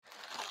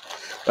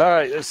All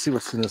right, let's see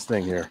what's in this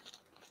thing here.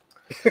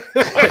 This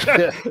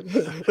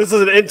is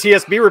an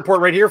NTSB report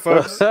right here,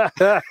 folks.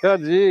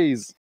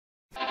 Jeez.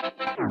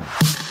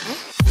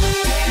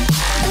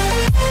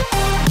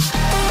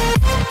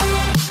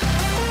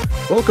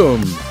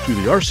 Welcome to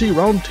the RC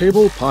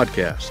Roundtable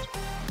Podcast,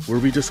 where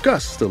we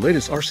discuss the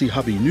latest RC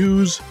hobby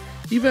news,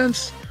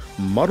 events,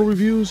 model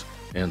reviews,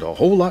 and a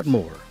whole lot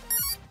more.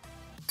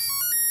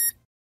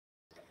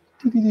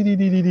 Is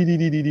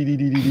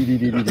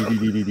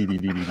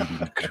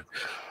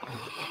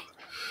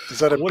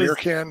that a beer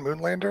can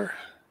Moonlander?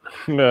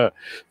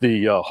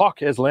 The Hawk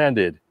has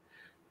landed.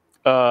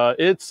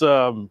 It's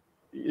a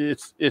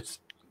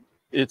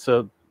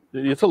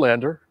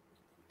lander.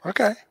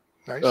 Okay,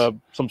 nice.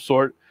 Some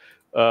sort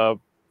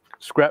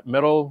scrap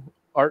metal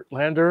art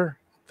lander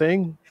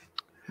thing.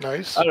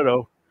 Nice. I don't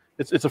know.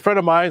 It's a friend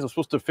of mine. I was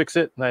supposed to fix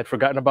it, and I had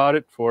forgotten about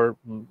it for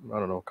I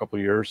don't know a couple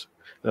of years.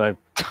 And I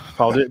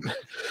found it,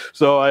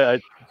 so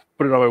I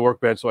put it on my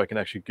workbench so I can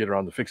actually get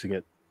around to fixing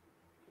it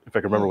if I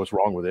can remember what's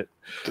wrong with it.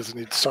 Does it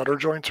need solder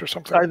joints or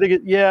something? I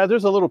think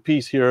there's a little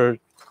piece here.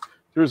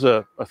 There's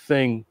a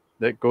thing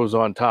that goes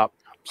on top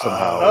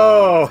somehow.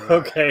 Oh,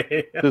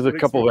 okay. There's a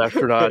couple of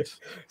astronauts.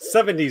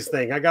 70s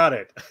thing. I got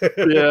it.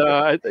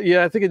 I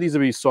think it needs to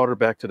be soldered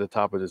back to the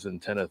top of this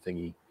antenna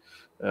thingy.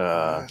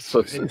 So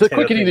it's a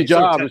quick and easy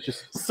job. It's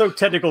just so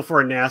technical for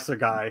a NASA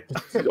guy.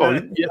 Oh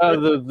yeah,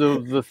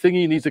 the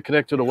thingy needs to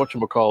connect to the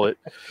whatchamacallit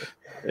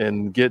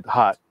and get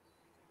hot.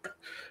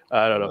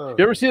 I don't know.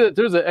 You ever see that?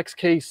 There's an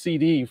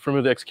XKCD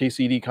from the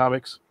XKCD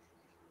comics.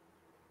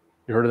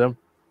 You heard of them?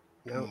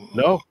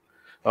 No.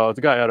 It's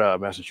a guy out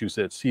of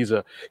Massachusetts. He's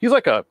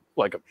like a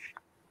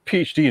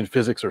PhD in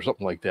physics or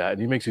something like that,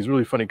 and he makes these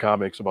really funny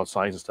comics about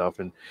science and stuff.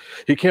 And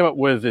he came up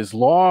with this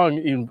long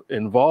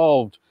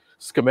involved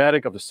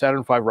schematic of the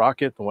Saturn V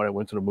rocket, the one that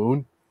went to the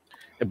moon,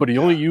 but he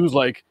only used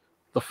like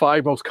the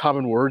 5 most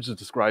common words to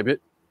describe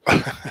it.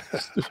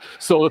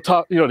 So the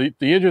top, the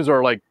engines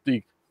are like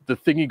the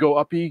thingy go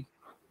uppy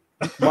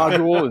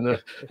module, and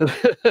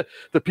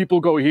the people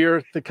go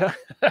here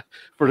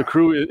for the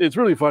crew. It's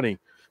really funny,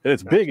 and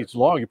it's big, it's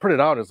long. You print it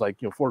out, it's like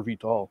 4 feet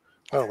tall.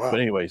 Oh wow! But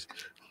anyways,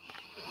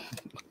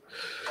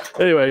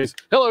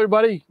 hello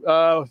everybody.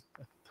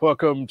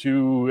 Welcome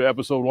to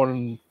episode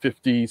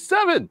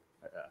 157.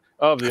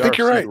 Of the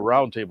RC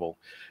Roundtable.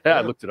 Yeah,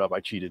 I looked it up. I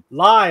cheated.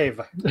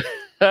 Live.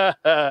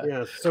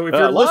 Yeah. So if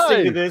you're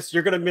listening to this,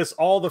 you're going to miss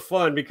all the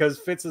fun because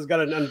Fitz has got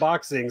an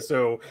unboxing.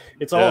 So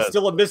it's all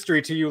still a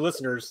mystery to you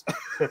listeners.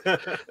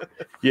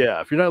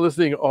 Yeah. If you're not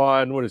listening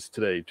on, what is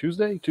today?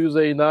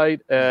 Tuesday night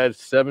at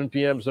 7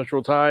 p.m.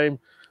 Central Time,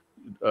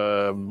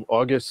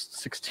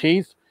 August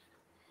 16th,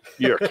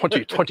 year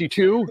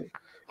 2022.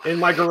 In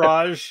my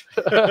garage.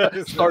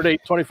 Start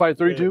date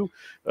 2532.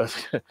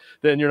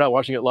 Then you're not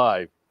watching it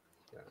live.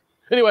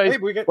 Anyways,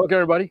 welcome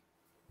everybody.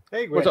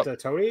 Hey, we got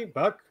Tony,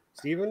 Buck,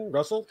 Steven,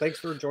 Russell. Thanks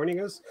for joining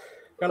us.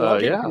 Got a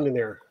lot of people in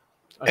there.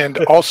 And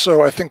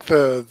also, I think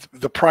the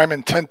prime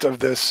intent of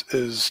this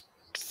is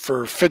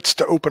for Fitz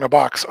to open a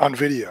box on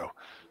video.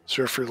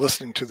 So if you're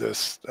listening to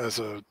this as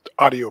an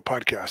audio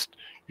podcast,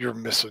 you're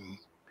missing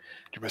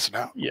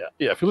out. Yeah.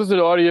 If you listen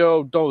to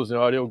audio, don't listen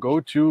to audio. Go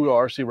to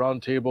RC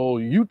Roundtable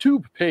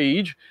YouTube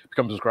page,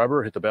 become a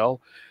subscriber, hit the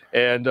bell,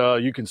 and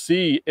you can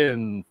see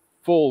in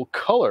full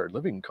color,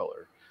 living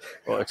color.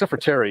 Well, except for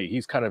Terry,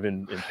 he's kind of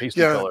in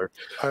pastel color.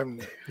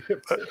 I'm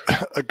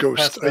a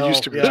ghost. Pastel, I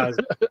used to be. Yeah,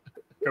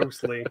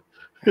 ghostly.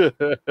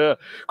 Of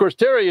course,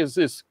 Terry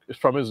is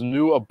from his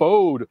new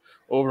abode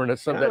over in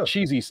that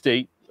cheesy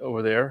state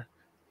over there.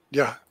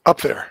 Yeah,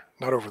 up there,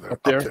 not over there.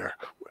 Up there.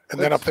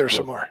 And then up there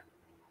some more.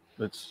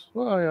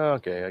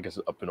 Okay. I guess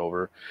it's up and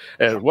over.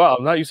 And wow,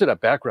 now you said that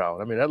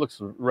background. I mean, that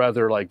looks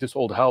rather like this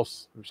old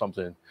house or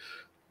something.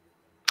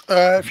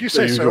 If you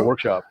say so.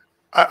 Workshop.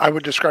 I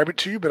would describe it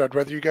to you, but I'd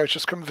rather you guys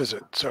just come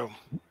visit. So,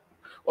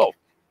 well,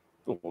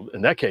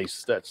 in that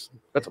case, that's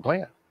a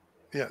plan.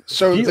 Yeah.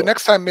 So the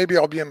next time maybe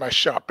I'll be in my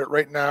shop, but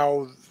right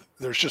now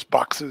there's just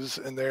boxes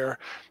in there,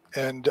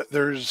 and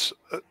there's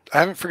I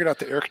haven't figured out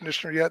the air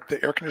conditioner yet. The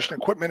air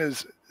conditioning equipment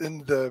is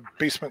in the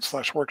basement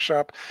 /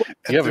 workshop. And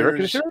you have an air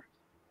conditioner?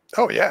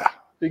 Oh yeah.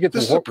 You get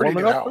this is a pretty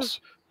good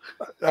house.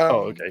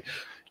 Okay.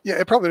 Yeah,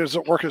 it probably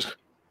doesn't work as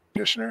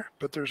conditioner,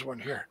 but there's one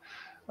here.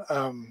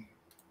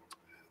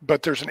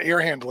 But there's an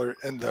air handler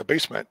in the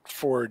basement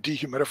for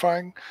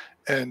dehumidifying,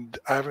 and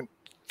I haven't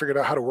figured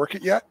out how to work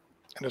it yet.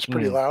 And it's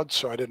pretty loud,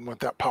 so I didn't want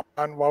that pop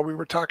on while we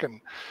were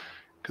talking,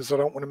 because I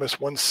don't want to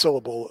miss one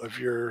syllable of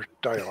your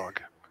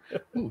dialogue.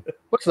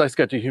 What's nice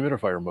got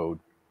dehumidifier mode?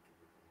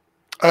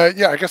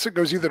 Yeah, I guess it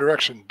goes either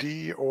direction,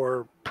 D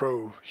or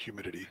pro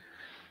humidity,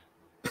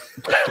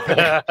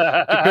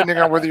 depending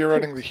on whether you're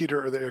running the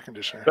heater or the air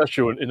conditioner. That's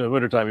true. In the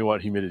wintertime, you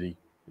want humidity.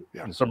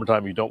 Yeah. In the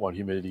summertime, you don't want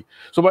humidity.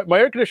 So my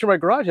air conditioner in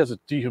my garage has a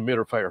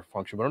dehumidifier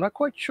function, but I'm not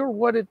quite sure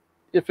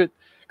because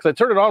I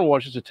turned it on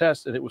once just to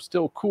test, and it was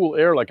still cool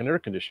air like an air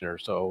conditioner.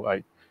 So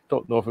I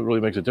don't know if it really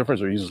makes a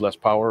difference or uses less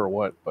power or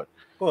what. But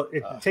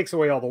it takes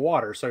away all the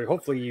water. So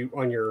hopefully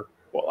on the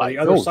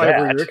other side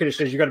where your air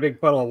conditioner is, you got a big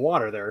puddle of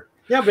water there.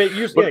 Yeah, but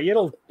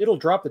it'll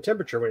drop the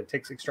temperature when it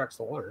extracts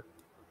the water.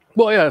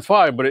 Well, yeah, it's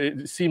fine, but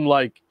it seemed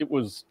like it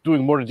was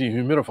doing more than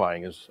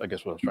dehumidifying. Is I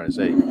guess what I was trying to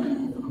say,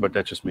 but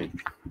that's just me.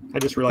 I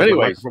just realized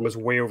my microphone was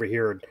way over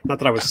here. Not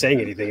that I was saying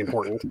anything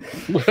important.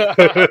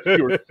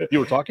 you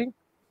were talking?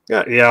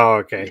 Yeah.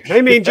 Okay.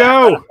 Hey, Mean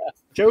Joe.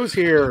 Joe's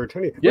here.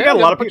 Tony. We got a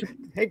lot of people.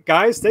 Hey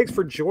guys, thanks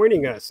for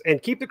joining us,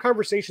 and keep the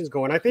conversations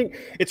going. I think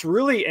it's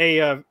really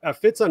a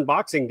Fitz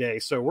unboxing day,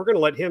 so we're going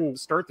to let him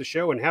start the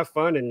show and have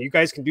fun, and you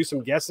guys can do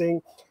some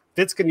guessing.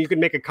 Fitz, you can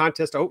make a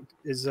contest. Oh,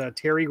 is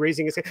Terry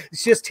raising his hand?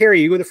 It's just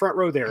Terry. You in the front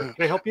row there.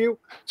 Can I help you?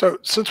 So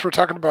since we're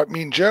talking about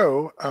Mean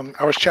Joe,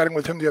 I was chatting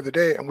with him the other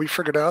day, and we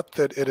figured out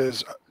that it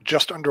is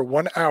just under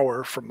 1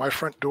 hour from my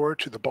front door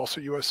to the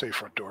Balsa USA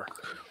front door.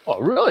 Oh,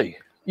 really?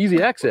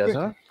 Easy access,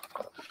 huh?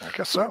 I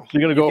guess so.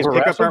 You're going to go over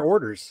pick up our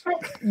orders.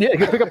 Yeah, you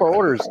can pick up our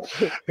orders.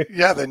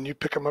 Yeah, then you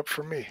pick them up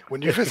from me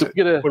when you visit.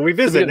 When we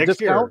visit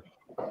next year.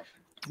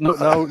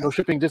 No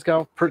shipping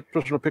discount,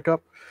 personal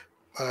pickup.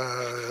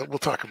 We'll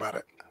talk about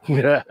it.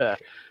 Yeah,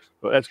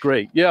 well, that's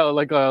great. Yeah,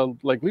 like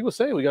Lee was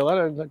saying, we got a lot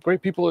of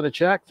great people in the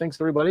chat. Thanks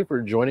to everybody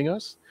for joining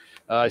us.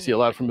 I see a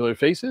lot of familiar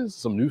faces,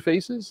 some new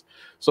faces.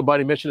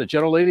 Somebody mentioned a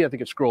gentle lady. I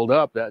think it scrolled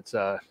up. That's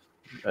yeah.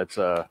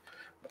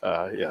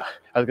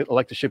 I'd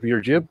like to ship you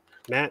your jib,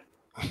 Matt.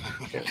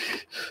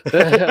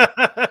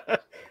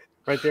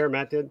 Right there,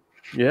 Matt did.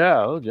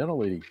 Yeah, oh, gentle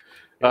lady.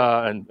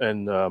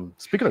 And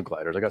speaking of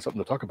gliders, I got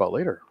something to talk about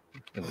later.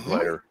 In the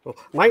glider. Well,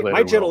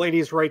 my gentle lady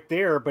is right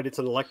there, but it's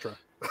an Electra.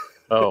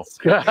 Oh,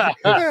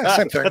 yeah,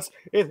 same thing.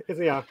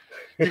 Yeah.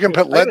 You can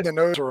put lead in the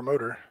nose or a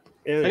motor.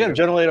 I got a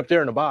gentle lady up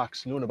there in a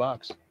box, new in a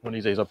box. One of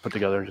these days I'll put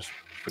together just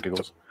for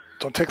giggles.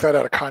 Don't take that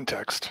out of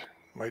context.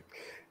 Might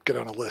get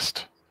on a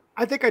list.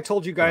 I think I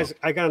told you guys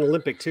I got an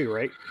Olympic too,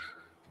 right?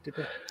 You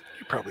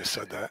probably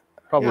said that.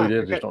 Probably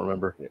did, just don't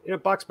remember. In a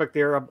box back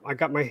there, I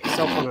got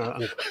myself on a...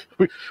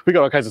 we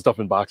got all kinds of stuff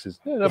in boxes.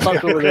 Yeah, that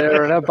box over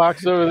there, and that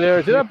box over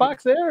there. See that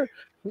box there?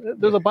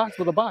 There's a box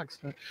with a box.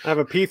 I have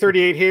a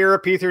P38 here,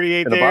 a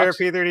P38 there, a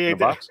P38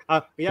 there.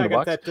 Yeah, I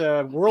got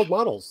that World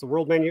Models. The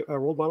World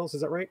Models,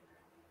 is that right?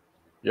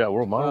 Yeah,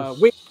 World Models.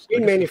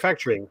 Wing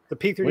Manufacturing. The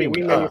P38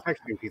 Wing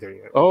Manufacturing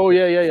P38. Oh,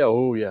 yeah.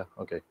 Oh, yeah.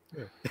 Okay.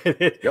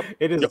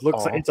 It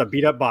looks like it's a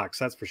beat up box,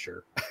 that's for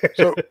sure.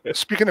 So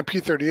speaking of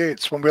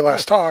P38s, when we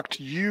last talked,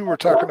 you were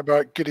talking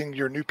about getting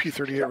your new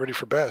P38 ready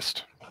for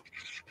best.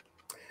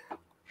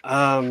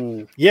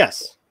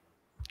 Yes.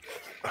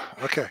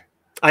 Okay.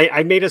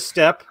 I made a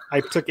step. I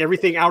took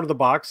everything out of the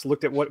box,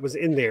 looked at what was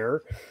in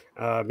there,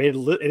 made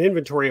an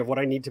inventory of what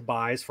I need to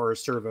buy as far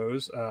as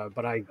servos.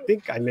 But I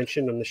think I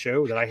mentioned on the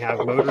show that I have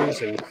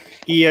motors and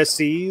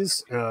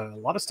ESCs. A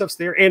lot of stuff's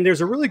there. And there's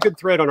a really good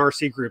thread on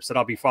RC groups that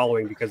I'll be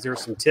following because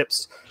there's some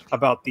tips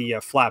about the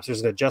flaps.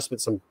 There's an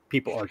adjustment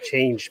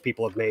change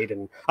people have made,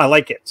 and I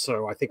like it.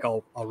 So I think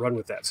I'll run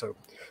with that. So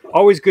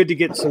always good to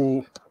get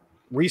some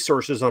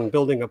resources on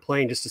building a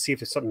plane just to see if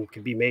something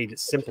can be made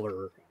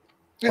simpler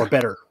or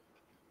better.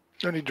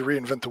 No need to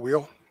reinvent the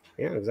wheel.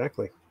 Yeah,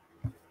 exactly.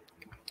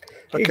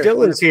 Okay. Hey,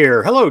 Dylan's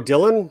here. Hello,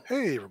 Dylan.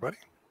 Hey, everybody.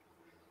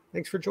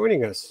 Thanks for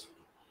joining us.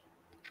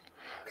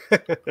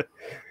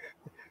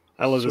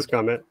 I love this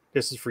comment.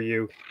 This is for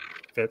you,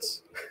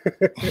 Fitz.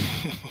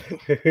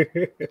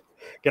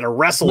 Get a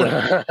wrestling.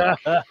 All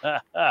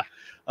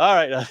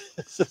right.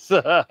 This is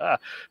a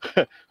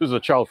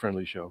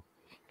child-friendly show.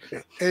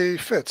 Hey,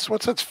 Fitz,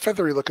 what's that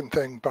feathery-looking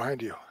thing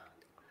behind you?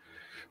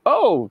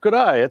 Oh, good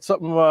eye. It's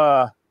something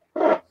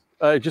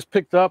I just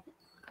picked up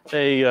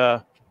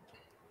my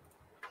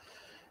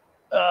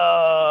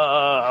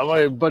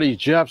buddy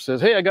Jeff says,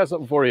 "Hey, I got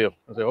something for you."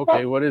 I say,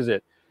 "Okay, what is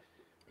it?"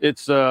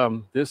 It's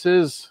can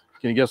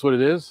you guess what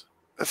it is?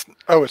 It's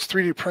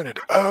 3D printed.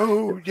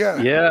 Oh,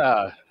 yeah.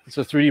 Yeah. It's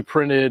a 3D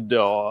printed I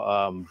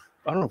don't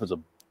know if it's a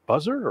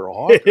buzzard or a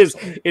hawk.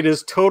 It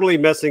is totally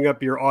messing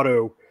up your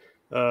auto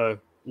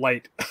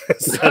light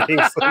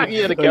settings. On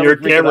your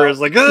camera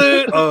is like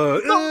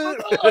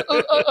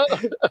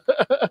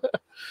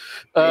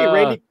Hey,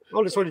 Randy.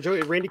 I just wanted to join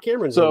you. Randy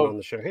Cameron's on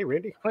the show. Hey,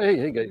 Randy.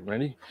 Hey,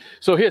 Randy.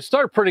 So he had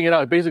started printing it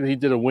out. Basically, he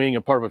did a wing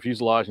and part of a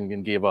fuselage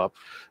and gave up.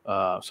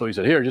 So he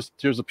said,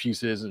 here's the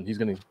pieces, and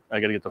I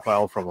got to get the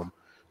file from him.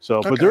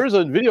 So, but there is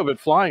a video of it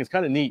flying. It's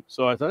kind of neat.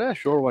 So I thought,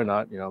 sure, why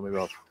not? Maybe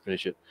I'll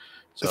finish it.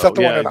 So, is that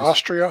the one in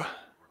Austria?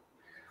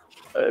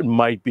 It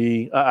might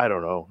be. I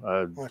don't know.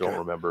 I don't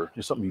remember.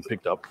 Just something he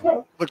picked up.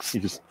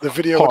 The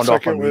video looks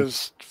like it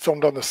was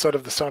filmed on the set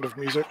of The Sound of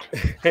Music.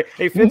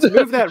 Hey, Fitz,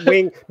 move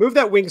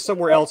that wing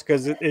somewhere else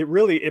because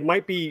it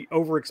might be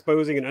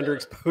overexposing and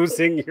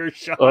underexposing your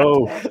shot.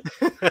 Oh,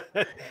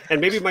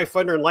 and maybe my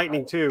thunder and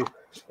lightning too.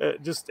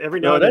 Just every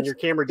now and then your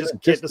camera just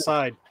can't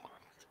decide.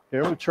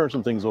 Here, let me turn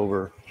some things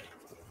over.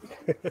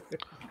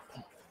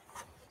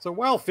 So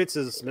while Fitz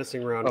is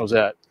messing around, how's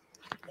that?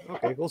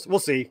 Okay, we'll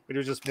see. But it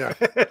was just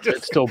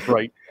it's still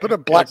bright. Put a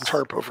black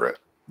tarp over it.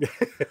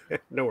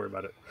 Don't worry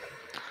about it.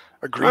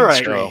 A green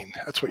screen.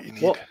 That's what you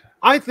need. Well,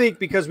 I think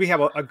because we have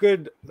a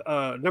good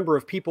number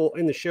of people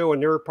in the show,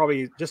 and they're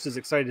probably just as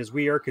excited as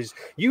we are, because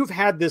you've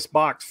had this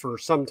box for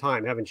some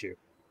time, haven't you?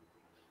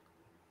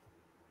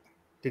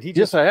 Did he Yes,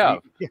 just? I have.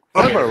 Yeah.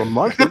 About a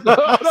month.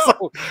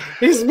 No.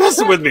 He's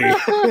messing with me.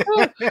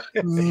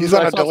 He's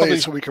I on a saw delay, something-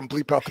 so we can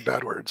bleep out the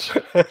bad words.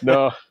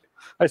 No,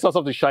 I saw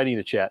something shiny in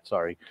the chat.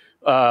 Sorry.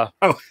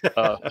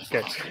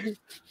 Okay.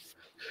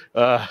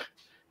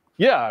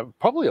 Yeah,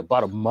 probably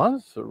about a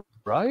month,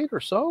 right, or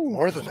so.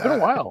 More than It's been a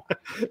that. while.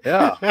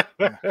 Yeah,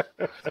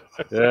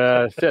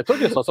 yeah. See, I told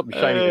you I saw something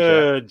shiny in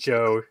the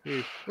Joe.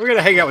 We're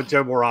gonna hang out with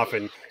Joe more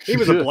often. He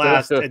was a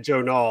blast at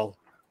Joe Knoll.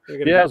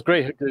 chat. Yeah, it was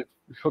great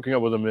hooking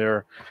up with him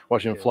there,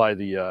 watching him Yeah. fly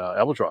the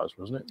albatross,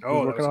 wasn't it?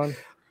 Oh, He was that working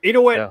You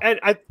know what? Yeah. And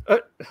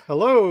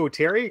hello,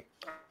 Terry.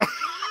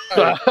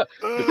 on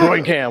the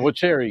groin cam with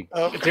Cherry.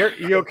 Terry,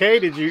 you okay?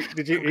 Did you?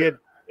 You had,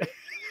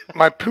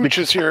 My pooch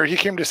is here. He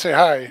came to say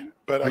hi,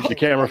 but I The can't get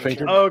camera on the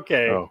fainted?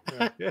 okay. Oh,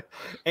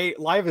 Hey,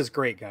 live is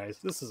great, guys.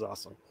 This is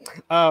awesome.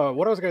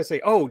 What I was going to say,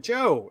 oh,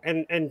 Joe,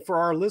 and for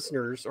our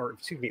listeners, or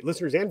excuse me,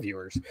 listeners and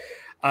viewers,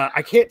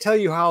 I can't tell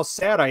you how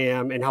sad I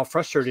am and how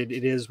frustrated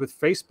it is with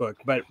Facebook.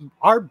 But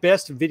our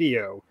best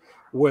video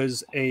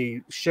was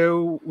a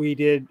show we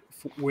did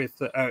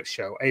with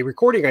a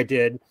recording I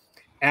did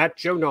at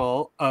Joe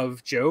Knoll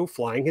of Joe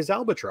flying his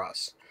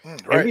albatross,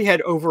 and Right. we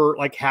had over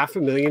like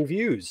 500,000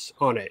 views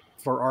on it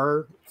for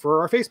our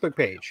Facebook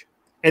page.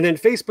 And then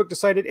Facebook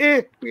decided,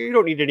 you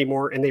don't need it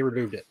anymore, and they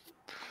removed it.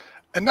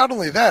 And not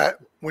only that,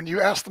 when you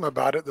ask them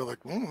about it, they're like,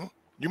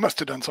 you must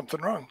have done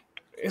something wrong.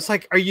 It's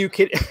like, are you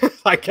kidding?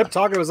 I kept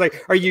talking. I was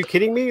like, are you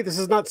kidding me? This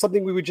is not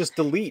something we would just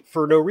delete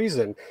for no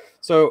reason.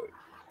 So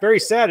very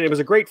sad. It was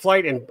a great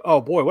flight. And oh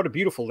boy, what a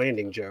beautiful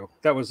landing, Joe.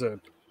 That was a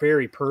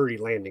very pretty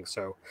landing.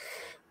 So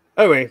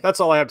anyway, that's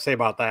all I have to say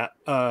about that.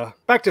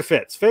 Back to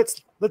Fitz.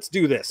 Fitz, let's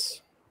do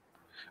this.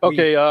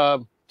 okay.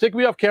 Take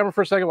me off camera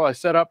for a second while I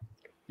set up.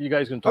 You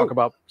guys can talk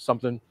about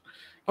something.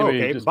 Give me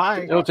Okay, just-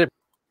 bye. It'll take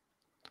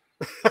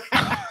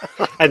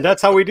And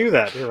that's how we do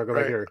that. Here, I'll go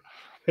back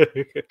Right.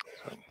 here.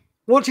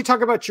 Why don't you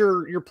talk about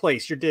your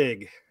place, your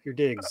digs?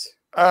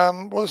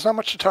 Well, there's not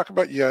much to talk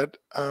about yet.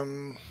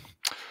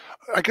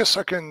 I guess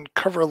I can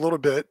cover a little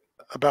bit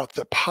about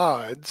the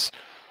pods.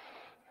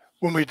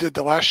 When we did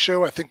the last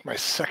show, I think my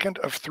second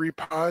of 3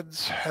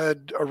 pods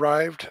had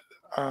arrived.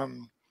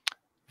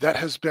 That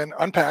has been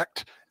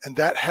unpacked, and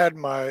that had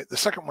the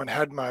second one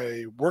had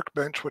my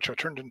workbench, which I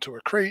turned into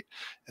a crate,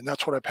 and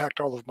that's what I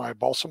packed all of my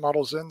balsa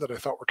models in that I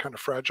thought were kind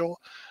of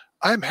fragile.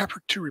 I am happy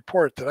to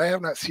report that I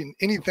have not seen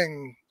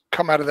anything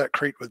come out of that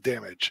crate with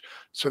damage.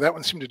 So that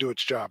one seemed to do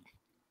its job.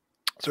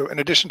 So in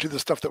addition to the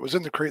stuff that was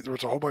in the crate, there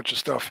was a whole bunch of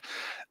stuff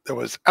that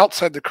was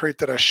outside the crate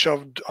that I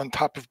shoved on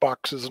top of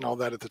boxes and all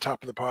that at the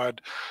top of the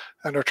pod.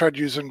 And I tried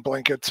using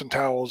blankets and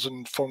towels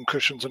and foam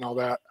cushions and all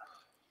that.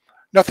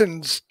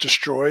 Nothing's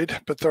destroyed,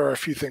 but there are a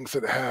few things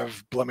that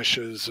have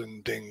blemishes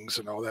and dings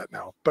and all that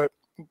now. But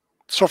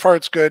so far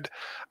it's good.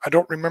 I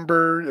don't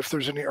remember if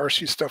there's any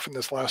RC stuff in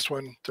this last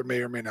one. There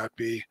may or may not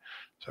be.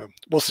 So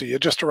we'll see.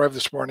 It just arrived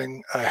this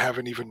morning. I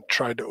haven't even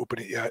tried to open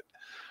it yet.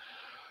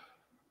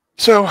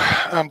 So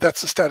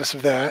that's the status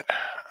of that.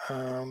 You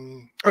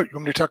want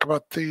me to talk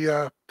about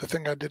the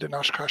thing I did in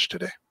Oshkosh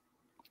today?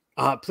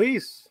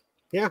 Please.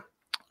 Yeah.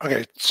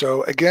 Okay,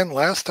 so again,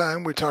 last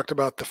time we talked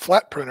about the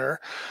flat printer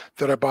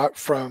that I bought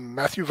from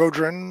Matthew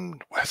Vodrin.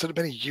 Has it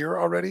been a year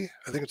already?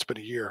 I think it's been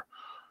a year.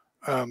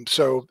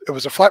 So it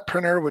was a flat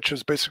printer, which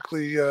is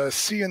basically a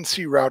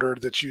CNC router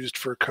that's used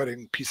for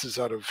cutting pieces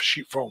out of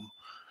sheet foam.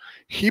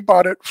 He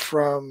bought it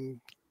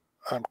from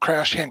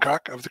Crash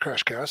Hancock of the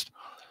Crashcast.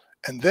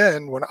 And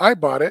then when I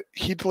bought it,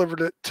 he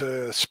delivered it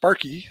to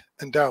Sparky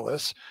in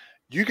Dallas.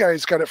 You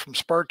guys got it from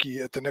Sparky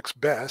at the Next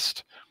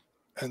Best.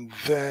 And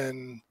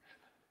then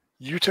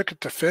you took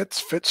it to Fitz.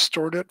 Fitz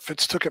stored it.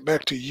 Fitz took it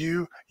back to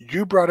you.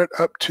 You brought it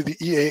up to the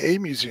EAA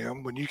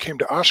Museum when you came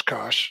to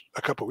Oshkosh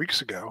a couple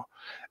weeks ago.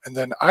 And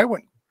then I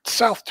went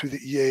south to the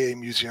EAA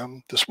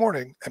Museum this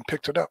morning and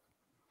picked it up.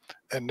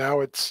 And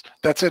now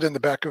that's it in the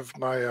back of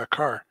my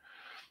car.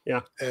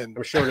 Yeah, and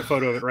I'm showing a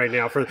photo of it right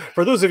now. For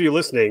those of you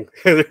listening,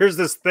 there's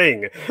this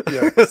thing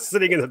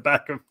sitting in the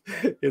back of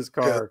his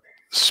car.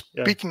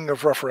 Speaking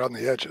of rough around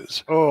the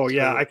edges. Oh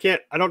yeah,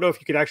 I don't know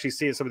if you could actually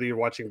see it. Some of you are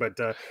watching, but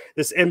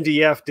this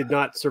MDF did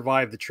not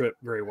survive the trip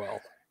very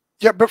well.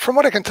 Yeah, but from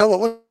what I can tell, it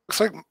looks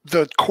like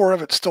the core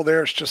of it's still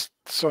there. It's just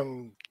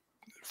some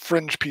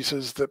fringe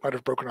pieces that might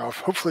have broken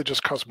off. Hopefully,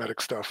 just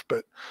cosmetic stuff.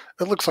 But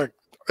it looks like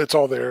it's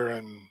all there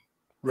and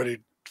ready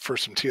for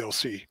some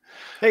TLC.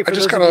 Hey, for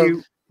those of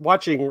you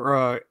watching,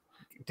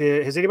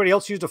 has anybody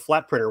else used a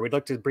flat printer? We'd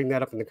like to bring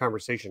that up in the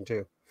conversation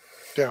too.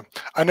 Yeah,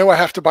 I know I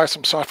have to buy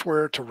some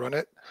software to run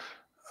it.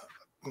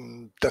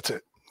 That's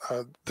it.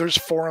 There's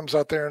forums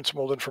out there and some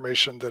old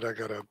information that I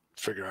got to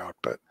figure out,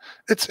 but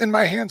it's in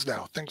my hands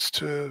now, thanks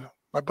to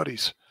my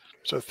buddies.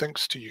 So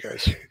thanks to you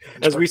guys.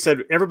 As we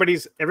said, everybody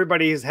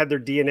has had their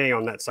DNA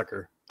on that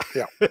sucker.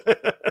 Yeah.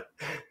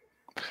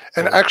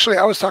 And actually,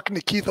 I was talking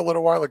to Keith a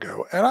little while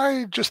ago, and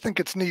I just think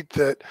it's neat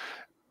that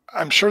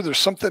I'm sure there's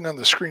something on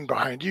the screen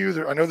behind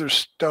you. I know there's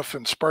stuff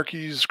in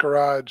Sparky's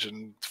garage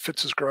and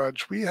Fitz's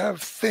garage. We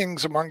have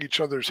things among each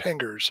other's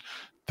hangars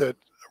that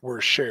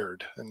were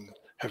shared and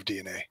have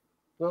DNA,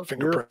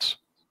 fingerprints.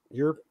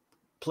 You're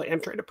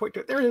I'm trying to point to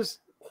it. There it is.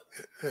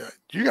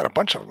 You got a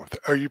bunch of them.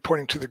 Are you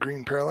pointing to the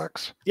green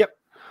parallax? Yep.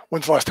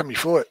 When's the last time you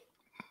flew it?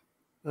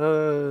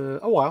 A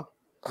while.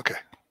 Okay.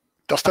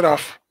 Dust it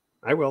off.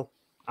 I will.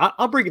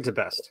 I'll bring it to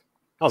best.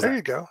 How's There that?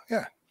 you go.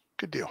 Yeah.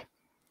 Good deal.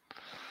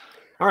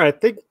 All right. I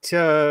think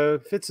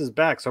Fitz is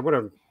back, so I'm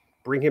going to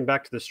bring him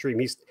back to the stream.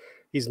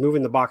 He's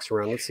moving the box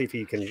around. Let's see if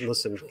he can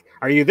listen.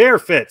 Are you there,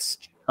 Fitz?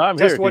 I'm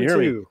Test here. Can 1, you hear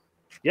 2. me?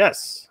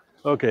 Yes.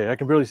 Okay, I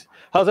can barely.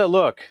 How's that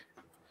look?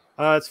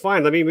 It's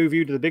fine. Let me move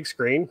you to the big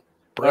screen.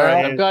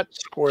 Bright I've got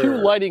square. 2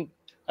 lighting.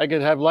 I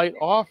could have light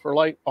off or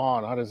light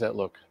on. How does that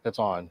look? That's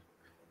on.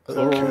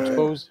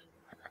 Overexposed.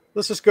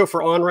 Let's just go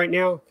for on right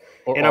now.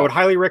 Or And I would off?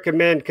 highly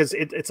recommend, because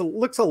it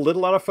looks a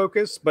little out of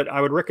focus, but I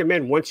would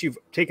recommend once you've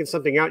taken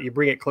something out, you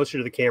bring it closer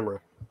to the camera.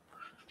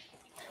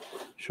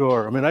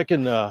 Sure. I mean, I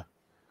can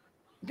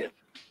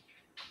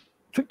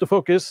tweak the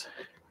focus.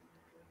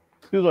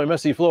 Use my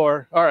messy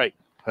floor. All right.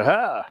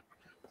 Aha.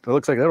 It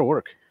looks like that'll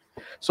work.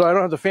 So I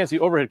don't have the fancy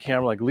overhead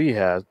camera like Lee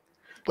has.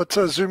 Let's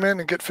zoom in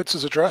and get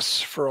Fitz's address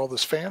for all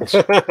this fans.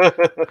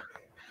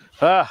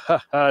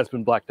 It's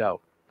been blacked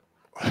out.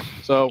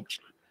 So,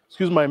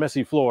 excuse my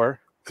messy floor.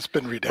 It's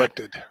been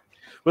redacted.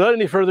 Without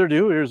any further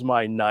ado, here's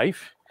my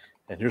knife,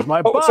 and here's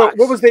my box. So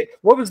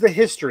what was the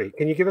history?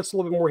 Can you give us a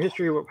little bit more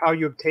history of how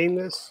you obtained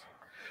this?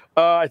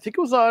 I think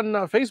it was on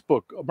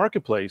Facebook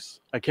Marketplace.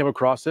 I came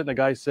across it, and the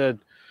guy said,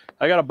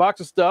 "I got a box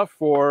of stuff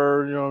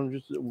for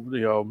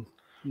it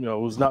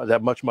was not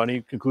that much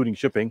money, including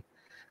shipping."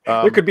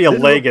 There could be a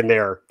leg in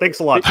there. Thanks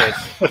a lot, Fitz.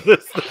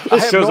 This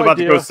have show's no about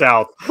to go idea.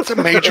 south. It's a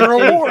major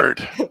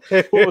award.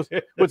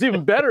 What's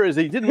even better is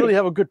he didn't really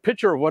have a good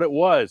picture of what it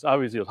was.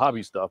 Obviously, it was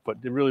hobby stuff, but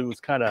it really was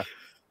kind of.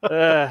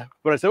 But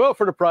I said, well,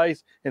 for the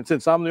price, and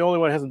since I'm the only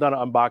one who hasn't done an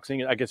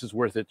unboxing, I guess it's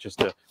worth it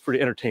just for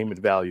the entertainment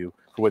value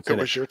for what's It in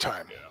was it. your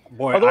time.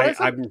 Boy, Otherwise,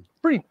 I'm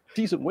Pretty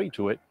decent weight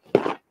to it.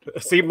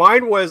 see.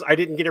 Mine was I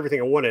didn't get everything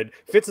I wanted.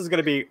 Fitz is going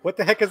to be. What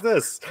the heck is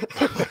this?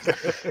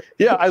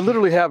 Yeah, I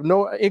literally have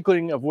no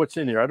inkling of what's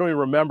in here. I don't even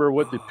remember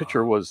what the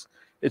picture was.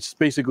 It's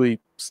basically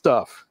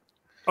stuff.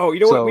 Oh, you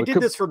know So what? We it did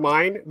could- this for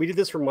mine. We did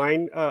this for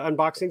mine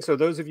unboxing. So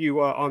those of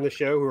you on the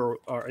show who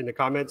are in the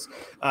comments,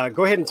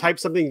 go ahead and type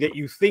something that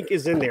you think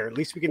is in there. At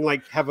least we can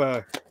like have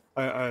a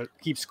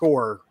keep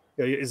score.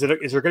 Is there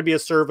going to be a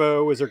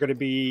servo? Is there going to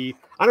be?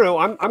 I don't know.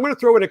 I'm going to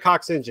throw in a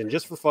Cox engine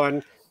just for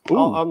fun. Ooh.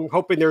 I'm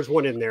hoping there's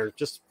one in there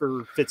just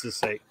for Fitz's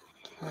sake.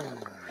 Come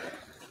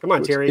on,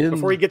 What's Terry. in-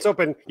 Before he gets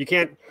open, you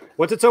can't.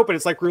 Once it's open,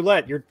 it's like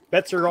roulette. Your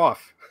bets are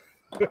off.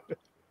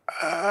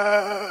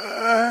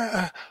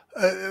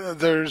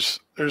 There's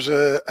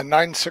a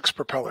 9.6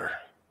 propeller.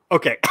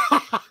 Okay,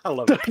 I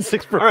love it.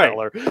 6 right.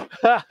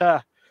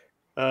 propeller.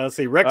 Let's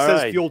see. Rex All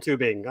says right. fuel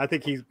tubing. I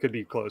think he could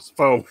be close.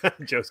 Foam.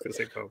 Joe's gonna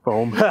say foam.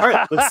 Foam. All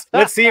right,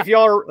 let's see if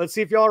y'all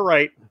are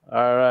right.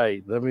 All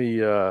right. Let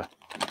me.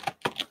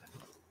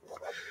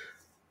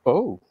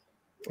 Oh.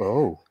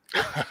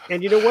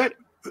 And you know what?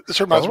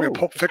 This reminds me of Oh.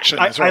 Pulp Fiction.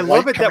 I Is there a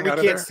love light it that coming we out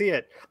of can't there? see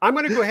it. I'm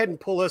gonna go ahead and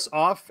pull us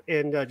off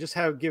and just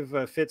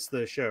give Fitz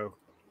the show.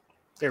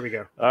 There we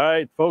go. All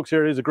right, folks.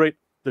 Here is the great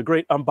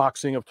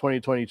unboxing of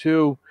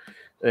 2022,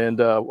 and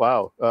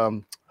wow.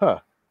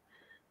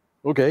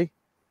 Okay.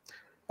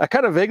 I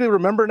kind of vaguely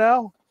remember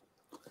now.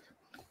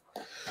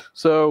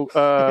 So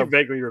He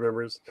vaguely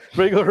remembers.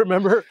 vaguely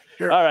remember.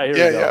 Here. All right. Here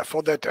Yeah, we go. yeah.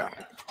 Fold that down.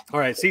 All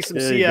right, see some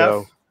There you CF.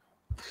 go.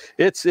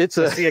 It's a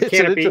I see a it's an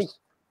canopy.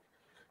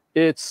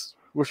 it's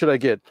what should I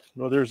get?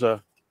 No, there's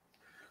a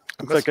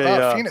It's like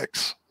a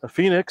Phoenix.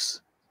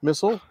 Phoenix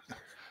missile.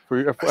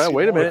 For I see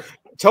wait a more. minute.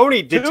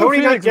 Tony, did Two Tony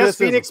not Phoenix guess missiles.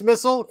 Phoenix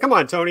missile? Come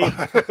on, Tony.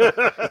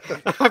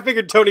 I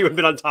figured Tony would have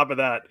been on top of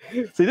that.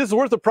 See, this is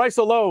worth the price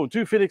alone.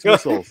 2 Phoenix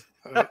missiles.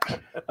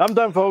 I'm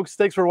done, folks.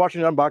 Thanks for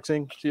watching the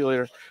unboxing. See you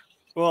later.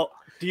 Well,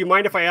 do you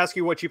mind if I ask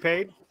you what you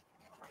paid?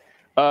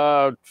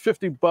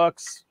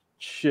 $50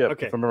 ship,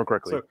 Okay. if I remember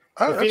correctly. So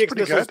Oh, the that's Phoenix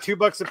pretty missile's good.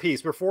 $2 a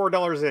piece. We're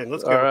 $4 in.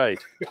 Let's go. All right.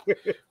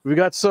 We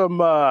got some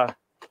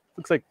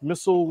looks like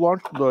missile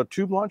launch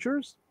tube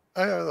launchers,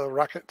 The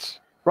rockets.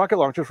 rocket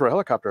launchers for a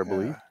helicopter, I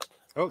believe.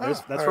 Oh,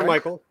 that's all for right.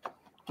 Michael.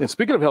 And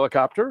speaking of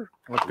helicopter,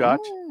 I've got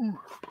Ooh.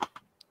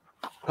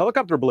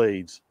 helicopter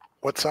blades.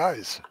 What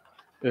size?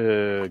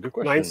 Good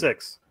question.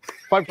 9.6.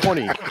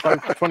 520,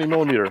 520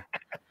 millimeter.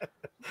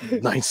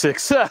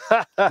 9.6.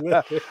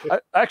 I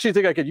actually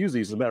think I could use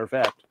these, as a matter of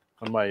fact,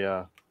 on my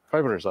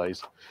 500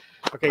 size.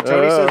 Okay,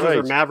 Tony says those are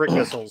right. Maverick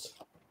missiles.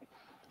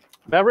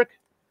 Maverick?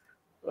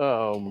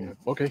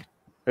 Okay.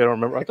 I don't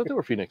remember. I thought they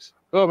were Phoenix.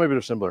 Oh, maybe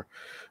they're similar.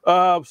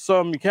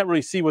 Some you can't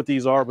really see what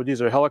these are, but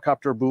these are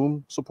helicopter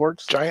boom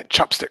supports. Giant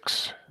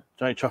chopsticks.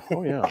 Giant chop.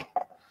 Oh yeah.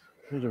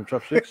 These are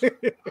chopsticks.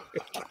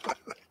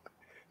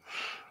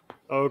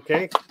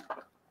 Okay.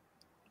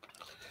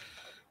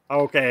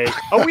 Okay.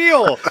 A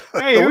wheel.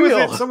 Hey, A who is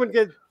wheel. it? Someone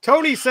get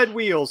Tony said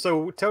wheel,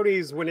 so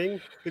Tony's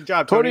winning. Good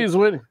job, Tony. Tony's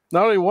winning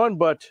not only one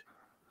but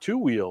 2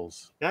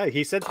 wheels. Yeah,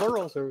 he said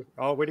plural, so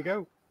way to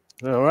go.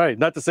 All right,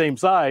 not the same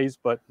size,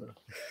 but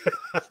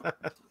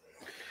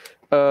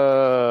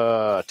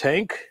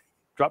tank,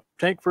 drop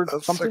tank for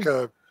That's something. like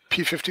a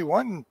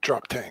P-51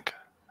 drop tank.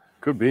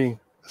 Could be.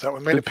 Is that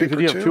what made it Did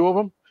paper you have too? two of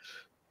them?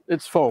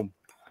 It's foam.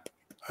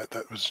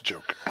 That was a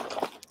joke.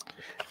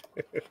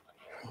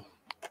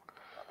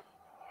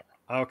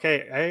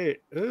 Okay.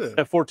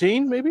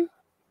 F14 maybe.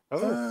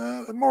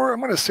 More. I'm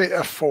going to say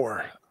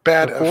F4.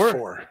 Bad F4?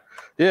 F4.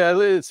 Yeah,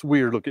 it's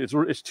weird looking.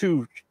 It's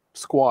too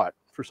squat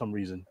for some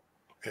reason.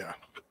 Yeah.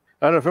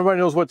 I don't know if everybody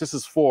knows what this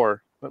is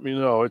for. Let me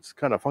know. It's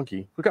kind of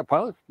funky. We got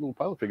little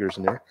pilot figures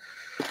in there.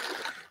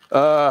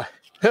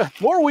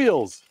 More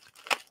wheels.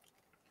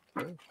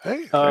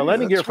 Hey,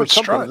 Landing gear for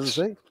something. Does it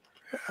say?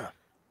 Yeah.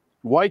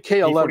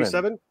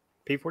 YK11.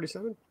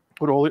 P47.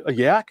 What a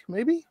Yak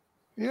maybe?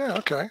 Yeah.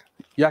 Okay.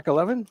 Yak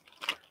 11.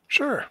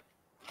 Sure.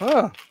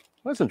 Ah,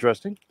 that's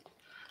interesting.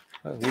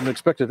 I wouldn't have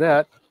expected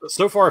that.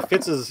 So far,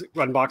 Fitz's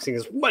unboxing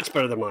is much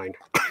better than mine.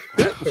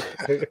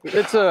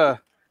 It's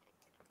a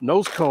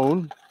nose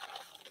cone.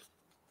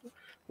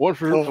 I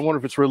wonder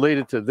if it's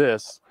related to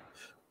this.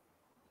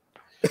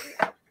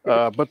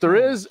 But there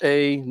is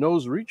a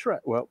nose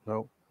retract. Well,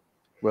 no.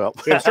 Well,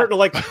 I'm starting to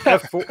like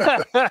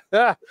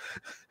F4.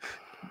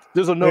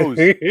 There's a nose.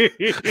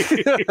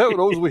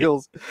 Those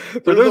wheels.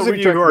 For those of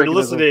you who are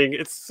listening,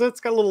 it's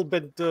got a little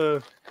bit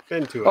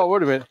bend to it. Oh,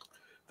 wait a minute.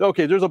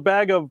 Okay, there's a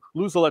bag of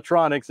loose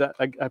electronics that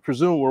I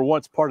presume were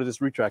once part of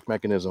this retract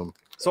mechanism.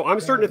 So I'm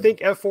starting to think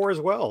F4 as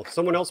well.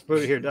 Someone else put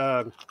it here.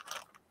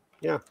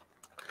 Yeah.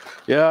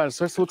 Yeah, it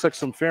looks like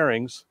some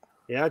fairings.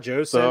 Yeah,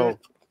 Joe said it.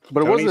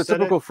 But it Tony wasn't a said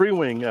typical free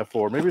wing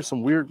F4. Maybe it's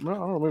some weird. No, I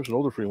don't know. Maybe it's an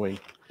older free wing.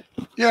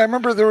 Yeah, I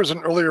remember there was an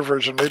earlier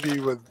version, maybe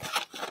with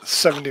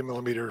 70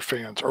 millimeter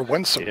fans or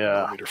 170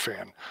 millimeter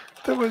fan.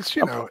 That was,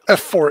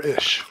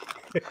 F4-ish.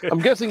 I'm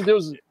guessing there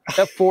was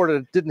F4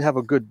 that didn't have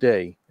a good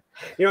day.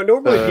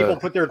 Normally people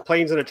put their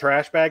planes in a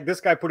trash bag. This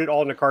guy put it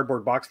all in a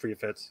cardboard box for you,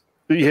 Fitz.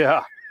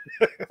 Yeah.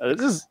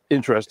 This is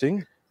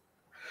interesting.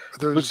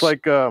 Looks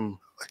like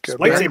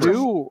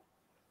lightsabers.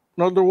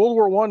 No, they're World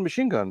War I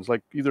machine guns,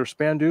 like either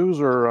Spandus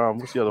or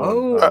what's the other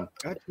one?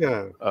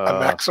 Gotcha. A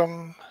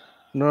Maxim?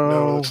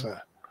 No, that's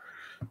not.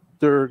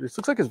 It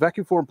looks like it's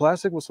vacuum formed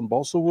plastic with some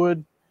balsa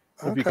wood.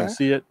 If you can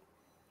see it.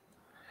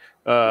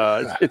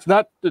 It's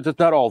not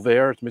all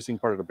there. It's missing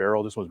part of the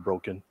barrel. This one's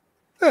broken.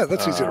 Yeah,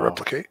 that's easy to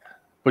replicate.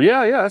 But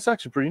yeah, that's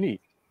actually pretty neat.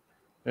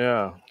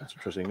 Yeah, that's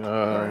interesting.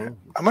 I'm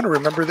going to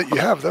remember that you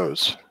have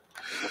those.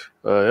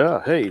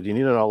 Yeah. Hey, do you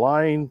need an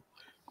Align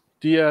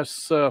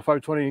DS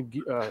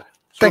 520?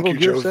 Thank you,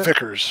 gear Joe set?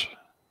 Vickers.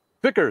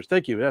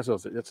 Thank you. That's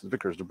the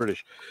Vickers, the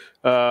British,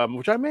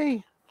 which I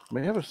may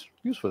have a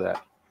use for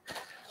that.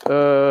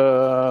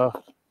 That's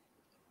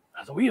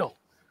a wheel.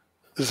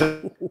 Is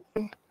it?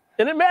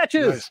 And it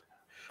matches. Nice.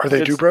 Are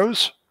they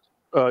Dubros?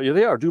 Yeah,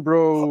 they are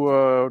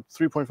Dubro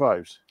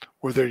 3.5s.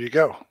 Well, there you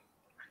go.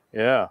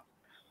 Yeah,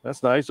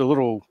 that's nice. A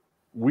little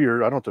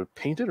weird. I don't have to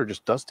paint it or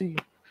just dusty.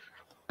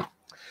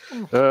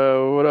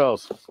 What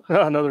else?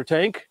 Another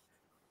tank.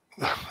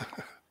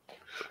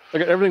 I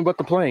got everything but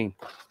the plane.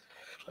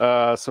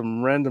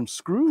 Some random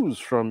screws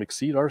from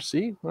Exceed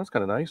RC. That's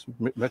kind of nice.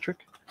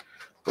 Metric.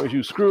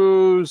 22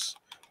 screws.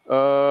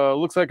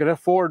 Looks like an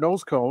F4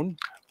 nose cone.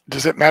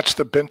 Does it match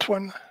the bent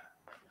one?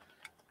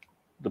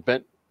 The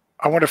bent.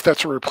 I wonder if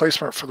that's a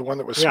replacement for the one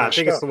that was smashed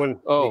I think it's up. the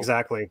one. Oh.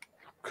 Exactly.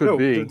 Could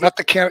be. Not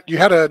the can. You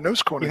had a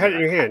nose cone. You had it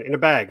in your hand, in a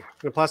bag,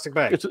 in a plastic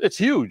bag. It's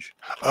huge.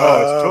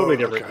 Oh, it's totally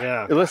different. Okay.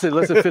 Yeah. Unless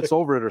it fits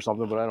over it or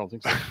something, but I don't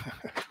think so.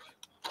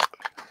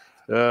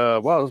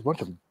 Wow, there's a bunch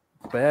of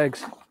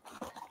bags.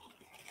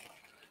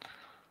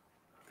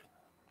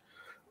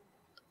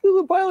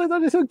 The pilot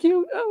thought it's so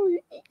cute. Oh.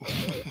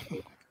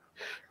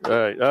 All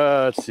right,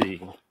 let's see.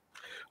 Here's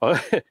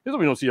what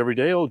we don't see every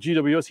day. Old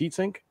GWS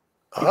heatsink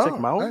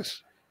mount.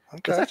 Nice.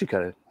 Okay. It's actually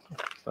kind of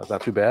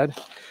not too bad.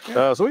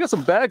 Yeah. So we got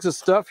some bags of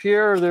stuff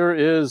here. There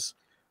is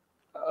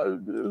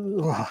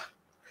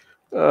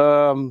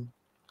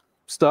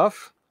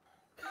stuff.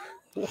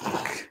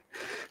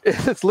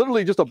 It's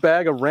literally just a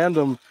bag of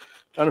random.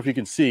 I don't know if you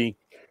can see.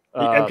 He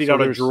emptied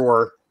out a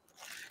drawer.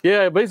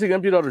 Yeah, basically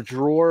emptied out a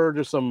drawer.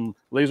 There's some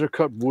laser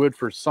cut wood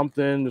for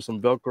something. There's some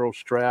Velcro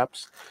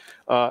straps.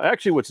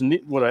 Actually, what's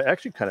neat, what I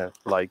actually kind of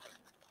like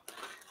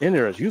in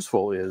there is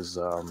useful is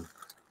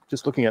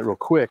just looking at it real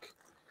quick.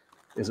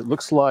 Is it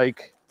looks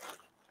like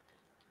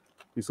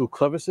these little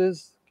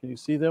clevises. Can you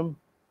see them?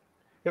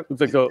 Yep.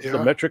 Looks like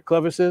the metric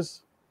clevises.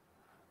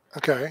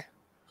 Okay.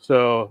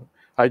 So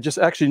I just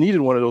actually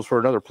needed one of those for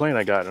another plane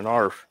I got, an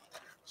ARF.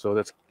 So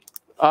that's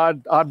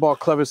oddball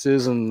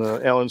clevises and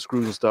Allen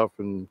screws and stuff,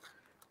 and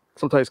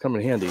sometimes come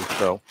in handy.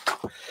 So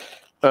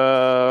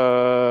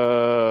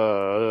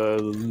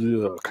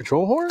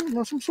control horn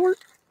of some sort.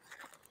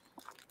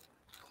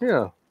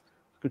 Yeah,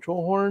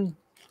 control horn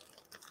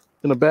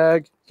in a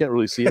bag. Can't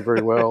really see it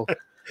very well.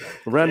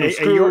 Random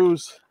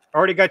screws.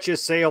 Already got you a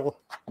sale,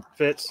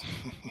 Fitz.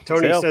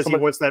 Tony says he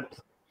wants that.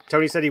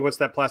 Tony said he wants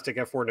that plastic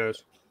F4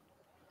 nose.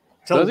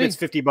 Tell him it's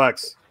 $50.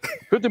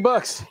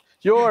 $50.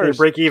 Yours.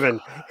 Break even.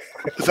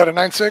 Is that a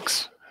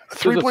 9.6? A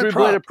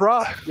three-bladed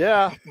prop.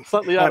 Yeah,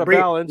 slightly out of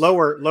balance.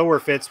 Lower,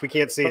 Fitz. We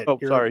can't see it. Oh,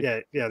 sorry.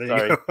 Yeah, there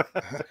sorry. you go.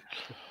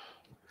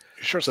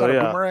 You sure it's not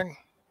a boomerang?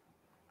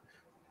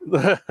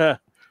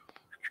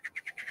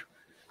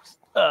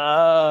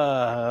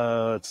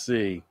 Let's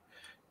see.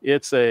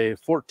 It's a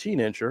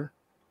 14-incher.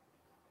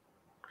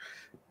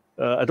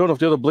 I don't know if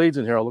the other blade's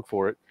in here. I'll look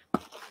for it.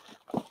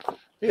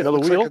 Hey, another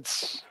looks wheel. Like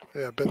it's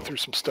been through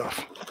some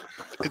stuff.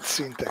 It's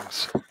seen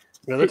things.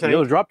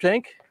 Another drop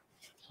tank.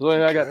 So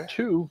I got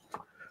two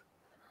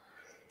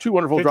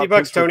wonderful $50 drop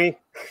tanks. Tony.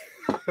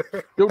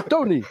 Yo,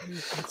 Tony.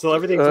 So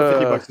everything for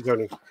 $50 to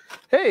Tony.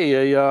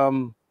 Hey,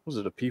 was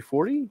it a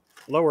P40?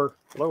 Lower.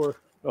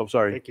 Oh,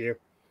 sorry. Thank you.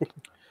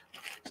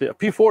 See, a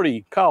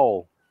P40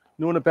 cowl,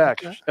 new in the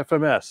back, Okay.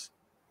 FMS.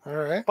 All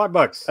right.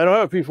 $5. I don't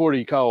have a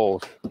P40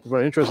 cowl. If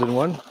I'm interested in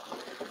one,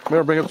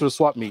 maybe bring it up to the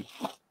swap meet.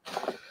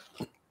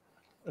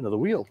 Another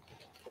wheel.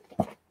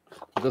 It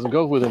doesn't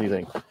go with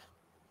anything.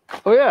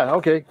 Oh yeah,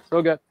 okay. So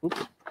I got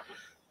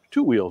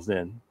two wheels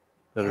then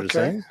that are the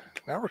same.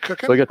 Now we're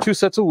cooking. So I got two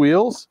sets of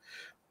wheels,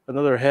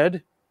 another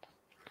head,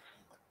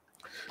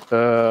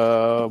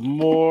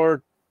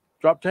 more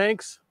drop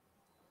tanks.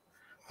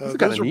 Those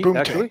kinda are neat, boom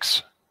actually.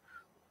 tanks.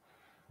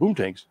 Boom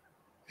tanks.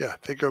 Yeah,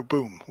 they go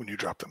boom when you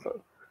drop them.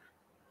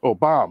 Oh,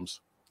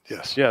 bombs.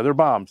 Yes. Yeah, they're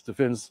bombs. The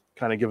fins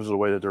kind of give us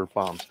away that they're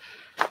bombs.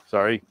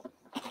 Sorry.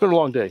 It's been a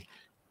long day.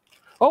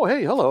 Oh,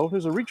 hey, hello.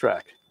 There's a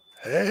retrack.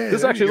 Hey,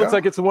 This actually looks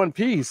like it's in one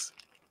piece.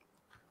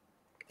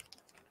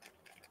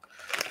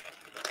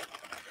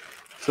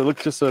 So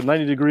look, just a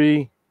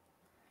 90-degree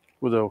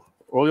with a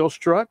oil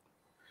strut.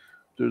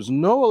 There's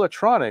no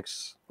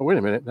electronics. Oh, wait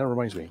a minute. That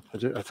reminds me. I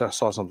thought I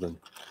saw something.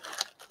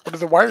 What are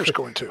the wires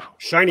going to?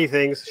 Shiny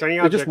things. Shiny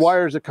They're objects. just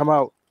wires that come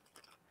out.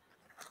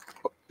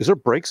 Is there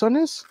brakes on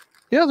this?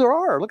 Yeah, there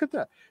are. Look at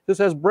that. This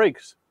has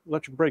brakes,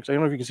 electric brakes. I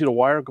don't know if you can see the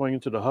wire going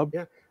into the hub.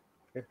 Yeah.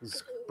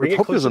 Bring it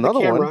hope closer there's to the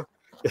another camera.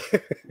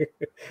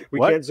 We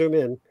What? can't zoom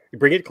in. You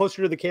bring it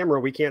closer to the camera.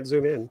 We can't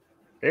zoom in.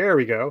 There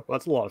we go. Well,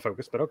 that's a lot of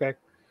focus, but okay.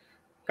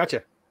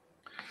 Gotcha.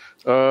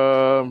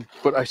 But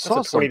I That's saw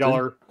a $20.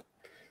 something.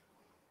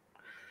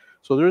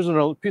 So there's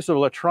a piece of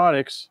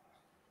electronics.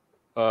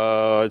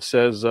 It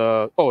says,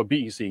 a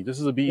BEC. This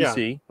is a BEC.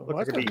 Yeah, looks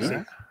like a that's BEC.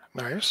 neat.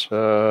 Nice.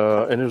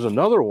 And there's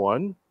another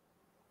one.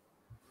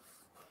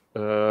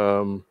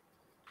 Front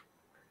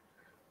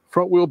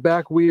wheel,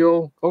 back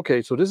wheel.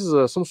 Okay, so this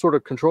is some sort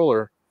of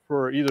controller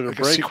for either the Like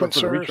a brakes or for the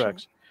sequencer or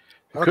retracts.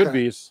 It Okay. could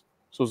be.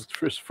 So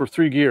it's for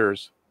 3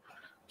 gears.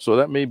 So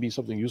that may be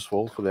something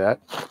useful for that.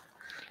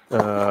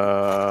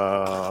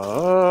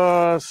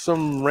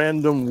 Some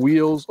random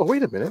wheels. Oh,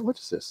 wait a minute. What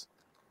is this?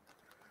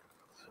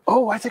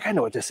 Oh, I think I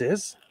know what this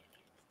is.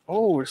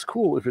 Oh, it's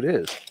cool if it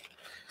is.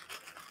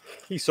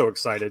 He's so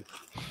excited.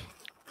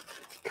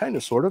 Kind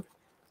of, sort of.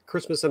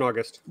 Christmas in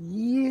August.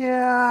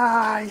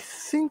 Yeah, I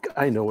think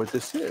I know what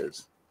this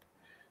is.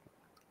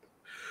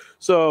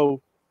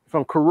 So, if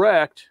I'm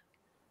correct,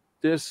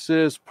 this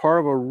is part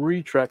of a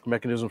retract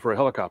mechanism for a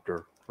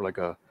helicopter, for like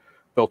a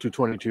Bell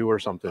 222 or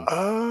something.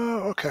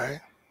 Oh, okay.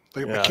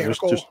 Like Yeah,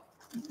 mechanical.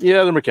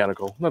 Yeah, they're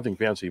mechanical. Nothing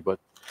fancy, but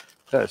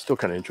it's still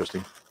kind of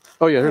interesting.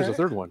 Oh, yeah, here's the Alright.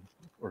 third one.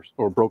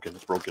 Or broken.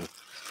 It's broken.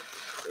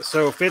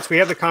 So, Fitz, we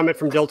have the comment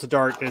from Delta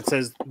Dart, and it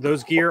says,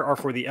 those gear are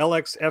for the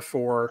LX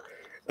F4.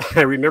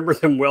 I remember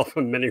them well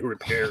from many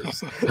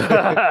repairs.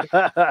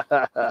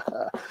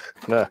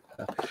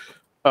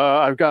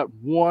 I've got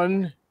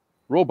one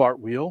Robart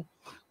wheel.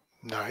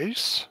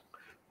 Nice.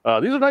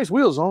 These are nice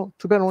wheels. Oh,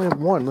 too bad I only have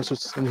one, unless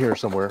it's in here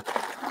somewhere.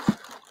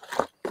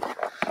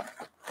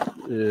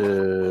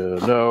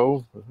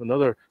 No,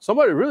 another.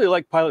 Somebody really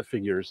liked pilot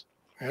figures.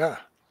 Yeah.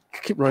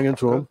 Keep running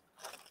into them.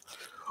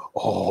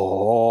 Oh.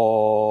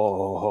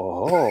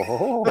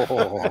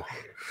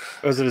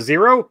 Was it a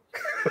 0?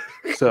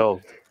 So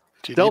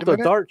Do you need a Delta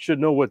minute? Dart should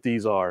know what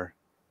these are.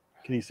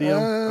 Can you see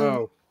them?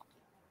 Oh,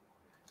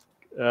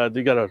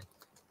 They got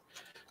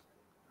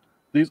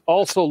These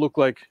also look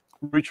like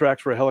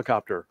retracts for a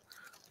helicopter,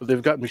 but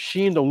they've got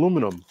machined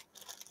aluminum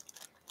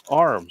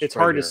arms. it's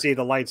right hard here. to see.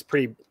 The light's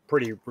pretty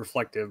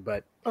reflective,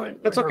 but All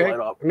right, that's turn the okay. light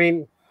off. I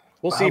mean,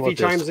 we'll see How if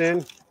he about this? chimes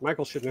in.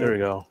 Michael should know. There we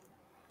go.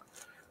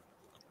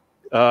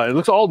 It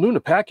looks all new in the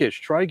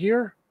package.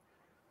 Tri-gear.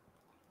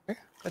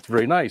 That's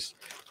very nice.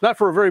 Not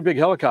for a very big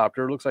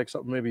helicopter. It looks like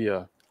something maybe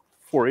a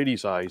 480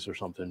 size or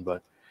something.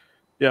 But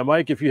yeah,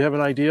 Mike, if you have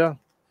an idea,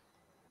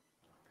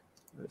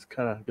 let's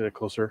kind of get it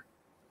closer.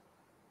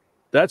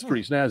 That's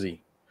pretty snazzy.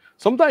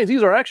 Sometimes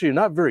these are actually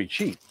not very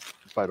cheap,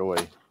 by the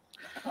way.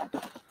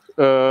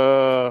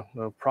 A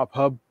prop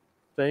hub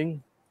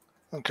thing,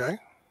 Okay.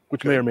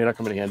 which may or may not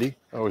come in handy.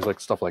 I always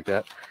like stuff like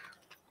that.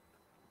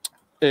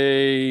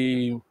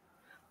 A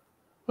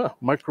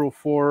Micro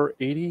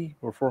 480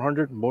 or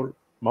 400 motor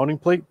mounting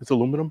plate. It's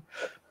aluminum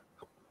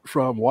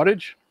from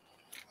Wattage.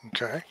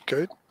 Okay.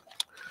 Good.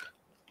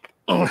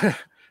 An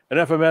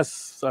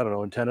FMS, I don't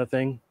know, antenna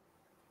thing.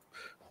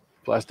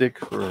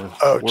 Plastic or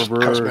Oh, just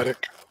whatever.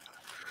 cosmetic.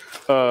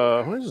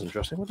 This is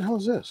interesting. What the hell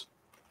is this?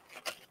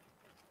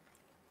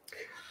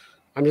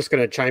 I'm just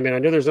going to chime in. I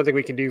know there's nothing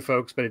we can do,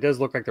 folks, but it does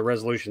look like the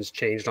resolution's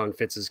changed on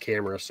Fitz's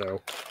camera.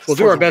 So we'll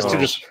do our best to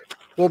just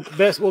we'll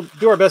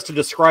do our best to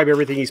describe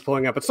everything he's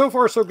pulling up. But so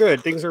far, so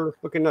good. Things are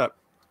looking up.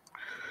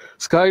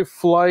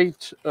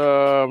 Skyflight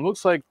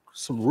looks like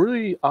some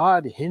really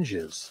odd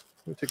hinges.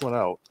 me take one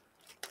out.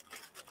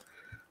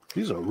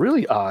 These are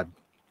really odd.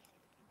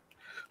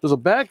 There's a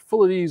bag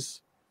full of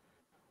these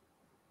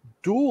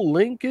dual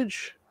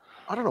linkage.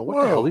 I don't know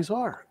what the hell these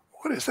are.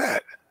 What is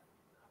that?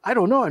 I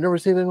don't know. I've never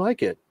seen anything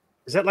like it.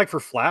 Is that like for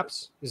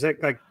flaps? Is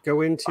that like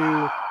go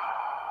into?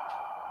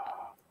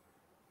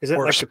 Is it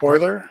Or like a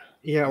spoiler?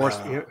 Yeah, or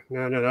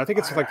no. I think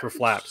it's like for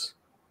flaps.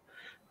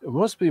 It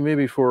must be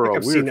maybe for a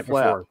I've seen weird it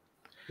flap. before.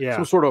 Yeah.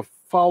 Some sort of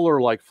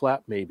Fowler-like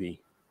flap,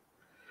 maybe.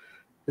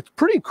 It's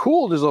pretty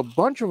cool. There's a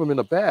bunch of them in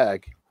a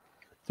bag.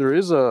 There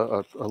is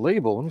a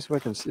label. Let me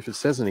see if it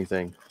says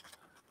anything.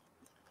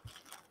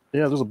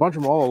 Yeah, there's a bunch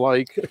of them all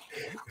alike.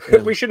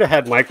 We should have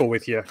had Michael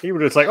with you. He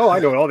would have like, oh, I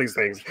know all these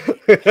things.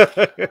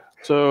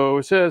 So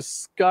it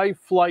says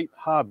Skyflight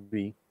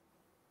Hobby,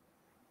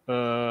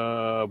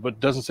 but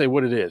doesn't say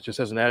what it is. Just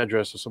has an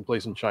address of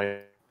someplace in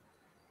China.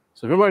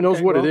 So if everybody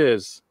knows what it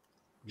is,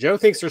 Joe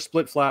thinks they're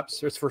split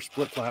flaps. It's for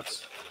split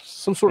flaps.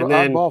 some sort And of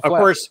then, oddball flap. of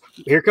course,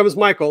 here comes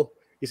Michael.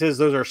 He says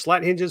those are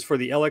slat hinges for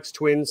the LX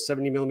Twins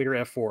 70mm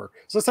F4.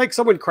 So it's like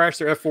someone crashed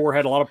their F4,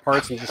 had a lot of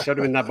parts, and just shoved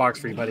them in that box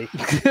for you, buddy.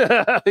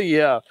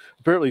 Yeah,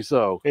 apparently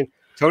so. And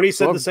Tony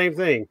said the same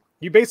thing.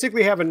 You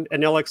basically have an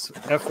LX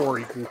F4.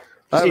 You can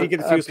just need to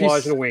get the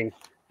fuselage and a wing.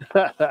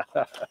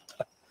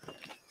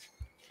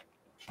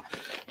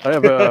 I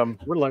have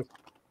We're live.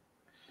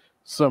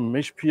 some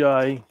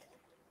HPI.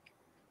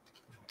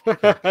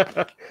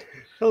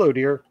 Hello,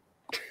 dear.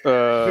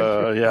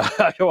 Yeah.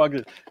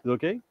 Is it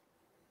okay?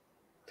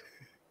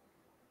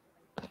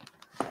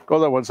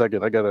 Hold on 1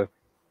 second. I gotta.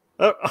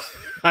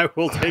 I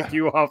will take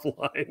you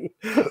offline.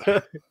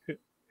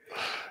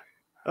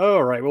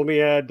 All right. Well, let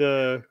me add.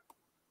 There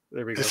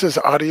we go. This is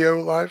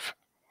audio live?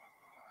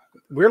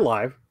 We're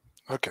live.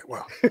 Okay,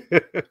 well.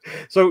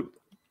 So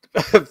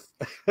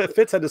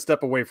Fitz had to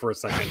step away for a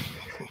second.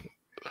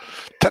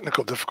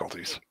 Technical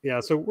difficulties. Yeah,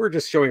 so we're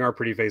just showing our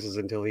pretty faces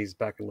until he's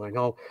back in line.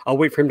 I'll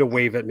wait for him to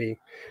wave at me.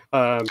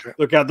 Okay.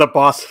 Look out, the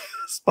boss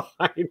is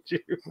behind you.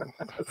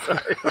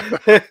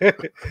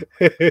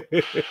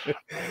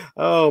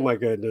 Oh my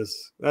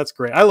goodness, that's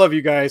great. I love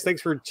you guys.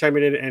 Thanks for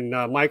chiming in. And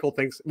Michael,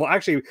 thanks. Well,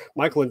 actually,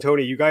 Michael and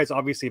Tony, you guys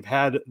obviously have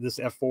had this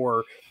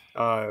F4.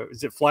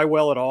 Does it fly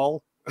well at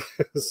all?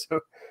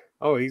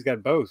 Oh, he's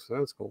got both.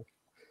 That's cool.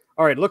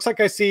 All right, looks like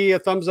I see a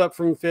thumbs up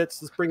from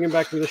Fitz. Let's bring him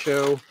back to the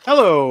show.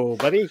 Hello,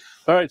 buddy.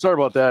 All right, sorry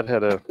about that.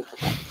 Had a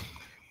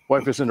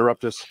wife just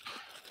interrupt us.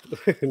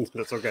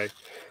 That's okay.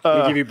 Let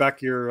me give you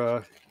back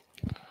your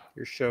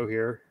show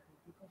here.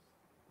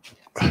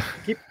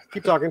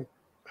 Keep talking.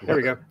 There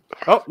we go.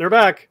 Oh, they're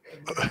back.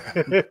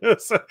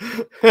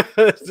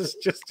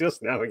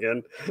 just now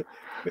again.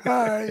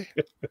 Hi.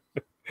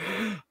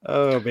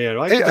 Oh man,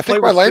 Hey, I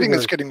think my lighting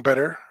is getting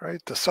better,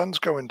 right? The sun's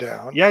going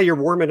down. Yeah, you're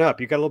warming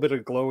up. You got a little bit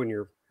of glow in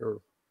your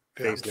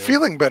face now.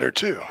 Feeling better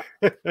too.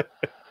 The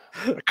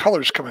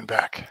color's coming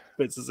back.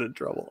 Fitz is in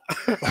trouble.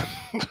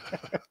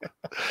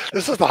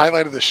 This is the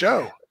highlight of the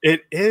show.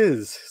 It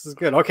is. This is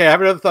good. Okay, I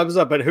have another thumbs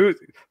up. But who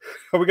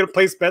are we going to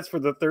place bets for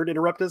the third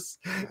interruptus?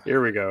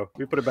 Here we go.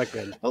 We put it back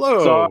in.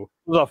 Hello. So, it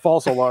was a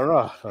false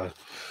alarm.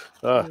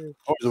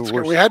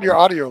 We had your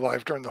audio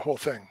live during the whole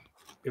thing.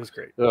 It was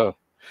great.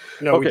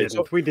 No, we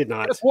didn't. We did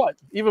not. Guess what?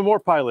 Even more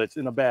pilots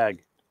in a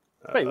bag.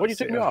 Wait, what do you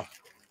take me off?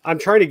 I'm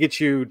trying to get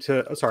you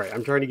to. Oh, sorry,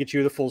 I'm trying to get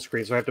you the full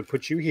screen. So I have to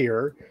put you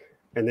here,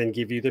 and then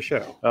give you the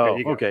show.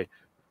 Oh, okay.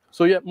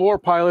 So yeah, more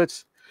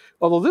pilots.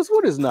 Although this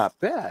one is not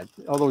bad.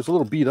 Although it's a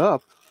little beat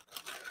up.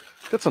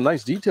 Got some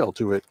nice detail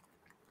to it.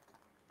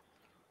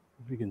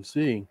 If you can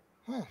see.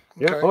 Okay.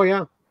 Yeah. Oh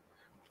yeah.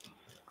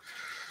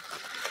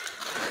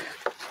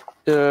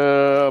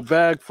 A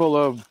bag full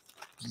of.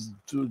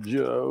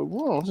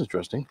 Well, that's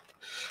interesting.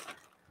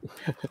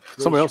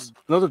 Somebody else,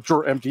 another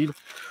drawer emptied.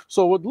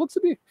 So what looks to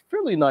be a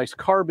fairly nice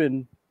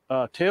carbon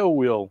tail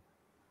wheel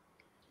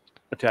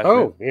attachment.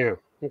 Oh, yeah.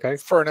 Okay.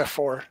 For an F4.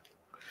 For an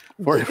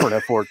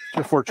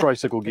F4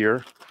 tricycle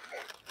gear.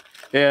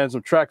 And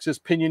some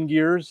Traxxas pinion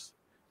gears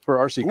for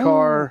RC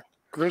car.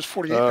 There's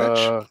 48 pitch.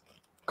 A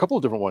couple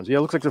of different ones. Yeah,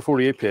 it looks like they're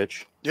 48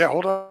 pitch. Yeah,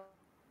 hold on.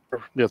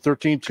 Yeah,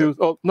 13 tooth.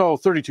 Oh, no,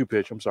 32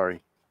 pitch. I'm sorry.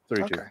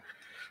 32. Okay.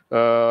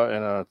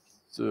 And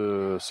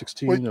a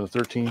 16 and a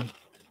 13.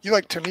 You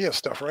like Tamiya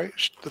stuff, right?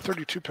 The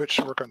 32 pitch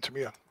should work on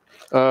Tamiya.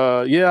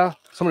 Yeah,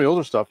 some of the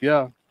older stuff.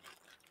 Yeah,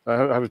 I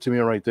have a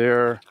Tamiya right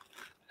there.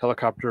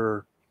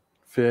 Helicopter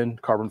fin,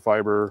 carbon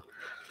fiber,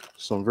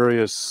 some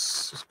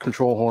various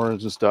control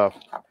horns and stuff.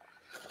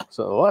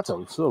 So lots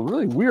of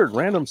really weird,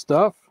 random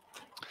stuff.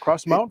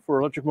 Cross mount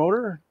for electric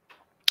motor.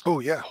 Oh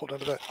yeah, hold on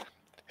to that.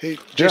 Hey,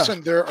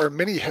 Jason, there are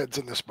many heads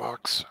in this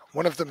box.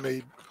 One of them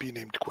may be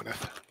named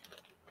Gwyneth.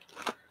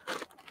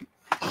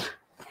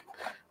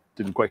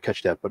 Didn't quite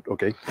catch that, but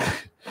okay.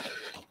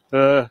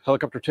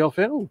 Helicopter tail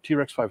fin. Oh,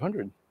 T-Rex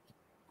 500.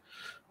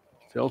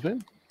 Tail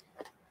fin.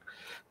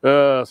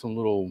 Some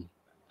little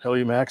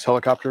Helimax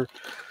helicopter.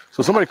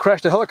 So somebody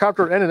crashed a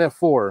helicopter and an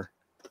F4.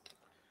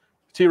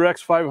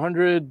 T-Rex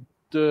 500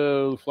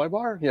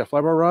 flybar. Yeah,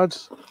 flybar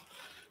rods.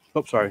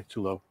 Oh, sorry,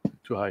 too low,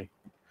 too high.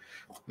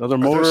 Another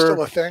motor.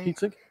 Still a thing?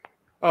 Heatsink.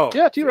 Oh,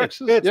 Yeah,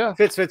 T-Rexes, Fits, yeah.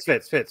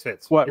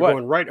 fits. What, You're what?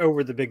 going right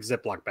over the big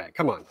Ziploc bag.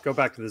 Come on, go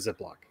back to the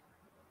Ziploc.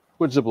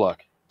 Which Ziploc?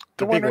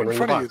 The big one right one in in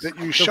front the of you box.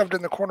 that you shoved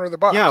in the corner of the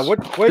box. Yeah, why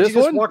did you This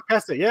just one? walk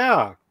past it?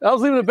 Yeah. I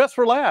was leaving the best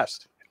for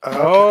last. Okay.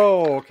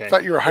 Oh, okay. I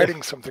thought you were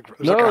hiding something.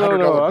 There's No, like a $100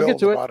 no. I'll bill get at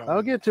the to it. bottom.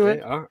 I'll get to it.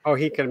 Yeah, oh,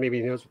 he kind of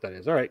maybe knows what that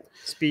is. All right.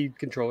 Speed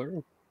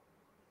controller.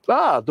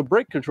 Ah, the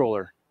brake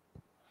controller.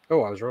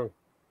 Oh, I was wrong.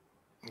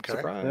 Okay.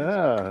 Surprise.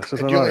 Yeah. This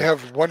is And you only another.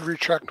 have one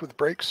retract with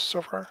brakes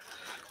so far?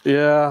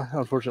 Yeah,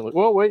 unfortunately.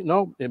 Well, wait,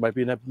 no. It might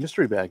be in that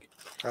mystery bag.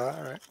 All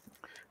right.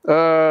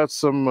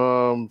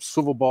 Some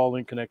swivel ball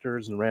link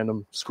connectors and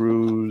random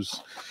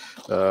screws,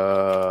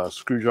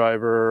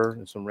 screwdriver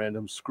and some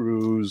random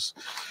screws.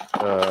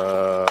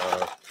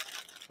 I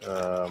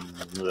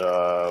don't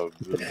know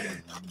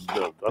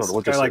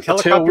what Kind this of like is. A tail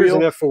helicopters and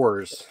wheel,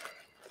 F4s.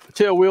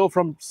 tail wheel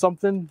from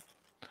something.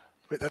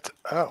 Wait, that's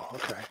oh,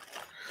 okay.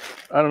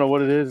 I don't know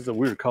what it is. It's a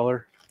weird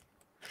color.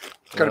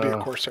 It's got to be a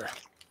Corsair.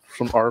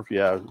 Some ARF,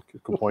 yeah,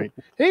 good point.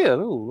 Hey, a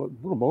little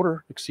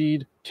motor,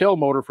 Exceed tail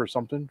motor for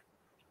something.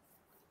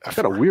 It's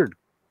got a weird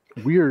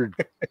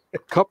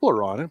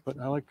coupler on it, but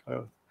I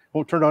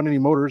won't turn on any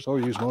motors. I'll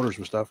use motors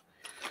for stuff.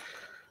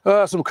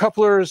 Some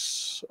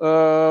couplers,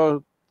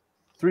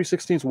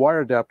 3/16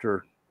 wire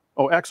adapter.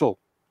 Oh,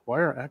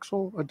 wire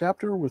axle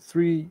adapter with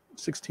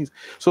 3/16.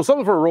 So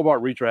something for a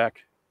robot retract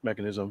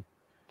mechanism.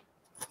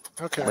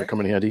 Okay. Might come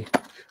in handy.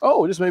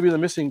 Oh, this may be the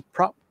missing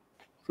prop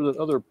for the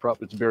other prop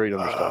that's buried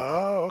under stuff.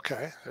 Oh,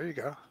 okay. There you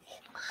go.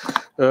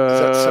 Is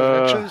that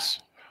 7 inches?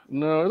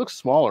 No, it looks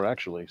smaller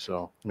actually,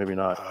 so maybe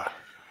not.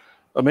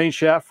 A main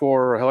shaft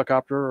for a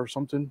helicopter or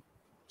something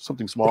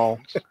small.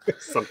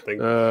 Something.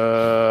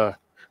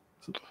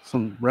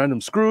 Some random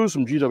screws,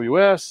 some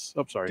GWS.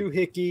 Oh, sorry.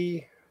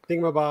 Doohickey,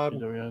 thingamabob.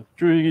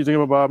 Doohickey,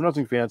 thingamabob,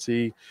 nothing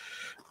fancy.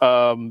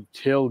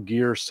 Tail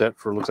gear set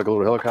for looks like a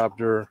little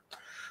helicopter.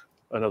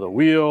 Another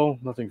wheel,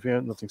 nothing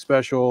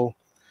special.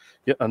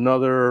 Yet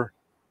another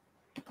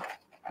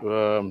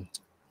aluminum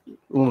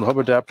hub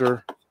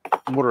adapter,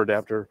 motor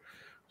adapter,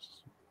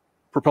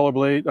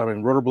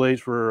 rotor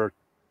blades for a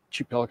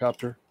cheap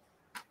helicopter.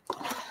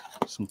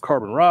 Some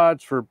carbon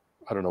rods for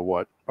I don't know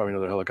what, probably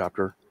another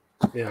helicopter.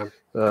 Yeah.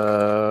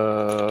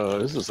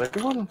 This is the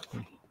second one.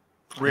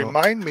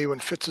 Remind me when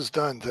Fitz is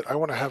done that I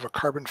want to have a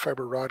carbon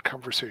fiber rod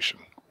conversation.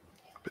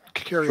 But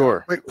carry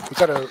Sure. on. Wait, was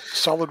that a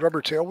solid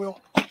rubber tail wheel?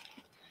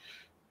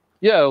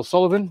 Yeah,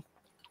 solid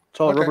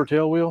Okay. rubber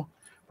tail wheel,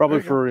 probably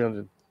There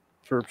you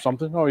for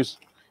something. Always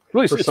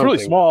really, For it's really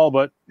something. small,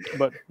 but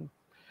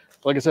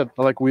like I said,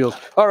 I like wheels.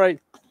 All right,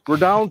 we're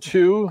down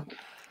to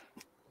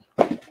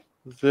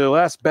the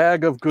last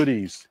bag of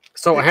goodies.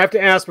 So I have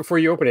to ask before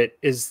you open it,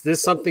 is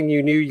this something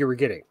you knew you were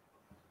getting?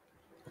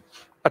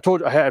 I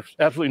told you I have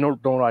absolutely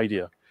no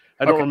idea.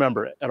 I don't Okay.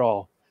 remember it at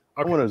all.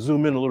 Okay. I want to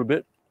zoom in a little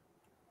bit.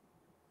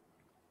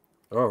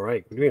 All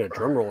right. We're doing a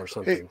drum roll or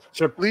something.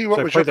 Lee, what should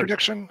I was play your the-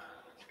 prediction?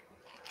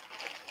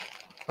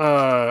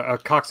 A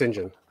Cox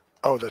engine.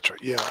 Oh, that's right.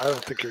 Yeah, I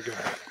don't think you're going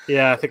to.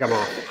 Yeah, I think I'm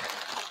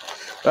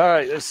off. All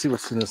right, let's see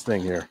what's in this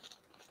thing here.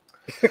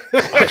 This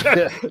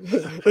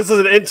is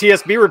an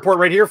NTSB report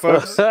right here,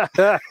 folks.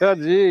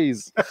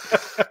 Jeez.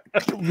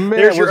 Man,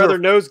 There's your was other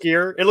nose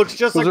gear. It looks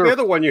just was like there- the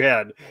other one you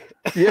had.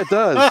 Yeah, it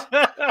does.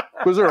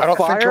 Was there I a don't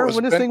think it fire was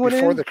when this bent thing went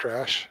before in? the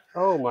crash.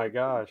 Oh my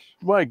gosh.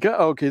 My God.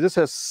 Okay, this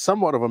has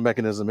somewhat of a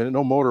mechanism in it.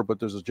 No motor, but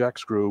there's a jack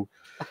screw.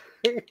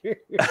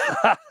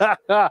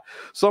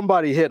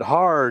 Somebody hit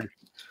hard.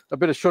 I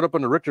bet it showed up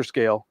on the Richter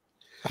scale.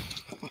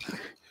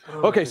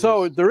 Okay,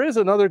 so there is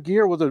another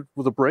gear with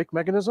a brake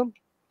mechanism,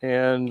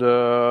 and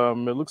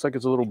it looks like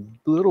it's a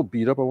little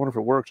beat up. I wonder if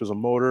it works. There's a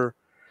motor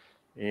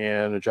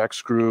and a jack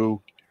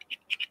screw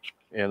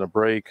and a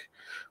brake.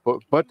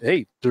 But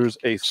hey, there's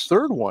a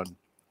third one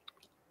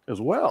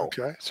as well.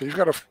 Okay, so you've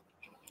got a.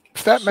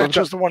 If that So I've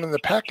matches the one in the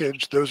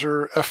package, those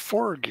are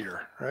F4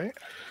 gear, right?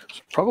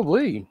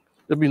 Probably.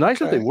 It'd be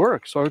nice if they Okay.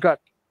 work. So I've got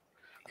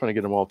trying to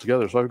get them all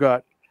together. So I've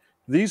got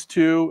these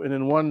two and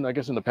then one, I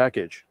guess, in the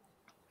package.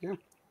 Yeah.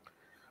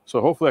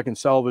 So hopefully I can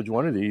salvage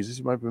one of these.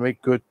 These might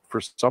make good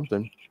for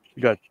something.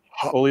 You got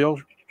oleo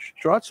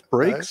struts,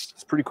 brakes. Nice.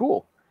 It's pretty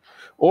cool.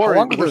 How Or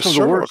long are worst those comes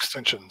to servo worst,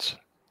 extensions?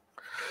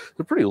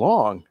 they're pretty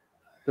long.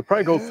 They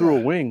probably go through a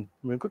Yeah. wing.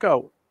 I mean, look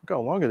how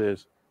long it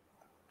is.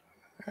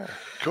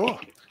 Cool.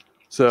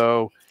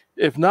 So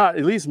if not,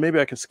 at least maybe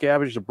I can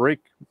scavenge the brake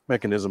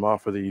mechanism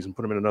off of these and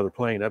put them in another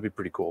plane. That'd be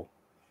pretty cool.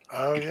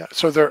 Oh yeah.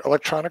 So they're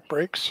electronic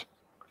brakes,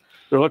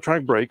 They're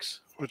electronic brakes.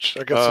 which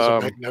I guess is a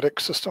magnetic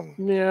system.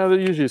 Yeah, they're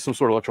usually some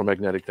sort of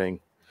electromagnetic thing.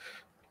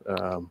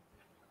 Can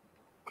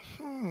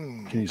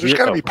you see There's it?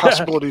 got to Oh. be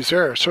possibilities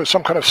there. So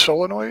some kind of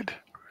solenoid.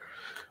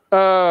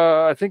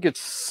 I think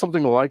it's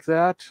something like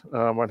that.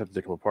 I might have to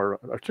take them apart.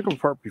 I took them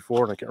apart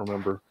before and I can't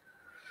remember.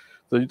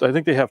 I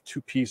think they have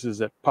two pieces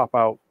that pop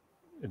out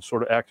and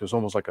sort of act as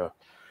almost like a.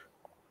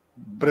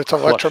 But it's an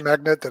Flush.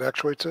 electromagnet that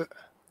actuates it.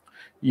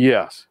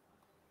 Yes.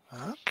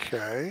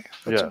 Okay,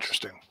 that's Yes.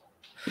 interesting.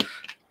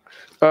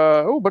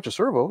 A bunch of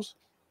servos.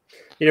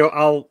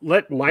 I'll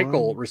let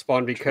Michael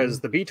respond because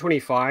the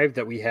B25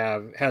 that we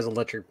have has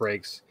electric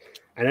brakes,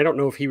 and I don't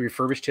know if he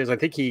refurbished his. I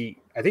think he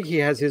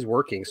has his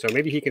working, so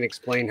maybe he can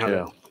explain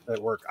how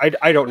that work.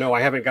 I don't know.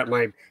 I haven't got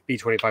my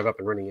B25 up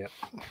and running yet.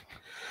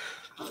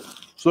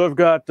 So I've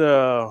got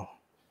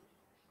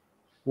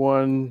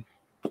 1,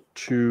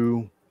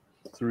 2,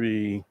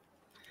 3,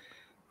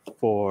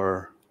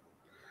 4,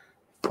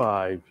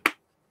 5,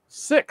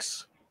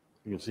 6.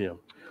 You can see them.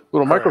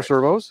 Little micro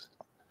servos.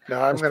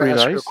 Now I'm going to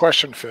ask you a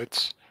question,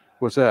 Fitz.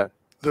 What's that?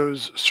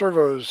 Those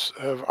servos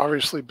have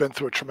obviously been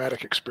through a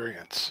traumatic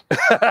experience.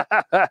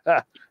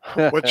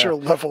 What's your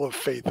level of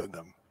faith in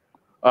them?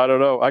 I don't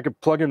know. I could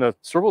plug in a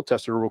servo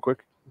tester real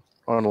quick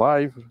on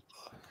live,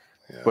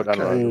 but I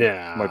don't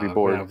know. Might be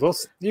bored.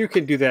 You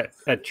can do that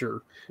at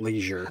your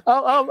leisure.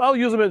 I'll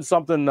use them in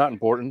something not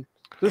important.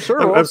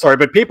 I'm sorry,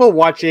 but people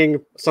watching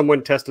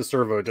someone test a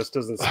servo just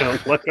doesn't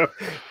sound like a...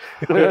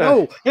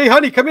 Oh, hey,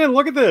 honey, come in.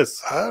 Look at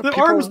this. The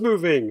arm's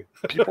moving.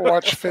 People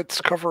watch Fitz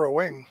cover a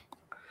wing.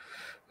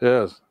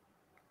 Yes.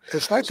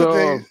 It's nice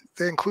that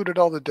they included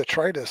all the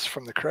detritus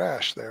from the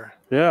crash there.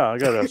 Yeah, I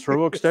got a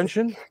servo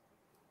extension,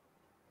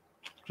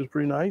 which is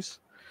pretty nice.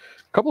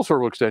 A couple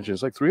servo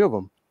extensions, like 3 of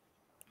them.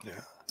 Yeah.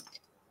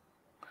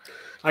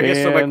 I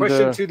guess so. My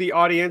question to the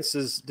audience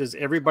is: does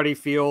everybody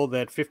feel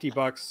that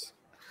 $50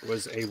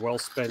 was a well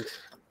spent?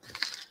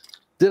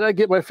 Did I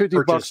get my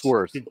 $50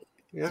 worth?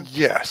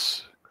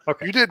 Yes.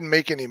 Okay. You didn't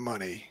make any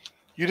money.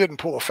 You didn't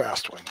pull a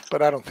fast one,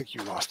 but I don't think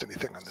you lost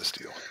anything on this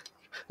deal.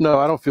 No,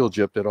 I don't feel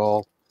gypped at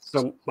all.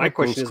 So my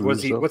question is,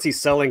 what's he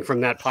selling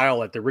from that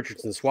pile at the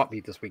Richardson swap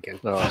meet this weekend?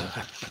 I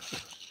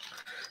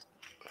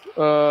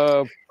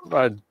don't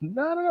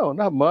know,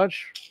 not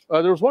much.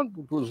 There was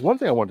one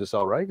thing I wanted to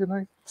sell, right? Didn't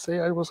I say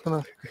I was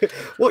gonna?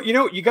 Well,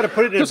 you got to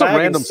put it in a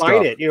bag and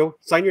sign it.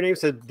 Sign your name.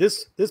 Said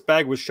this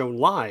bag was shown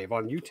live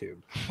on YouTube.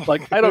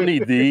 Like, I don't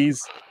need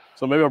these,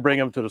 so maybe I'll bring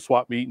them to the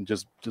swap meet and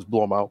just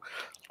blow them out.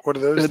 What are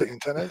those? The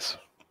antennas?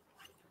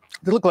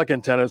 They look like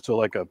antennas to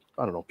like a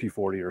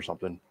P40 or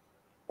something.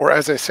 Or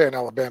as they say in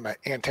Alabama,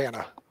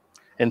 antenna.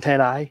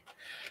 Antennae.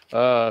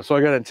 So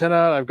I got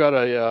antenna. I've got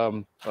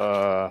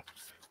a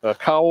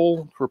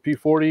cowl for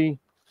P40,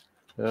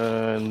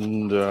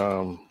 and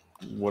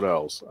what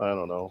else? I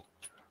don't know.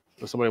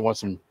 Does somebody want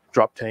some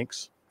drop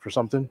tanks for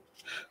something?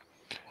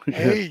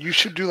 Hey, you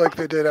should do like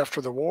they did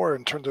after the war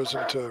and turn those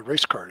into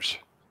race cars.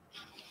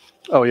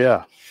 Oh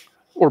yeah,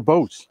 or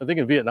boats. I think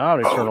in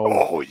Vietnam they turn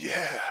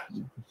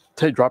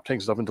take drop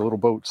tanks up into little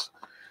boats.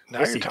 Now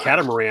I see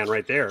catamaran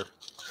right there.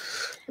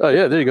 Oh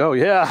yeah, there you go.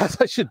 Yeah,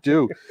 I should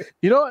do.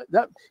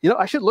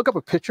 I should look up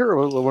a picture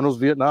of one of those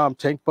Vietnam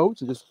tank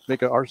boats and just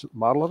make an art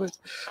model of it.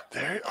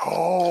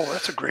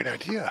 That's a great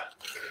idea.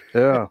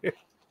 Yeah.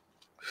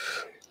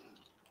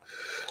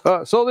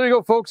 So there you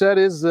go, folks. That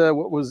is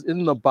what was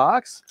in the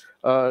box.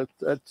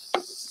 That's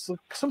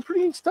some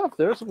pretty neat stuff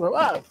there.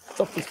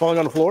 Stuff that's falling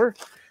on the floor.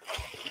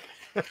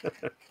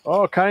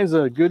 All kinds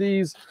of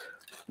goodies.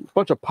 A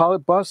bunch of pilot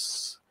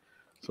bus,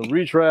 some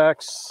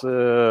retracts,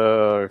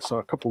 a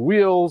couple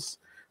wheels.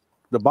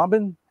 The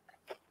bobbin.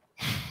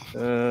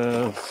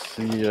 Here's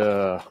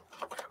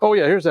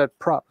that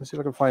prop. Let's see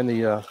if I can find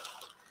the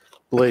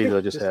blade that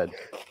I just had.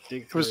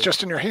 It was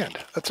just in your hand.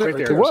 That's it. Right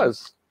there. It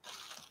was.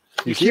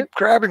 You keep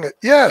grabbing it.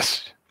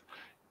 Yes.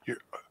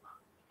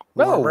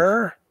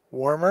 Warmer.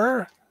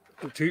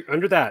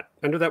 Under that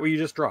what you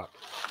just dropped.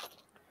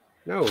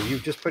 No, you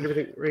just put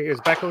everything.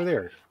 It's back over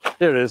there.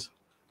 There it is.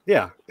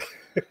 Yeah.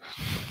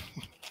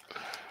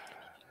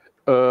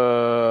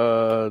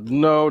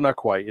 No, not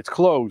quite. It's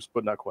closed,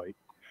 but not quite.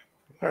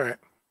 All right.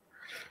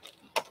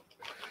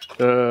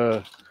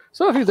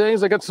 So a few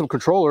things. I got some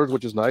controllers,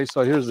 which is nice.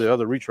 So here's the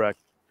other retract,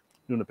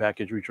 doing the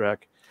package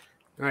retract.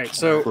 All right.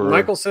 So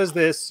Michael says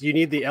this: you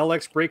need the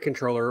LX brake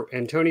controller,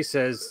 and Tony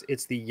says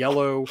it's the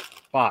yellow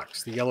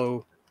box, the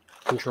yellow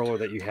controller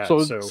that you have.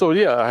 So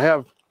yeah,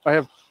 I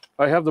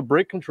have the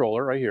brake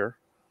controller right here.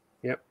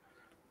 Yep.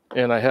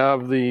 And I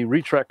have the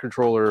retract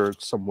controller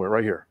somewhere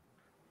right here.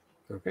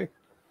 Okay.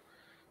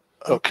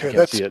 Okay,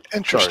 that's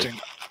interesting.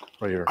 Sorry.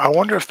 Right here. I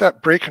wonder if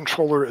that brake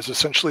controller is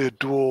essentially a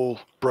dual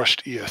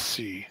brushed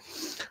ESC,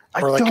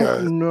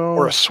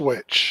 or a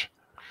switch.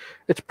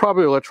 It's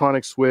probably an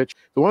electronic switch.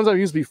 The ones I've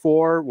used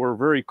before were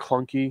very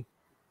clunky.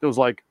 It was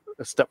like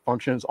a step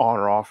functions on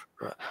or off.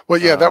 Right. Well,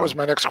 yeah, that was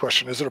my next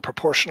question. Is it a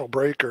proportional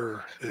brake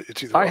or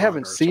it's either? I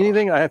haven't seen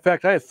anything. In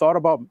fact, I had thought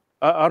about.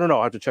 I don't know.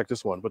 I have to check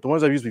this one, but the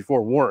ones I've used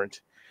before weren't.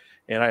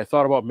 And I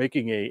thought about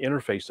making a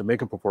interface to make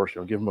them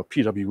proportional, give them a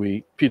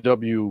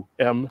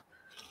PWM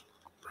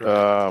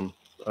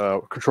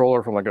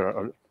controller from like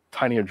a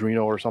tiny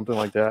Arduino or something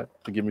like that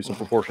to give me some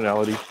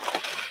proportionality.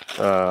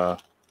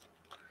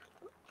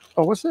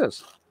 What's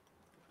this?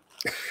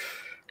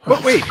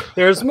 But wait,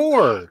 there's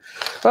more.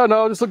 Oh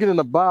no, just looking in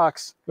the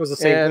box. It was the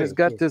same thing. It's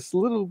got this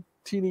little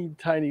teeny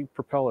tiny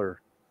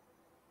propeller.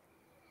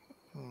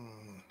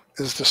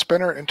 Is the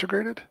spinner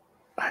integrated?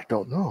 I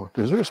don't know.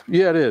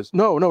 Yeah, it is.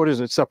 No, it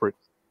isn't. It's separate.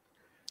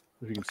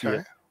 If you can see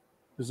it.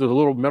 There's a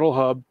little metal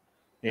hub,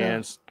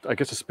 and I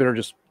guess the spinner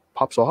just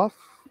pops off.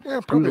 Yeah,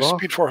 probably a Off.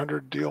 Speed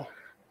 400 deal.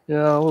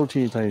 Yeah, a little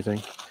teeny tiny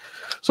thing.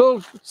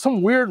 So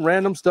some weird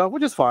random stuff,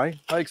 which is fine.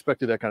 I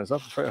expected that kind of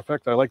stuff. In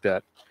fact, I like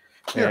that.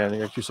 Yeah. And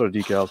you actually saw the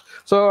decals.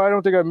 So I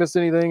don't think I missed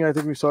anything. I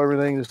think we saw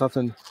everything. There's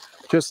nothing.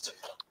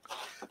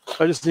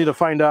 I just need to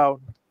find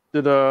out.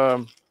 Did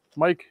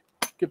Mike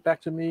get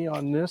back to me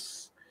on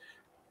this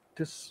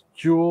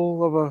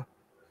jewel of a?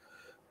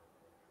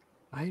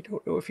 I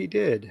don't know if he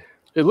did.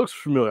 It looks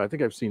familiar. I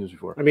think I've seen this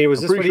before. I mean, was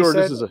I'm this what pretty he sure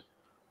said? this is a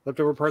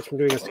Leftover parts from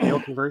doing a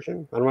scale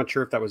conversion? I'm not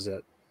sure if that was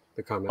it.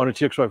 The comment on a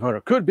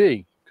TX500. Could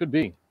be.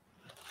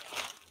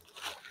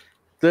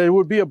 They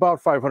would be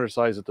about 500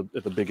 size at the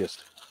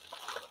biggest.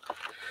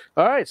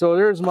 All right, so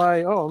there's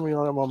my. Oh, let me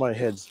line them on my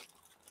heads.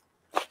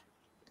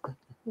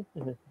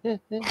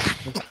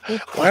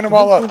 Line them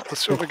all up.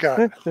 Let's see what we got.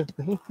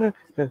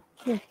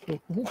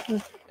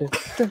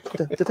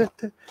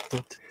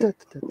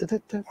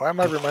 Why am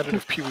I reminded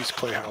of Pee Wee's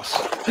Playhouse?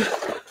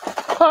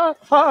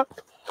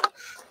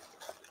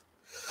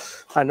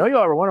 I know you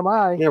are one of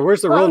mine. Yeah,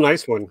 where's the real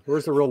nice one?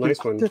 Where's the real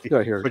nice one?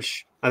 Right here.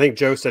 Which I think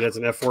Joe said it's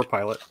an F4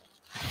 pilot.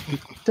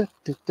 Can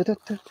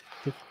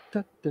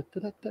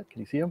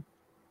you see him?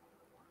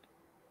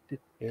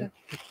 Yeah.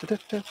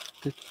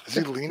 Is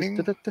he leaning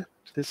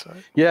this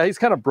side? Yeah, he's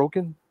kind of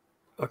broken.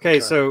 Okay,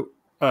 so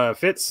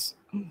Fitz,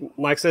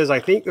 Mike says, I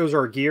think those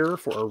are gear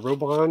for a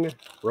Robin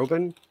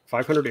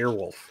 500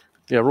 Airwolf.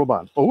 Yeah,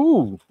 Robon.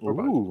 Ooh,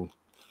 Robon.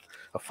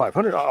 a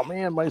 500. Oh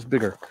man, mine's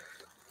bigger.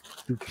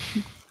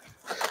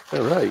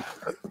 All right.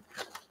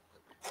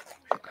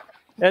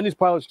 And these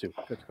pilots too.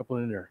 Got a couple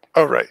in there.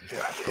 Oh, right.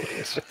 Yeah.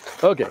 Please.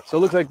 Okay, so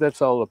it looks like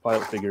that's all the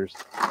pilot figures.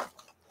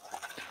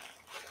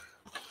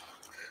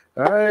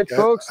 All right, Yeah,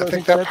 folks. I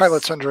think that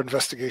pilot's under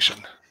investigation.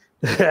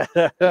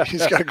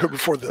 He's got to go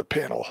before the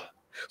panel.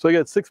 So I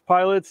got 6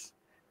 pilots,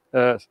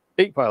 8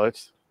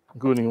 pilots,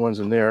 including the ones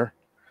in there.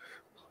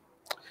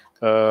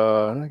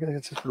 And I got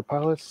this for the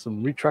pilots,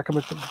 some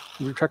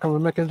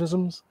retractable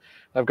mechanisms.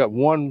 I've got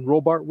 1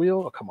 robot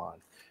wheel. Oh, come on.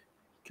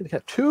 Can I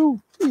have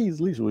 2? Please,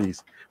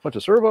 Louise. Bunch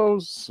of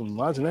servos, some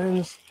odds and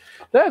ends.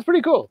 That's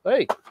pretty cool.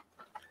 Hey,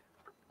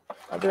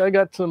 I think I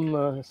got some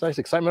nice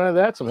excitement out of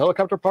that. Some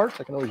helicopter parts.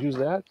 I can always use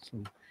that.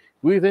 Some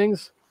wee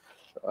things.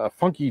 A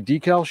funky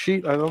decal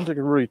sheet. I don't think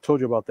I really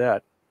told you about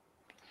that.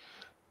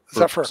 Is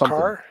that for a something.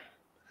 car?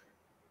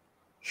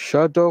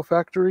 Shadow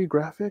Factory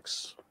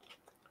graphics.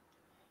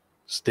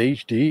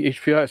 Stage D.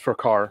 HPI is for a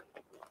car.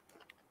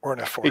 Or an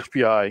F4?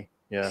 HPI.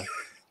 Yeah.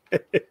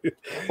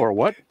 Or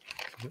what?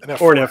 An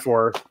F4. Or an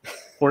F4.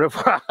 Or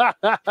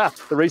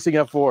F4. The racing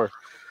F4.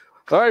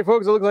 All right,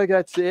 folks. It looks like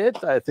that's it.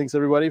 Thanks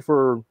everybody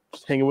for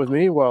hanging with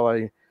me while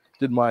I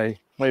did my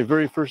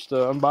very first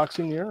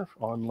unboxing here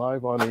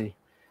live on the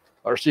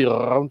RC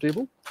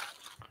Roundtable.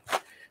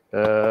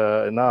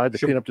 And now I had to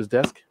clean up this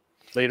desk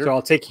later. So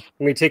let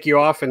me take you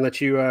off and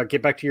let you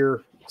get back to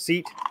your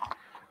seat.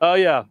 Oh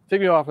yeah,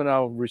 take me off and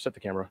I'll reset the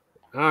camera.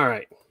 All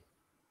right.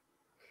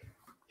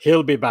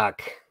 He'll be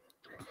back.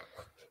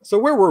 So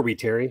where were we,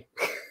 Terry?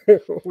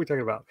 What were we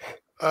talking about?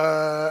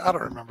 I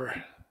don't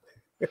remember.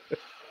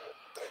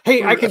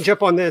 Hey, I can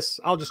jump on this.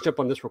 I'll just jump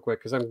on this real quick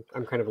because I'm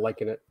kind of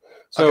liking it.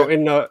 So Okay.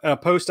 in a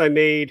post I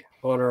made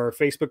on our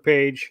Facebook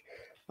page,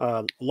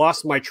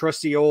 lost my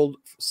trusty old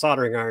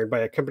soldering iron by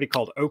a company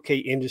called OK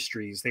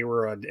Industries. They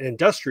were an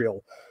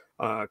industrial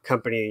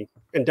company,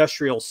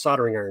 industrial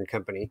soldering iron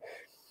company.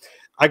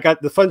 I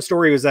got the fun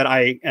story was that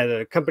at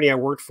a company I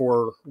worked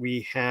for,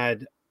 we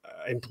had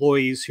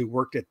employees who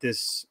worked at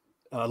this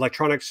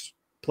electronics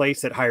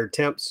place that hired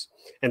temps,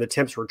 and the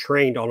temps were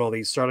trained on all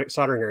these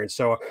soldering irons.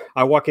 So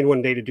I walk in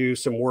one day to do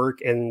some work,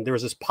 and there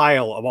was this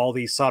pile of all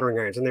these soldering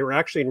irons, and they were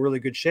actually in really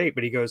good shape.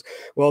 But he goes,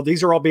 "Well,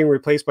 these are all being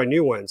replaced by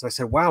new ones." I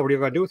said, "Wow, what are you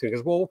going to do with them?" He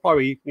goes, "Well, we'll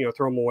probably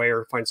throw them away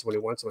or find someone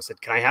who wants them." I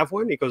said, "Can I have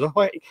one?" He goes,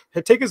 "Oh,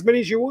 take as many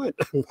as you want."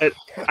 But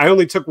I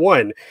only took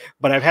one,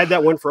 but I've had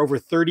that one for over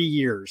 30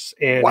 years,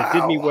 and it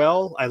did me Wow.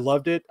 well. I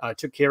loved it. I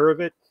took care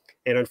of it,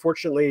 and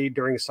unfortunately,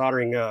 during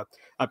soldering, a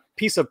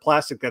piece of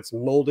plastic that's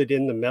molded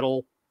in the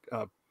metal.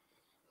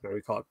 What do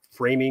we call it?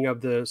 Framing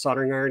of the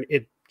soldering iron.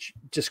 It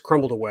just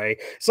crumbled away.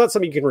 It's not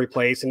something you can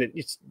replace, and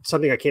it's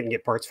something I can't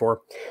get parts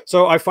for.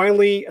 So I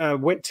finally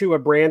went to a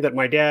brand that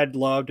my dad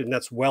loved, and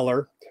that's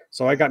Weller.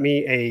 So I got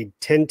me a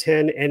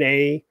 1010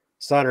 NA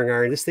soldering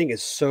iron. This thing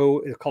is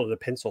it's called a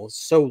pencil. It's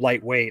so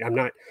lightweight. I'm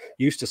not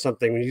used to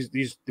something.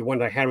 The one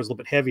that I had was a little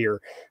bit heavier,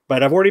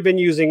 but I've already been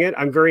using it.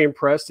 I'm very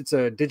impressed. It's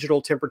a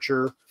digital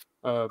temperature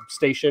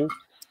station,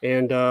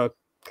 and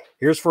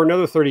here's for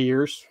another 30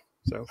 years.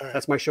 So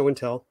that's my show and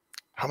tell.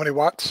 How many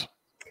watts?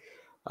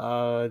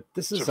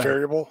 This Is is it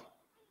variable?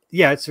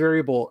 Yeah, it's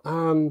variable.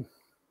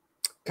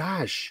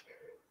 Gosh,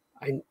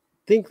 I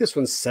think this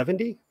one's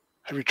 70.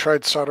 Have you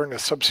tried soldering a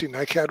subsea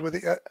NiCad with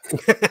it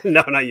yet?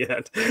 No, not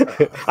yet.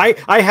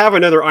 I have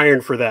another iron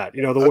for that.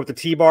 The one with the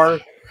T-bar.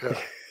 Yeah.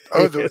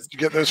 Oh, did you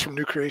get those from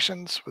New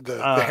Creations with the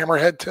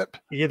hammerhead tip?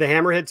 Yeah, the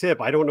hammerhead tip.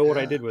 I don't know what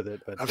I did with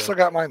it, but I've still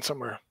got mine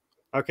somewhere.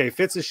 Okay,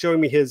 Fitz is showing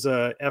me his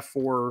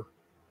F4.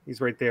 He's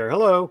right there.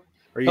 Hello.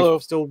 Are you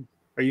Hello.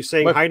 Are you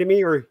saying hi to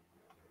me or?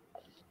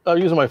 I'm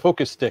using my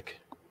focus stick.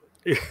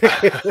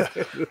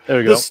 There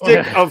we go. The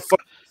stick of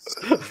Is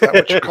that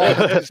what you call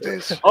it these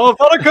days? oh,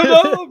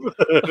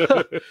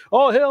 Falakazam!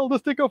 All hail the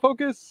stick of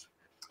focus.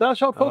 Thou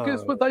shalt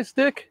focus with thy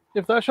stick.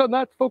 If thou shalt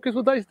not focus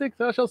with thy stick,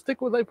 thou shalt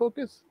stick with thy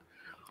focus.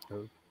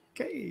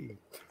 Okay.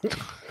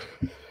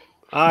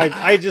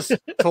 I just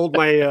told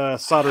my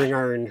soldering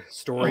iron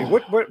story.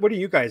 What do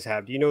you guys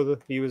have? Do you know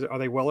are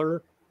they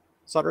Weller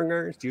soldering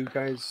irons? Do you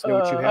guys know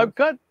what you have?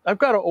 I've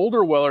got an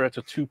older Weller. It's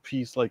a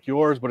 2-piece like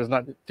yours, but it's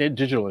not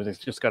digital. It's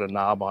just got a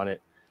knob on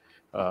it.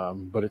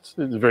 But it's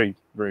very,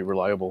 very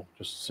reliable.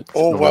 Just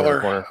old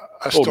Weller.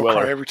 I still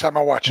cry every time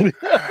I watch it.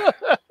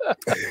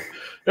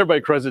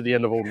 Everybody cries at the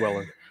end of old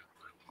Weller.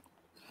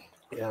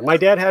 Yeah, my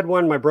dad had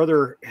one. My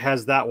brother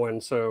has that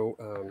one.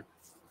 So,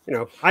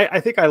 I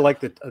think I like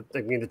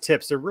the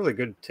tips. They're really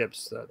good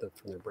tips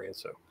from their brand.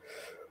 So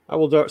I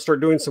will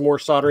start doing some more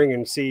soldering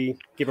and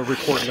give a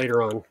report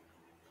later on.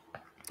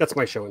 That's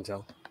my show and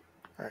tell.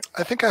 All right.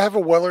 I think I have a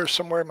Weller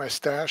somewhere in my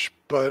stash,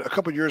 but a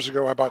couple years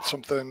ago I bought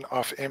something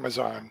off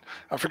Amazon.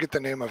 I forget the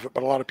name of it,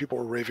 but a lot of people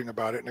were raving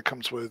about it, and it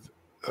comes with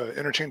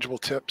interchangeable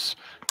tips.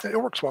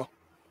 It works well.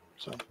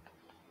 So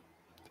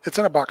it's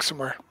in a box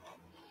somewhere.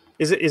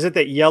 Is it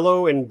that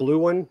yellow and blue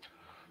one?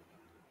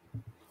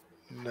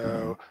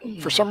 No.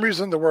 For some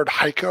reason, the word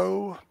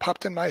Heiko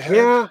popped in my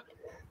head.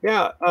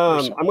 Yeah.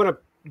 I'm going to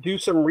do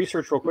some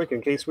research real quick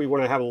in case we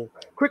want to have a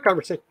quick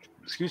conversation.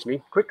 Excuse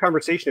me. Quick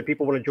conversation if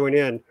people want to join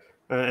in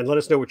and let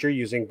us know what you're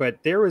using. But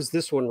there is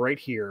this one right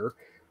here.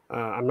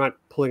 I'm not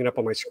pulling it up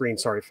on my screen.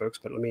 Sorry, folks,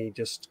 but let me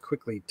just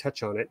quickly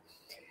touch on it.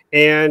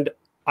 And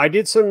I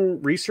did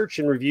some research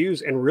and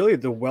reviews, and really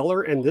the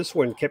Weller and this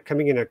one kept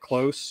coming in a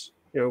close,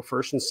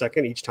 first and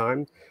second each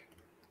time.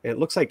 And it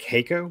looks like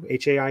Heiko,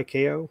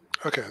 Haiko.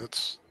 Okay,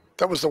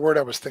 that was the word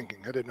I was thinking.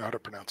 I didn't know how to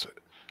pronounce it.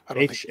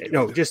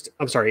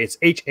 I'm sorry. It's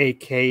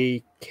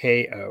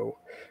Hakko,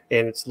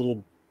 and it's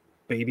little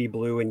baby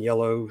blue and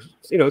yellow.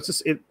 It's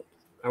just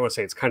I want to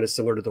say it's kind of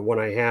similar to the one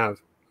I have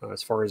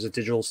as far as a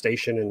digital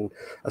station and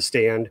a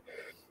stand.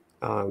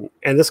 And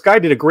this guy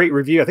did a great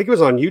review. I think it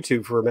was on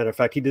YouTube, for a matter of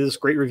fact. He did this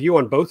great review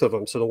on both of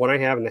them. So the one I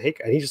have and the Hakko,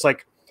 and he's just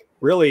like,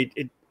 really,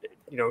 it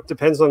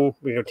depends on,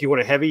 do you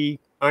want a heavy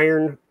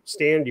iron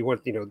stand? Do you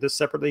want, this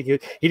separately?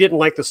 He didn't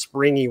like the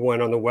springy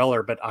one on the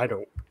Weller, but I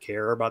don't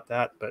care about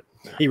that. But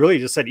he really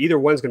just said either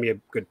one's going to be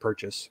a good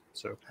purchase.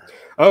 So,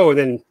 and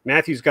then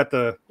Matthew's got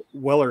the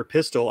Weller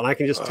pistol, and I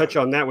can just touch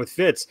on that with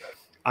Fitz.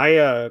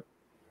 I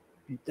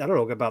don't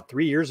know, about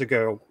 3 years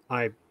ago,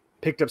 I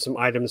picked up some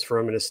items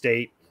from an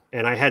estate,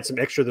 and I had some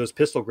extra of those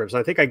pistol grips.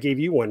 I think I gave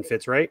you one,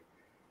 Fitz, right?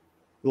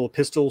 Little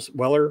pistols,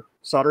 Weller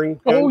soldering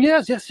gun. Oh,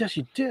 yes,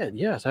 you did.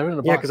 Yes, I have it in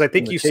the box. Yeah, because I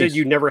think you said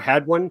you never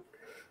had one.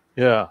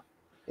 Yeah.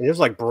 And it was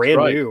like brand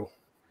new.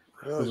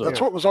 Really?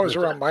 That's what was always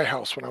around my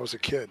house when I was a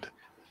kid.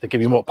 They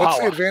give you more power. What's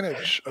the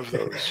advantage of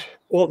those?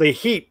 Well, they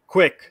heat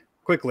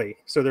quickly.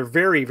 So they're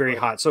very, very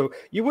hot. So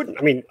you wouldn't,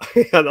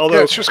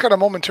 although it's just got a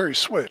momentary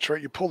switch,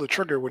 right? You pull the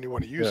trigger when you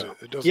want to use it.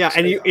 It doesn't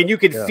and you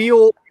can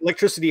feel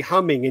electricity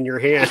humming in your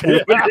hand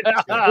when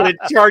it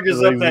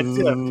charges up that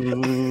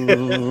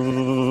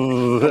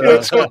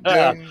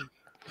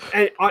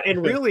tip.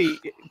 And really,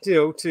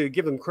 to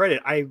give them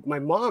credit, my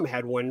mom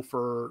had one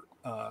for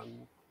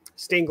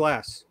stained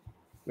glass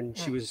when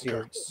she was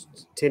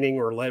tinning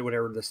or lead,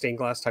 whatever the stained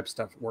glass type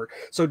stuff worked.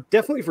 So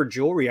definitely for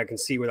jewelry, I can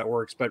see where that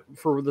works. But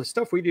for the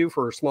stuff we do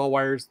for small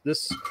wires,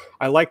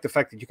 I like the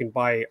fact that you can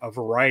buy a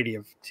variety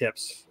of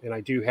tips. And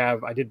I did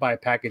buy a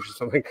package of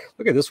something.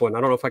 Look at this one.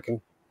 I don't know if I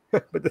can,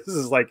 but this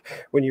is like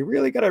when you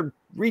really got to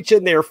reach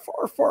in there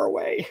far, far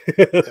away.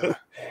 Yeah.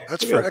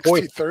 That's for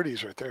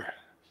XT30s right there.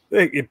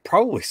 It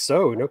probably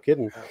so. No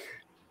kidding.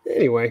 Yeah.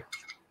 Anyway.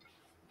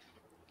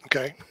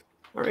 Okay.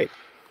 All right.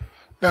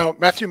 Now,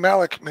 Matthew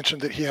Malik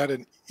mentioned that he had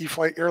an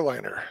E-flite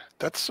airliner.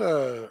 That's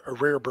a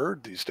rare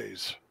bird these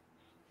days.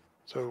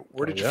 So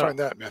where did you find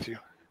that, Matthew?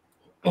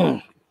 Huh.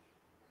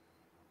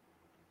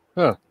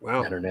 Wow.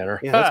 Natter.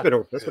 Yeah,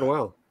 that's been a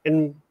while.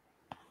 And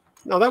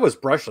no, that was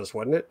brushless,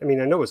 wasn't it? I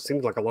know it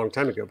seemed like a long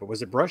time ago, but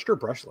was it brushed or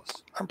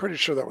brushless? I'm pretty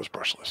sure that was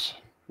brushless.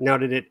 Now,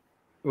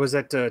 was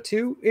that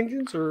 2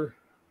 engines or?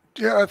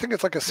 Yeah, I think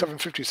it's like a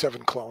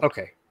 757 clone.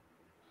 Okay.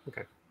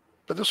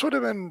 But this would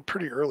have been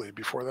pretty early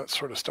before that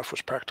sort of stuff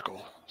was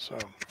practical. So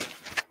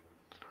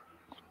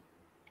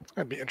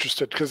I'd be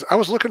interested because I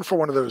was looking for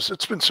one of those.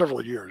 It's been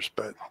several years,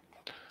 but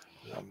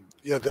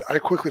I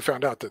quickly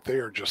found out that they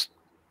are just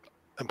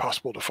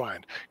impossible to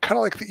find. Kind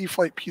of like the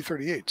E-flite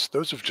P-38s.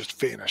 Those have just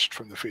vanished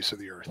from the face of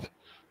the earth.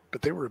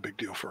 But they were a big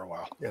deal for a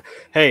while. Yeah.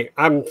 Hey,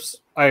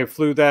 I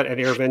flew that at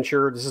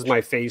AirVenture. This is my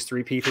Phase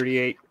 3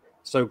 P-38.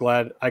 So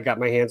glad I got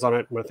my hands on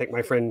it. I'm going to thank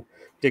my friend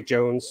Dick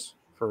Jones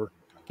for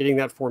getting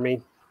that for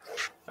me.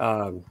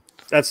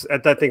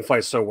 That thing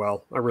flies so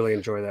well. I really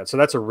enjoy that. So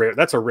that's a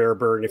rare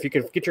bird. And if you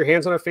can get your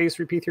hands on a Phase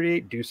 3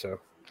 P-38, do so.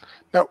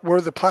 Now,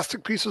 were the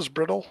plastic pieces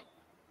brittle?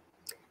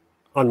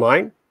 On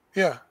mine?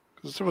 Yeah,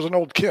 because there was an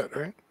old kit,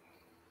 right?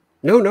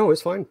 No,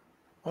 it's fine.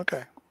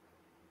 Okay.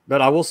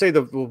 But I will say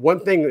the one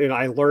thing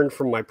I learned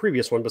from my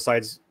previous one,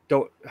 besides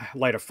don't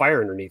light a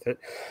fire underneath it,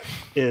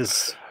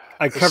 is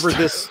I covered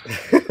this.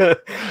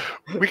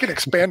 We can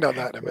expand on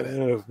that in a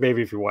minute.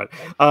 Maybe if you want.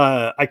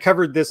 I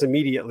covered this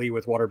immediately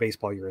with water-based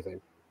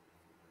polyurethane.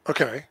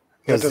 Okay.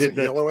 That doesn't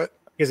yellow it?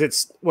 Because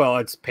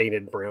it's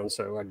painted brown,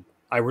 so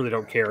I really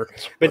don't care.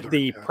 But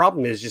the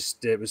problem is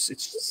just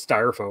it's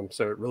styrofoam,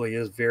 so it really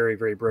is very,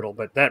 very brittle.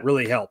 But that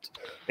really helped.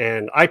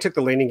 And I took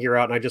the landing gear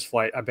out and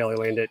I belly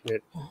landed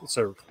it. And it's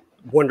a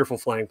wonderful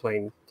flying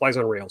plane, flies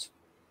on rails.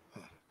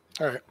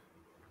 All right.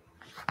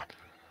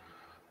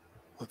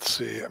 Let's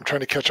see. I'm trying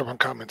to catch up on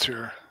comments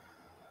here.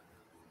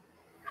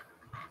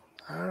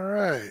 All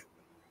right.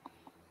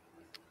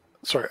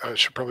 Sorry, I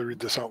should probably read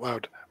this out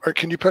loud. All right,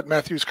 can you put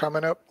Matthew's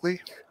comment up,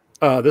 Lee?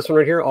 This one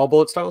right here, all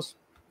bullet styles?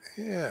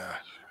 Yeah.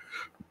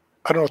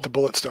 I don't know what the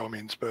bullet style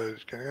means, but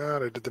I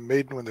did the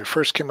Maiden when they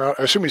first came out.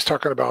 I assume he's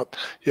talking about,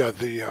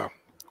 the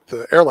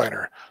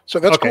airliner. So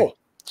that's cool.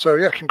 So,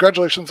 yeah,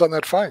 congratulations on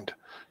that find.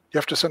 You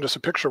have to send us a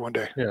picture one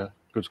day. Yeah,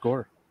 good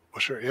score. Well,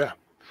 sure, yeah.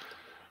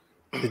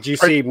 Did you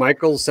see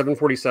Michael's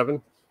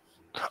 747?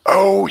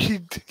 Oh,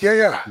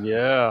 yeah.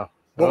 Yeah.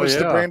 What was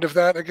the brand of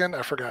that again?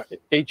 I forgot.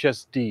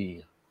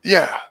 HSD.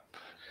 Yeah.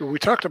 We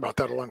talked about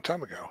that a long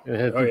time ago.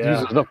 It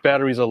uses enough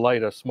batteries to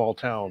light a small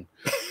town.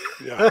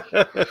 Yeah.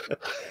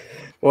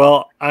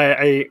 Well,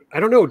 I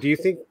don't know. Do you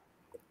think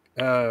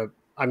I'm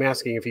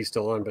asking if he's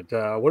still on, but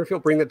I wonder if he'll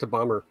bring that to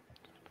Bomber.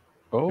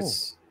 Oh.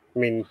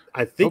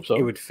 I think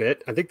it would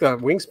fit. I think the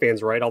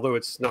wingspan's right, although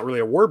it's not really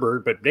a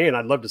warbird, but man,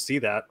 I'd love to see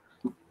that.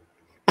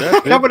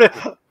 I'm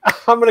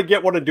gonna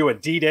get one to do a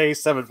D-Day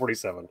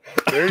 747.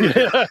 There you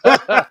go.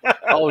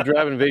 All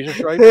drive invasion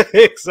strike.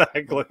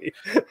 Exactly.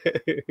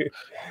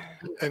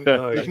 And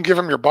you can give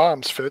him your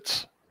bombs,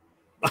 Fitz.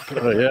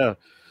 Yeah.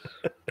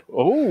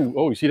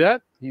 Oh, you see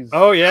that?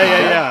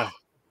 Yeah.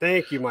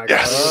 Thank you, Michael.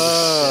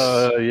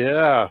 Yes.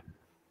 Yeah.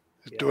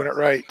 He's doing it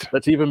right.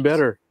 That's even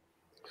better.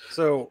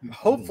 So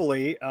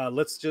hopefully, I'll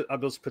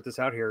just put this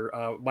out here.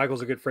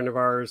 Michael's a good friend of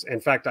ours. In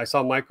fact, I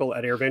saw Michael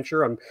at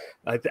AirVenture.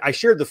 I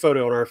shared the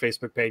photo on our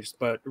Facebook page,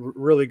 but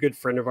really good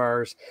friend of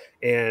ours.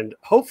 And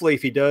hopefully,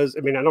 if he does, I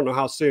don't know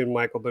how soon,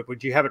 Michael, but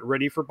would you have it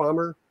ready for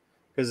Bomber?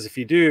 Because if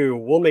you do,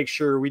 we'll make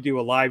sure we do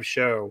a live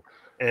show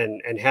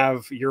and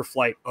have your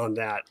flight on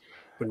that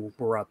when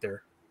we're out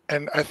there.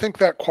 And I think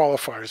that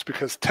qualifies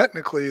because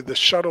technically the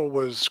shuttle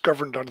was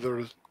governed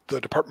under the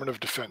Department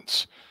of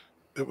Defense.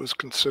 It was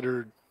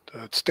considered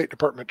State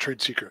Department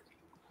trade secret.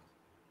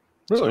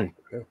 Really?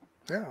 So,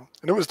 yeah.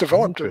 And it was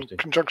developed in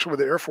conjunction with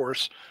the Air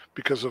Force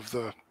because of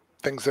the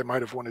things they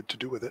might have wanted to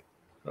do with it.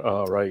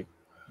 Oh, right.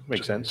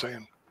 Makes sense.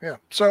 Insane. Yeah.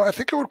 So I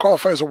think it would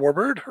qualify as a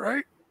warbird,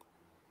 right?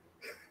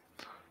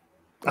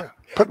 Yeah.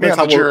 Put me on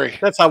the jury.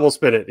 That's how we'll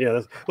spin it. Yeah.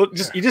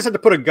 You just have to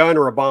put a gun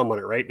or a bomb on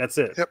it, right? That's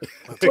it. Yep.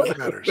 That's all that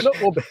matters.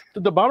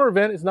 The bomber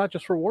event is not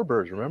just for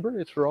warbirds, remember?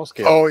 It's for all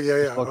scale. Oh,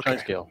 yeah. Okay.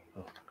 Scale.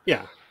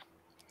 Yeah.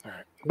 All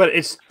right. But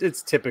it's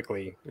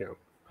typically,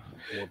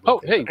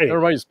 hey, never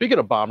mind. Speaking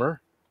of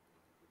Bomber,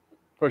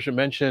 I should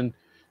mention,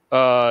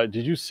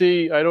 did you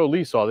see, I know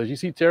Lee saw, did you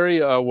see, Terry,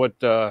 what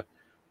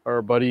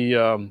our buddy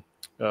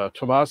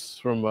Tomas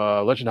from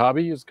Legend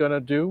Hobby is going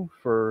to do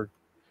for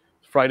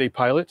Friday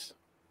Pilots?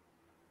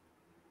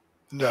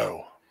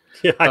 No.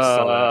 Yeah, I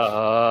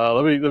saw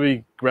that. Let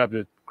me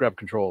grab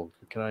control.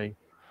 Can I?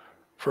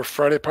 For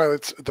Friday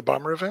Pilots at the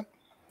Bomber event?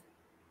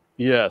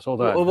 Yes, hold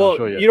on. Well, I'll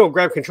show you. You don't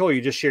grab control,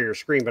 you just share your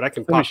screen, but I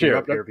can pop you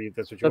up here if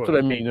that's what you want. That's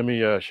what I mean. Let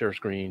me share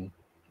screen.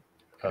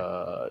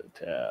 Tab.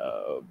 I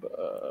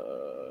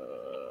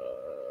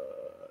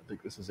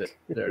think this is it.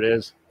 There it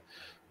is.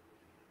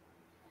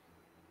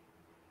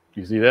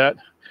 Do you see that?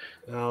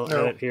 I'll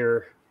add it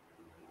here.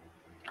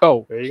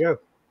 Oh. There you go.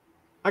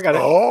 I got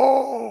it.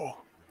 Oh.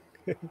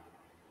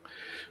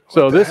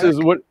 So this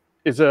is what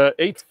is a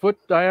 8-foot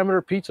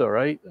diameter pizza,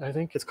 right? I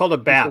think it's called a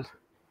BAP.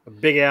 A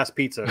big ass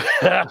pizza.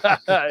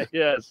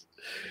 Yes.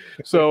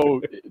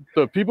 So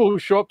the people who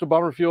show up to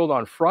Bomber Field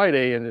on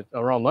Friday and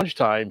around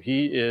lunchtime,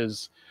 he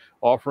is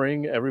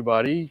offering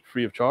everybody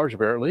free of charge,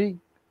 apparently,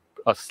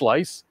 a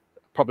slice,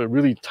 probably a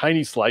really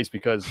tiny slice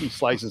because each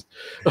slice is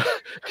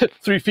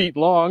 3 feet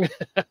long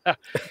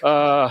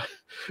of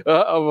a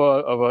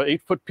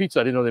 8-foot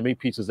pizza. I didn't know they made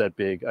pizzas that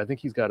big. I think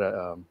he's got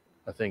a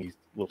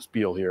little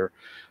spiel here.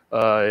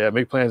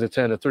 Make plans to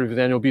attend the 35th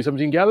annual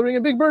B-17 gathering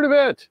and Big Bird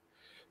event.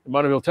 In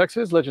Monteville,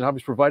 Texas, Legend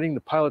Hobbies providing the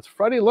pilots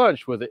Friday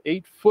lunch with an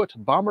 8-foot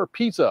Bomber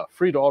pizza,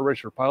 free to all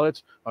registered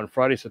pilots on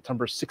Friday,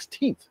 September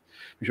 16th.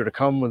 Be sure to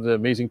come with the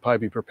amazing pie,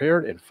 be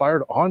prepared and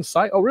fired on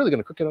site. Oh, really? Going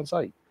to cook it on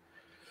site?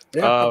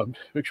 Yeah.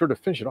 Make sure to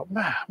finish it up.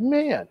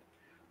 Man,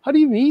 how do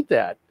you eat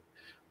that?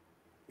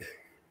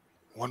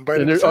 One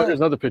bite. And there's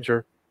another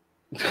picture.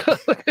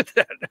 Look at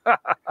that.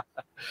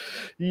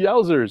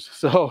 Yowzers.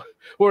 So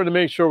we wanted to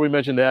make sure we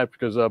mentioned that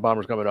because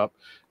Bomber's coming up.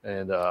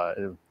 And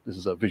this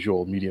is a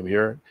visual medium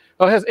here.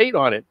 Oh, it has 8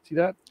 on it. See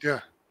that?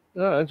 Yeah.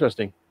 Oh,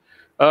 interesting.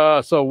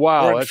 So,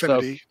 wow. Or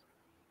Infinity.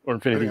 Or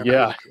Infinity,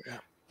 yeah.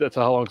 That's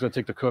how long it's going to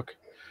take to cook.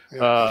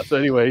 Yeah. So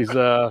anyways,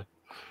 yeah,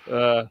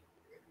 so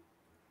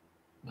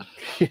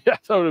I'm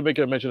going to make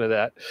a mention of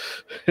that.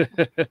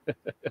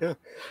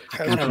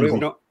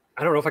 I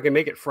I don't know if I can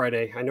make it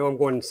Friday. I know I'm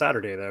going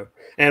Saturday though,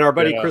 and our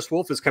buddy Yeah. Chris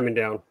Wolf is coming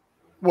down.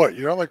 What,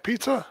 you don't like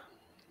pizza?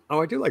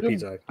 Oh, I do like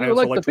pizza. I You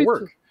also like like the to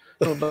work.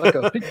 pizza? You like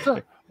a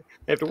pizza?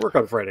 I have to work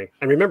on Friday.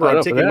 And remember, I I'm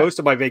know, for taking that. most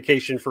of my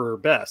vacation for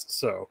Best.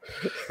 So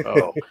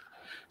Oh,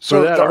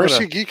 So that, the I'm RC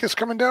gonna- Geek is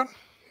coming down?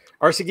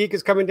 RC Geek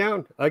is coming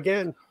down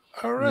again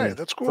All right,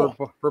 that's cool.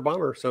 for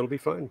Bomber. So it'll be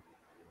fun.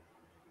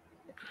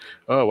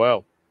 oh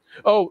wow.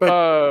 Oh,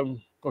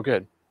 But- okay. I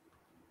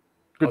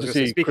Good was to gonna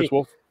say, see Chris speaking-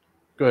 Wolf.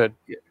 Go ahead.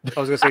 I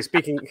was going to say,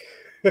 speaking.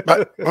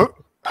 But,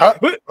 huh?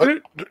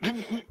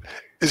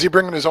 Is he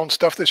bringing his own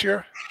stuff this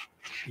year?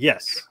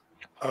 Yes.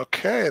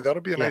 Okay,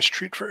 that'll be a Yeah. nice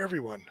treat for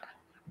everyone.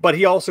 But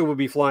he also will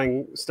be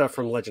flying stuff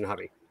from Legend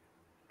Hobby.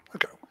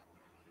 Okay.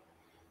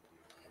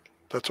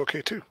 That's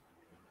okay too.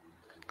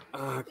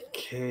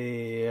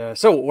 Okay.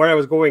 So where I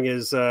was going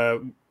is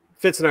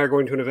Fitz and I are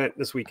going to an event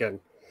this weekend.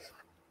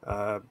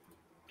 I'm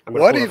gonna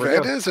What pull it up right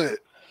event now. is it?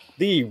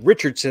 The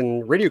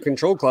Richardson Radio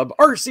Control Club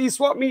RC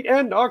Swap Meet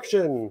and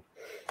Auction.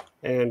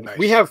 And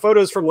we Nice. have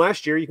photos from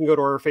last year. You can go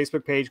to our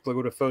Facebook page,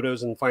 go to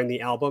photos and find the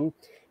album.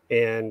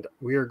 And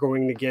we are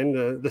going again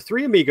to the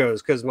Three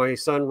Amigos because my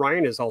son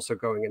Ryan is also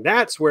going. And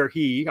that's where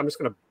I'm just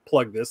going to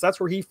plug this. That's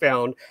where he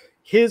found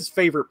his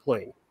favorite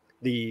plane,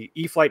 the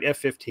E-Flight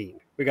F-15.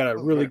 We got a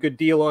really good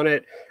deal on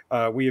it.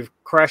 We've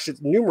crashed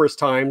it numerous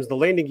times. The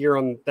landing gear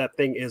on that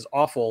thing is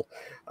awful.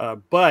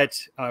 But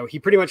he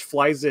pretty much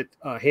flies it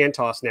hand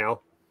toss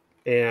now.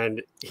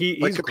 And he's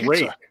Like the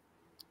great.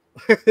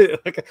 pizza.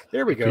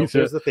 There we go. Pizza.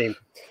 There's the theme.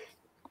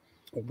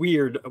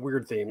 Weird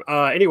theme.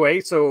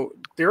 Anyway, so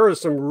there are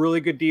some really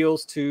good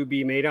deals to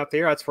be made out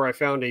there. That's where I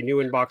found a new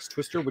inbox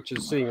twister, which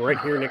is sitting right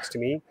here next to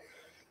me.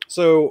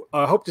 So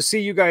I hope to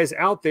see you guys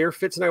out there.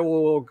 Fitz and I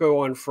will go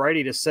on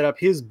Friday to set up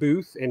his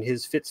booth and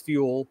his Fitz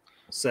Fuel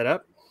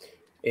setup.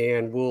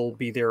 And we'll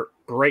be there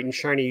bright and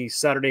shiny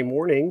Saturday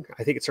morning.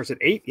 I think it starts at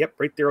 8. Yep,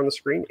 right there on the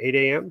screen, 8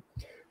 a.m.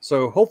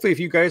 So hopefully if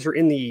you guys are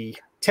in the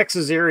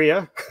Texas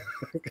area,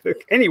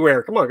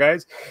 anywhere, come on,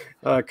 guys.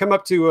 Come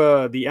up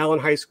to the Allen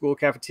High School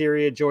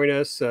cafeteria, join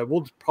us.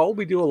 We'll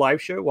probably do a live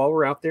show while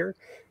we're out there.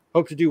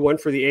 Hope to do one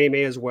for the AMA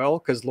as well,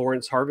 because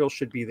Lawrence Harville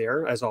should be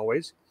there, as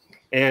always.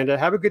 And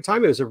have a good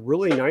time. It was a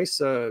really nice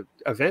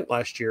event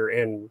last year,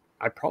 and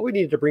I probably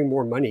needed to bring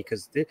more money,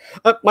 because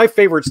my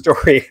favorite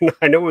story, and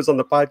I know it was on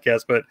the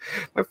podcast, but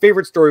my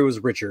favorite story was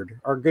Richard,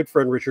 our good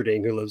friend Richard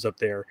Ing, who lives up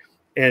there.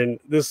 And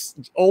this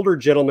older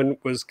gentleman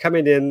was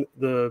coming in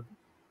the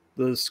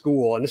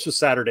school, and this was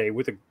Saturday,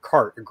 with a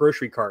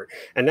grocery cart,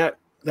 and that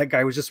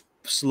guy was just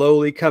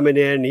slowly coming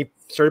in. He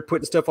started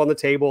putting stuff on the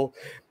table.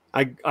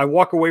 I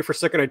walk away for a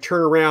second, I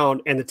turn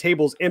around, and the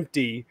table's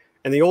empty,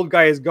 and the old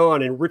guy is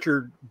gone, and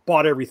Richard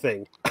bought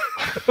everything.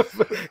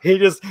 He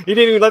didn't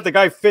even let the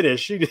guy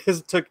finish. He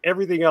just took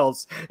everything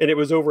else, and it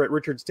was over at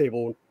Richard's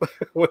table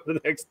the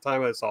next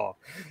time I saw.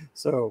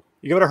 So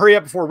you got to hurry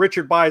up before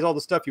Richard buys all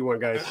the stuff you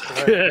want, guys.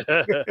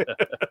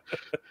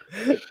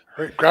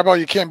 Right, grab all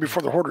you can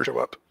before the hoarders show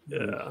up.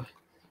 Yeah.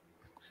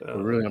 We're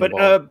really on But the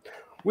ball.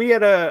 we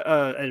had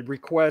a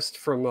request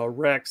from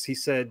Rex. He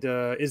said,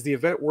 is the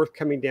event worth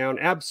coming down?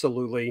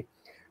 Absolutely.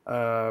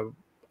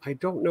 I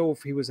don't know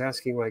if he was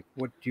asking, like,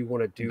 what do you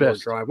want to do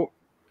Best. or drive?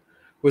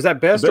 Was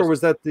that best, or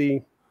was that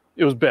the...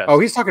 It was best. Oh,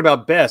 he's talking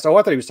about best. Oh,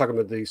 I thought he was talking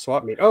about the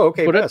swap meet. Oh,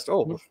 okay, But best.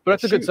 Oh, But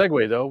that's a good shoot.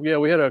 segue, though. Yeah,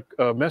 we had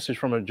a message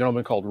from a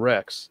gentleman called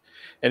Rex,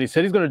 and he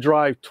said he's going to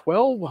drive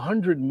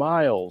 1,200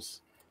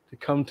 miles to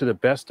come to the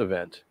best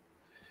event,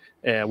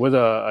 and with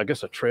I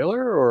guess a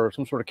trailer or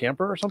some sort of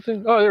camper or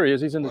something. Oh, there he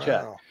is. He's in the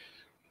chat.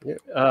 Wow.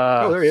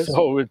 Oh, there he is.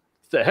 So it's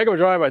a heck of a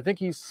drive. I think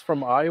he's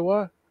from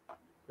Iowa,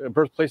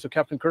 birthplace of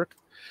Captain Kirk.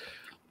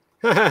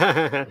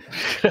 I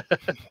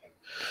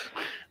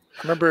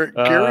remember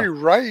Gary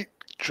Wright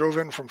drove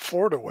in from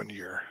Florida one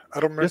year. I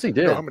don't remember Yes, he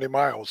did. know how many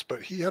miles,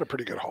 but he had a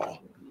pretty good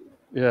haul.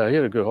 Yeah, he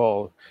had a good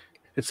haul.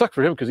 It sucked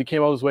for him because he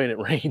came all this way and it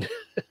rained.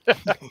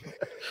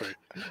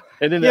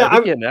 And then Yeah, I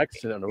think he had an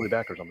accident on the way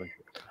back or something.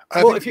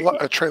 I Well, think if you-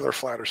 a trailer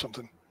flat or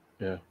something.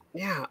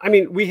 Yeah, I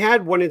mean, we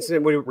had one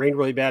incident when it rained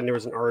really bad and there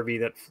was an RV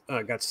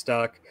that got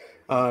stuck.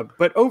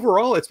 But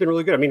overall, it's been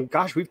really good. I mean,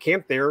 gosh, we've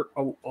camped there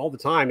all the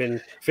time.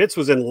 And Fitz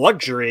was in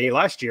luxury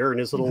last year in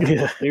his little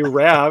new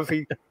RAV.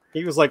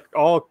 He was like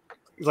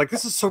he's like,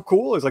 this is so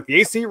cool. It's like the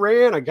AC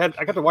ran. I got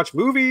to watch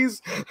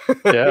movies.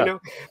 Yeah. You know?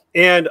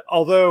 And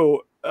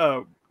although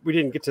we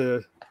didn't get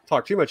to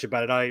talk too much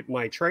about it,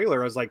 my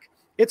trailer, I was like,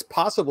 it's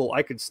possible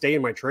I could stay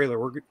in my trailer.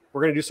 We're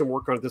going to do some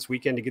work on it this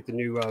weekend to get the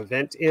new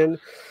vent in.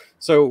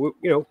 So,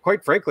 you know,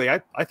 quite frankly,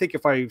 I think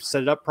if I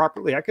set it up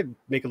properly, I could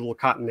make a little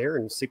cot in there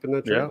and sleep in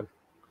the trailer.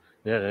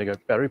 Yeah, they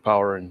got battery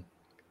power and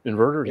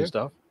inverters Yeah, and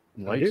stuff.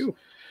 I Nice. do.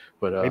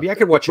 But Maybe I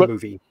could watch a but-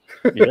 movie.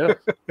 yeah.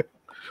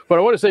 But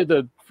I want to say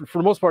that for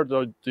the most part,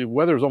 the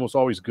weather is almost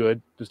always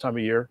good that time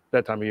of year.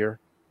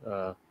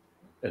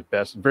 At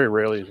best, very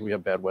rarely we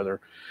have bad weather.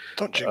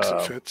 Don't jinx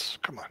it, Fitz.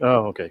 Come on.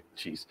 Oh, okay.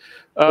 Jeez.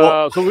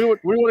 Well- So we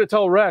want to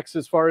tell Rex,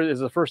 as far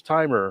as a first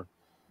timer,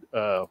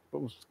 what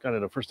was kind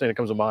of the first thing that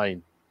comes to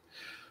mind?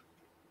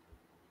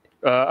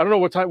 I don't know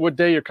what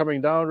day you're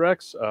coming down,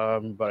 Rex,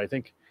 but I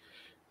think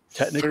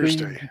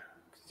technically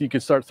you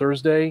could start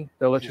Thursday.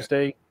 They'll let you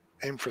stay.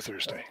 Aim for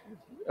Thursday.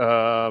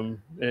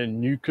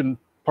 And you can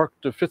park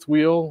the fifth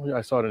wheel.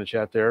 I saw it in the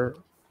chat there,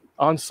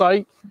 on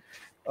site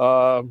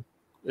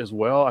as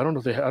well. I don't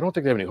think they have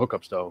any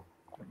hookups though,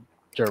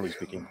 generally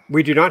speaking.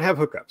 We do not have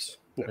hookups.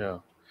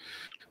 No.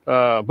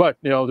 Yeah. But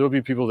there'll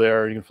be people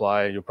there. You can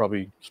fly. You'll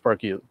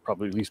Sparky will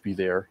probably at least be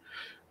there.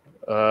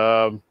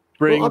 I'll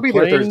be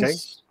there Thursday.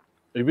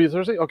 You'll be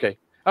Thursday? Okay.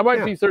 I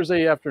might be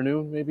Thursday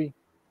afternoon, maybe,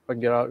 if I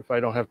can get out, if I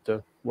don't have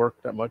to work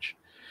that much.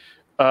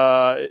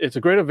 It's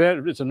a great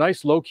event. It's a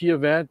nice low-key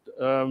event.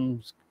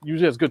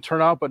 Usually has good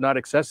turnout, but not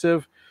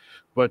excessive.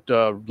 But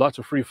lots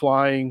of free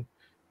flying,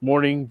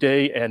 morning,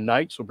 day, and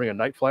night. So bring a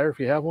night flyer if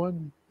you have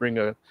one. Bring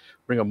a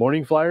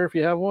morning flyer if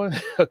you have one.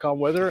 Calm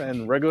weather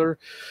and regular.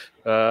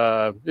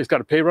 It's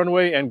got a pay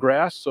runway and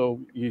grass.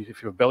 So if you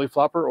have a belly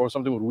flopper or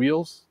something with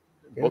wheels,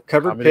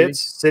 covered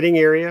pits, sitting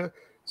area.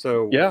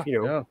 So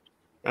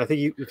I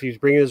think if he's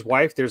bringing his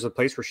wife, there's a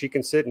place where she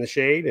can sit in the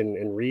shade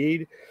and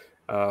read.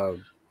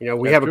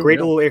 We have a great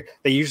little area.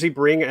 They usually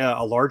bring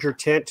a larger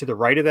tent to the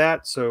right of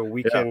that, so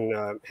we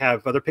can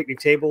have other picnic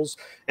tables.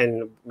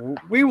 And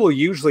we will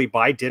usually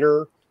buy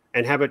dinner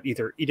and have it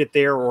either eat it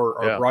there or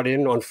brought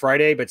in on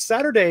Friday. But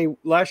Saturday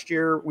last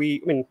year,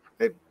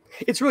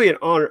 it's really an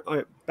honor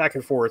back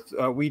and forth.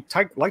 We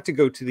like to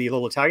go to the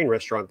little Italian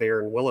restaurant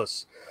there in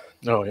Willis.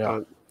 Oh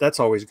yeah,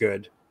 that's always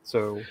good.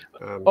 So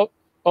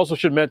also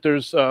should admit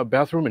there's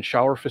bathroom and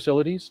shower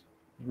facilities.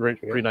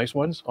 Pretty nice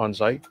ones on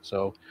site.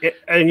 So,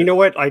 and you know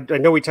what? I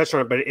know we touched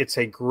on it, but it's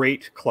a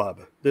great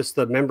club.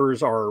 The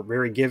members are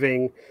very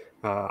giving.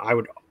 I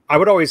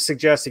would always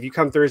suggest if you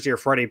come Thursday or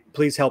Friday,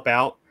 please help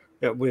out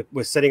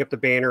with setting up the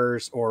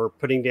banners or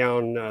putting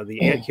down the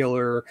ant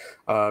killer.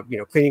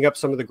 Cleaning up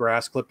some of the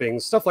grass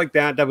clippings, stuff like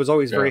that. That was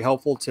always very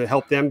helpful to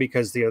help them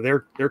because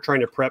they're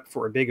trying to prep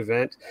for a big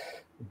event.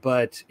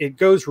 But it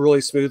goes really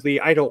smoothly.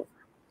 I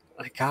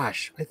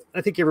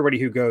think everybody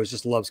who goes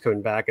just loves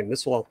coming back, and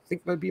this will, I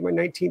think, might be my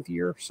 19th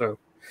year. So,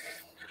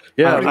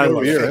 I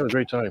love it. I had a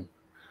great time.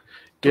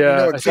 Do you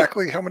know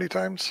exactly how many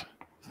times?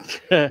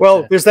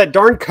 Well, there's that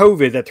darn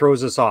COVID that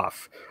throws us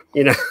off,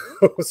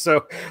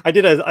 So I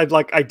did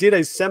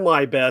a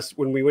semi best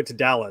when we went to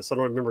Dallas. I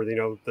don't remember,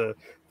 the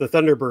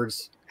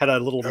Thunderbirds had a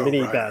little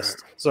mini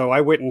best, so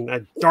I went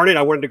and darn it,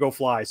 I wanted to go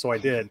fly, so I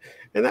did,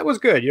 and that was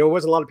good. It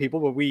wasn't a lot of people,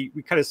 but we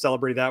kind of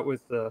celebrated that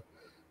with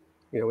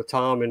with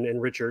Tom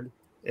and Richard,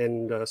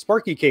 and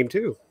Sparky came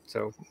too.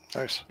 So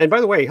nice. And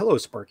by the way, hello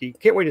Sparky.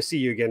 Can't wait to see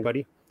you again,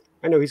 buddy.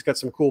 I know he's got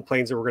some cool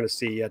planes that we're going to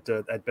see at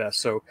Best.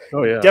 So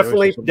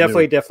definitely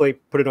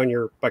put it on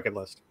your bucket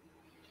list.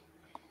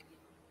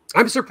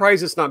 I'm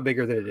surprised it's not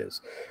bigger than it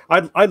is.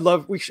 I'd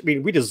love.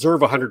 We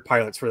deserve 100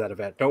 pilots for that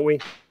event, don't we?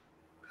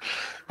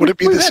 Would it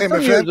be the same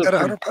event at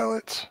 100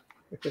 pilots?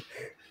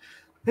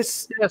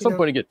 At some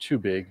point it get too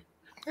big.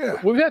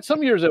 Yeah, we've had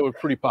some years that were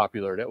pretty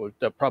popular.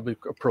 That probably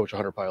approach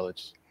 100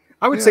 pilots.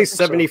 I would say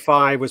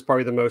 75 was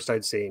probably the most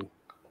I'd seen.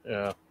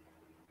 Yeah.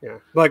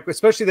 Like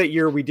especially that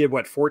year we did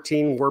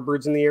 14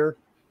 warbirds in the air.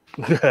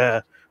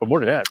 But more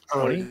than that,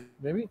 20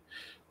 maybe.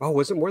 Oh,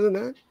 was it more than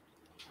that?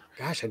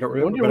 Gosh, I don't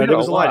remember. But it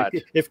was a lot.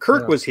 If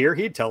Kirk was here,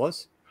 he'd tell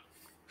us.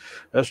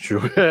 That's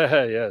true.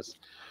 Yes.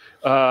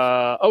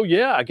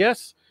 I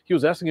guess he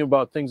was asking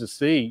about things to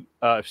see.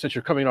 Since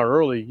you're coming out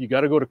early, you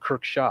got to go to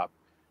Kirk's shop,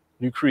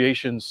 New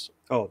Creations.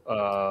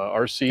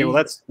 RC. Okay, well,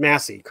 that's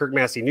Massey, Kirk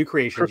Massey, New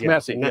Creations. Kirk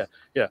Massey,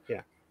 yeah.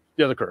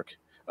 The other Kirk.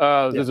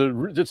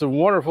 It's a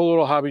wonderful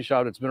little hobby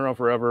shop that's been around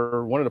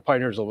forever. One of the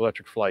pioneers of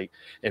electric flight.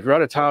 And if you're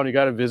out of town, you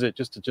got to visit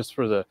just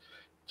for the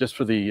what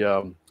do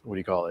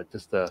you call it?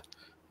 Just the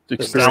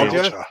experience.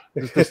 Nostalgia.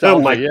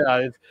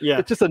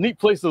 It's just a neat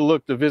place to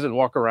visit and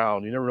walk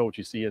around. You never know what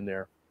you see in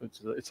there.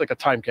 It's like a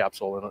time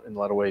capsule in a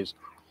lot of ways.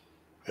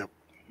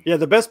 Yeah,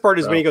 the best part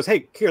is when he goes,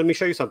 "Hey, here, let me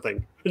show you something,"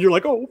 and you're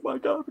like, "Oh my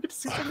god, we get to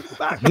see something in the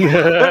back."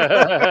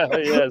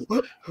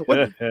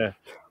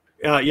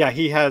 Yes.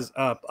 He has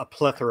a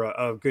plethora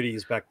of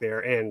goodies back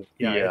there, and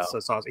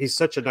it's awesome. He's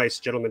such a nice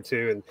gentleman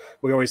too, and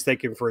we always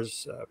thank him for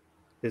his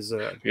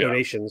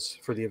donations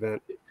for the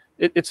event.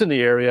 It's in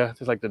the area.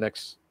 It's like the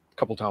next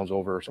couple towns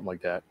over or something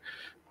like that.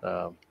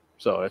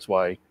 So that's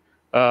why.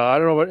 I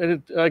don't know,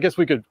 but I guess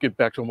we could get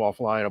back to him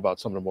offline about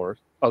some of the more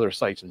other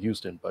sites in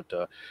Houston.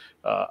 But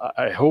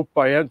I hope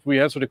we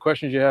answered the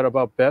questions you had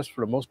about Best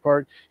for the most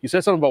part. You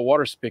said something about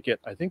water spigot.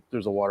 I think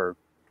there's a water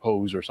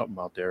hose or something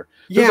out there.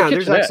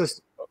 There's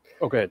access.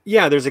 Okay.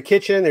 Yeah, there's a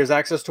kitchen. There's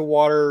access to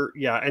water.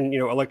 Yeah, and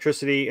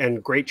electricity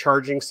and great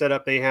charging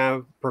setup they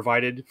have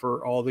provided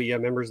for all the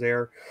members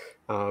there.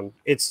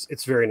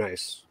 It's very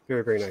nice,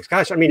 very very nice.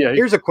 Gosh,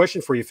 here's a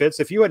question for you, Fitz.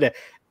 If you had to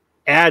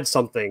add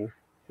something,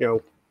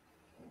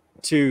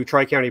 to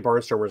Tri-County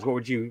Barnstormers, what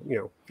would you,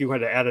 if you had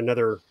to add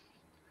another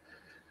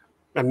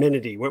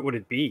amenity, what would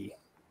it be?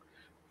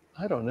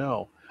 I don't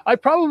know. I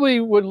probably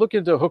would look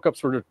into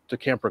hookups for the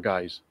camper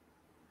guys.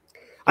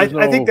 I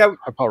think that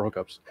power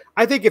hookups.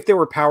 I think if there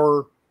were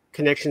power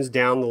connections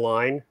down the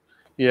line,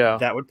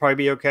 that would probably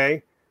be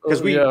okay.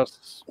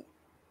 Because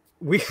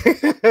we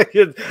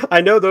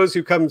I know those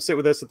who come sit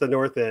with us at the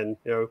north end,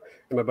 and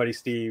my buddy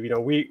Steve,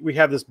 we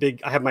have this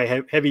big, I have my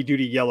heavy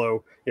duty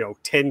yellow,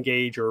 10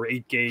 gauge or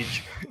 8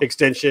 gauge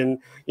extension,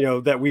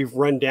 that we've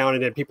run down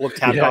and then people have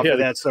tapped off of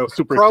that. So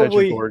super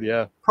extension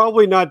cord,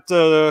 probably not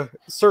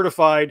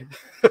certified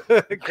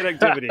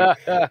connectivity.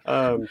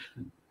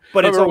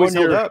 But it's always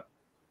held up.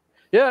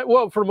 Yeah,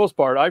 well, for the most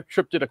part, I've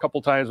tripped it a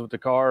couple times with the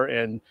car,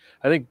 and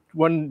I think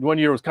one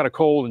year it was kind of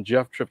cold, and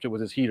Jeff tripped it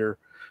with his heater,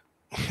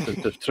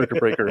 the circuit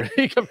breaker.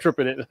 He kept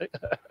tripping it.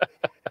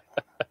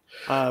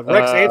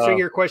 Rex, answering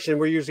your question,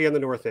 we're usually on the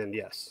north end,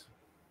 yes,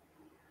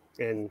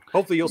 and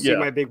hopefully you'll see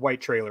my big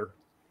white trailer.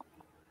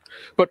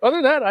 But other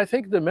than that, I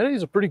think the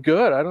amenities are pretty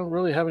good. I don't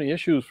really have any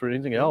issues for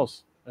anything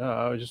else. It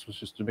was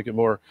just to make it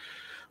more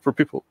for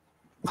people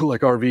who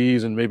like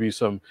RVs and maybe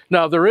some.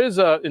 Now there is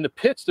in the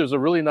pits, there's a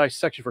really nice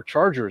section for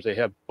chargers. They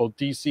have both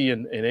DC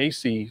and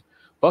AC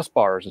bus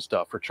bars and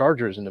stuff for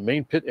chargers in the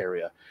main pit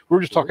area. We're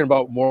just talking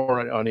about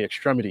more on the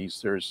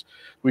extremities.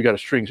 We got a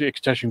string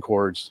extension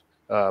cords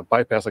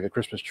bypass like a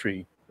Christmas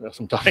tree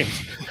sometimes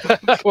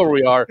where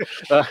we are,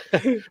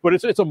 but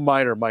it's a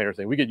minor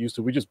thing. We get used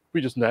to. We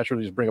just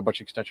naturally just bring a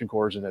bunch of extension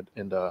cords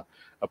and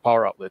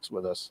power outlets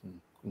with us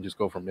and just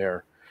go from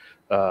there.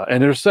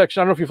 And there's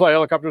section. I don't know if you fly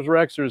helicopters,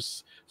 Rex.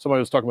 There's somebody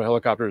was talking about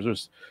helicopters.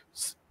 There's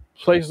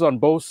places on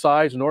both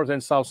sides, north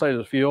and south side of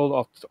the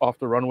field, off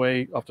the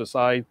runway, off the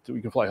side, that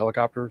we can fly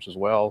helicopters as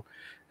well.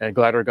 And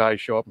glider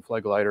guys show up and fly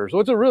gliders. So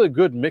it's a really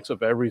good mix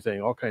of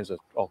everything, all kinds of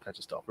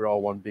stuff. We're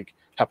all one big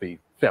happy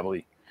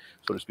family,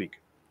 so to speak.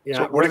 Yeah.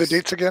 So what are the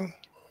dates again?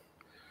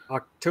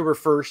 October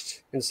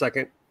 1st and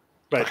 2nd.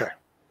 But okay.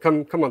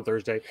 Come on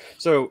Thursday.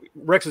 So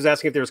Rex was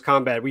asking if there was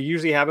combat. We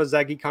usually have a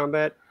Zaggy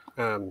combat.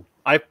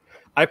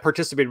 I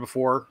participated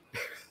before.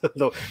 I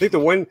think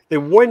the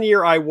one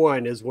year I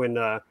won is when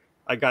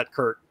I got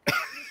Kurt.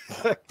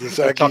 The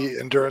Zaggy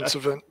endurance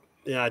event.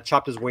 Yeah, I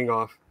chopped his wing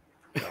off.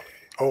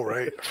 Oh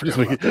right.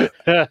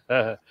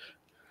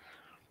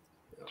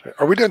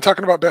 Are we done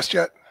talking about best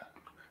yet?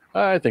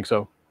 I think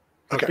so.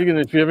 Okay.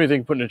 If you have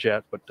anything, put in the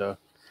chat. But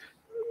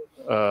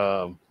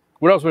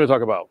what else are we going to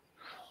talk about?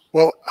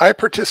 Well, I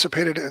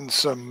participated in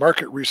some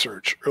market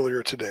research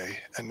earlier today,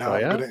 and now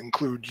I'm going to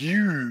include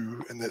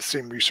you in that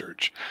same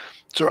research.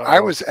 So I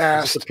was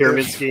asked, is this a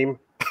pyramid scheme?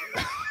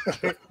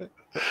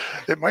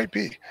 It might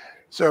be.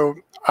 So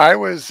I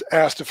was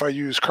asked if I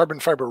use carbon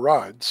fiber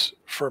rods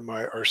for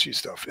my RC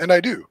stuff, and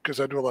I do, because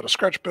I do a lot of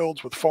scratch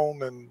builds with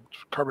foam, and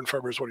carbon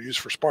fiber is what I use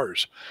for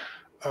spars.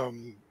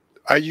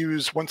 I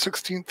use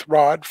 1/16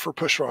 rod for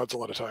push rods a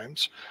lot of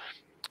times.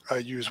 I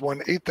use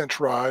 1/8 inch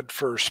rod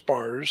for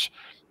spars.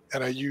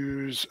 And I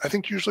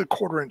think usually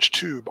 1/4 inch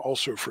tube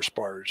also for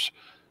spars.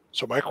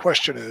 So my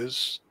question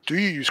is, do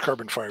you use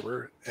carbon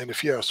fiber? And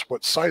if yes,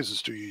 what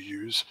sizes do you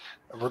use?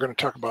 And we're going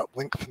to talk about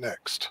length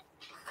next.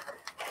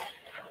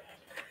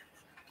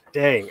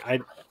 Dang,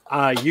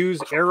 I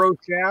use arrow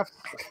shafts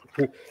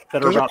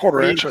that are about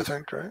 1/4 inch, I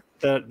think, right?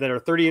 That are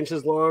 30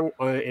 inches long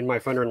in my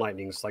Thunder and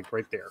Lightnings, like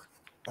right there.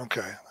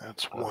 Okay,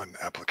 that's one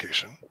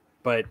application.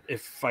 But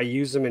if I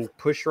use them in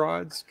push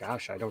rods,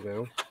 gosh, I don't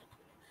know.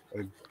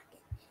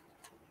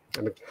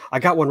 I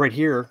got one right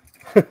here,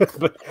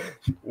 but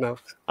no.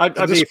 I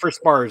mean, for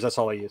spars, that's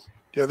all I use.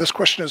 Yeah, this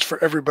question is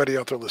for everybody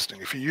out there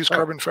listening. If you use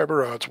carbon fiber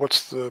rods,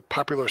 what's the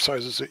popular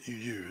sizes that you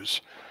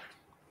use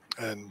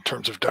in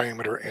terms of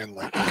diameter and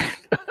length?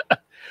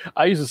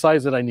 I use the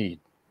size that I need.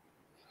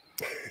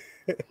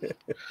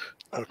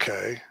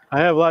 Okay. I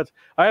have lots.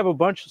 I have a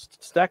bunch of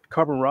stacked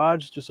carbon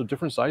rods, just of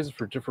different sizes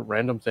for different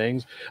random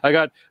things. I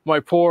got my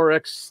poor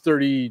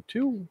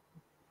X32,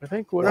 I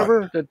think,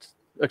 whatever. That's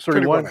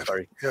X31.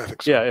 Sorry. Yeah, I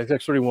think so. Yeah, it's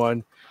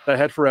X31. I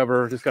had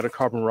forever. Just got a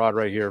carbon rod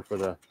right here for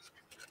the.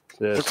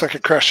 Looks like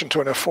it crashed into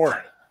an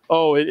F4.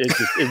 Oh, it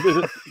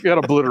got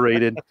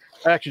obliterated.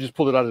 I actually just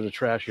pulled it out of the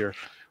trash here.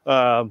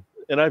 And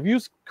I've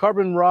used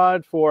carbon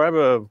rod I have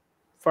a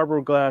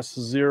fiberglass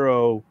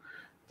Zero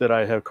that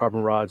I have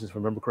carbon rods, if I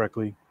remember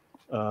correctly.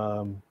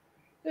 And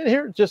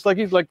here, just like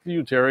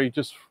you, Terry,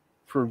 just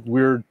for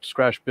weird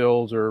scratch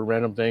builds or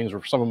random things, or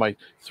for some of my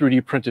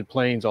 3D printed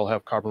planes, I'll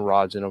have carbon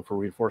rods in them for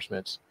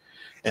reinforcements.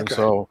 And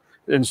so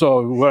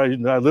what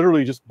I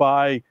literally just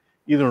buy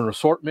either an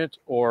assortment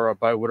or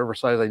buy whatever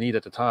size I need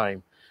at the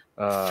time.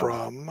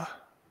 From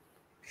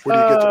where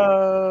do you get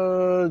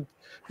them?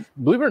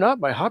 Believe it or not,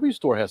 my hobby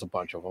store has a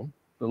bunch of them.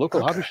 The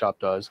local hobby shop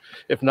does.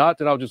 If not,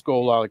 then I'll just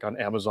go like on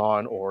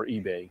Amazon or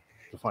eBay.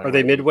 Are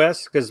they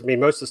Midwest? Because I mean,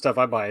 most of the stuff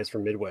I buy is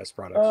from Midwest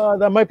products.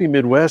 That might be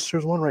Midwest.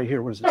 There's one right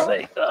here. What does it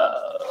say?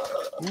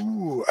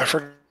 Ooh, I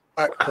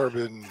forgot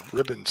carbon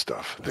ribbon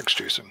stuff. Thanks,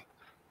 Jason.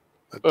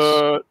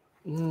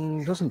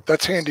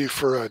 That's handy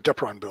for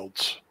Depron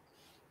builds.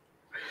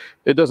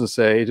 It doesn't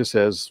say. It just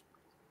says.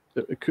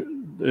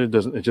 It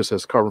doesn't. It just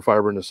says carbon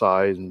fiber in the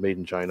size and made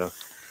in China.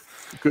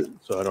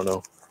 So I don't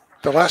know.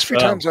 The last few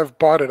times I've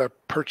bought it, I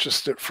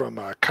purchased it from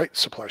kite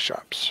supply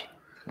shops.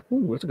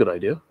 Ooh, that's a good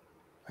idea.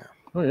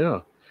 Oh yeah,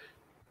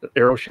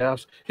 arrow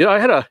shafts.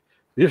 Yeah,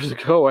 years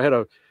ago I had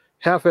a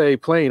half a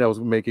plane I was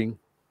making,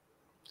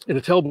 and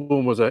the tail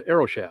boom was an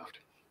arrow shaft.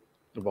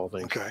 of all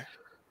things. Okay.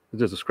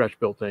 There's a scratch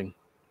built thing.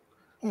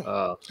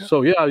 Yeah.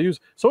 So yeah, I use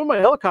some of my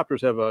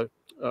helicopters have a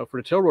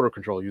for the tail rotor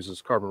control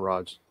uses carbon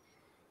rods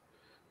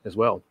as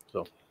well.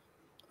 So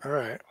All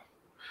right.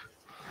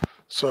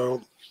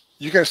 So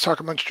you guys talk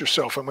amongst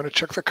yourself. I'm going to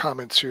check the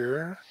comments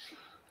here.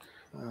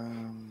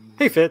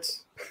 Hey,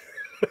 Fitz.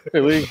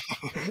 hey Lee.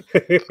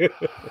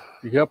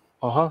 Yep.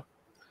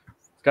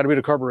 It's got to be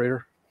the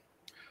carburetor.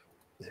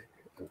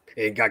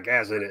 Ain't got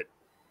gas in it.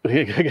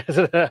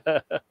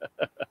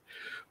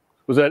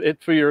 Was that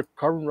it for your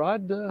carbon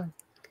rod?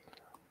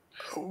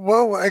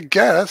 Well, I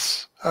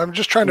guess I'm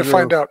just trying to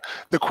find out.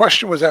 The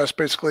question was asked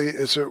basically,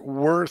 is it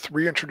worth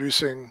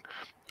reintroducing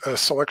a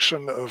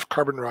selection of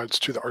carbon rods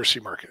to the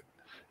RC market?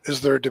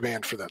 Is there a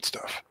demand for that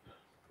stuff?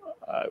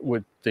 I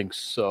would think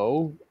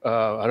so.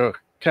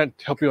 Can't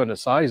help you on the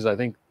sizes. I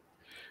think.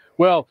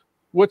 Well,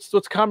 what's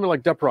common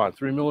like Depron?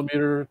 3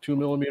 millimeter, 2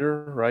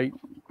 millimeter, right?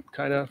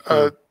 Kind of.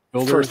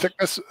 For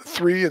thickness,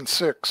 3 and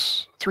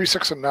 6, 3,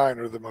 6, and 9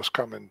 are the most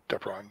common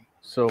Depron.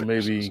 So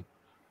maybe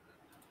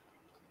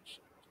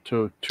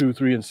to 2,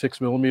 3, and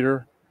 6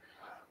 millimeter.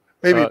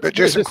 Maybe, but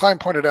Jason Klein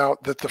pointed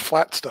out that the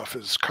flat stuff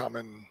is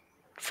common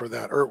for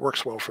that, or it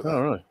works well for that.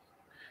 Oh, really?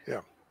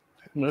 Yeah.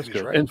 That's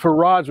good. Right. And for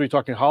rods, are we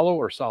talking hollow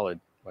or solid,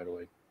 by the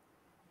way?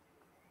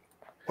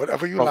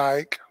 Whatever you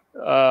like.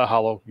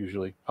 Hollow,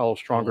 usually. Hollow,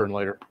 stronger and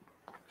lighter.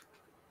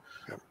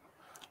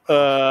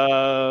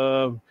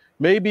 Yep.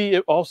 Maybe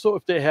also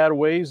if they had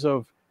ways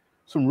of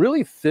some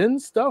really thin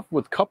stuff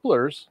with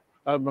couplers.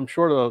 I'm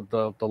sure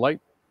the light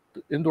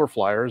indoor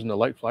flyers and the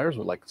light flyers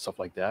would like stuff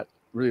like that.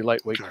 Really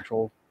lightweight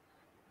control.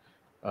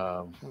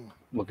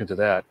 Look into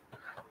that.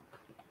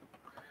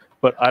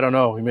 But I don't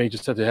know. We may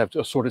just have to have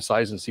a sorted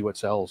size and see what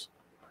sells.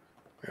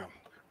 Yeah.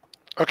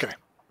 Okay.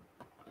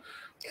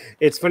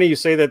 It's funny you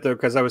say that though,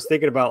 because I was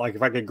thinking about like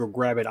if I could go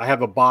grab it. I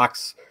have a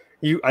box.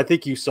 I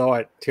think you saw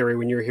it, Terry,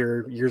 when you were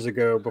here years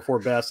ago before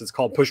Best. It's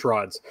called Push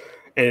Rods,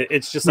 and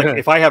it's just like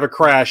if I have a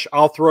crash,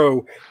 I'll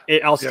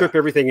strip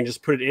everything and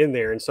just put it in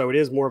there. And so it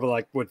is more of a,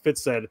 like what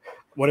Fitz said,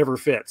 whatever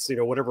fits,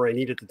 whatever I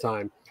need at the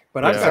time.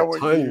 But I've got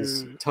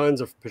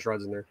tons of push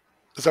rods in there.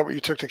 Is that what you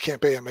took to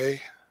Camp AMA?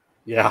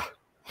 Yeah.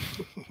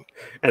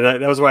 And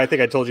that was why I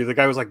think I told you. The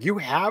guy was like, "You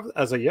have?"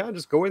 I was like, "Yeah,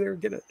 just go in there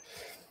and get it."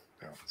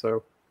 Yeah.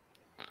 So,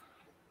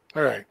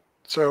 all right.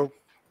 So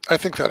I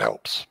think that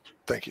helps.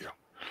 Thank you.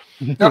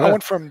 Now I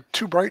went from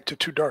too bright to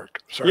too dark.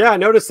 Sorry. Yeah, I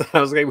noticed that.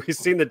 I was like, we've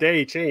seen the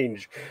day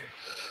change.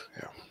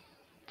 Yeah.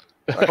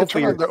 I can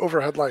turn on the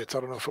overhead lights. I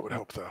don't know if it would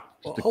help though.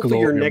 Well, hopefully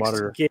your next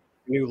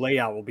new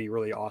layout will be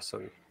really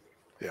awesome.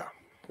 Yeah.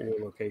 Your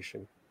new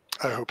location.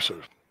 I hope so.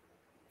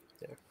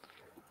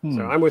 Yeah.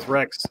 So I'm with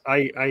Rex.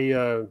 I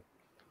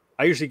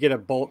usually get a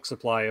bulk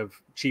supply of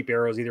cheap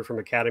arrows, either from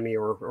Academy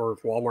or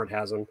if Walmart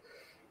has them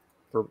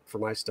for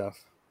my stuff.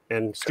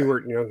 And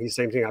Stuart, he's the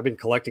same thing. I've been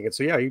collecting it.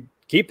 So yeah, you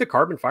keep the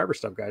carbon fiber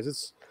stuff,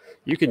 guys.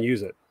 You can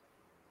use it.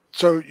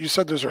 So you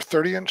said those are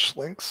 30-inch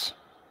links?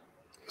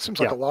 It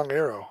seems like a long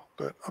arrow,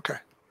 but okay.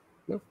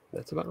 No,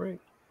 that's about right.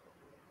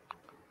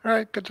 All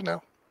right, good to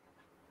know.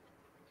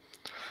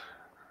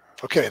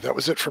 Okay, that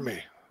was it for me.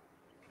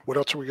 What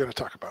else are we going to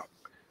talk about?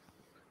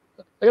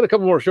 I got a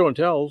couple more show and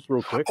tells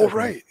real quick. Oh,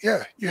 right.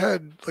 Yeah. You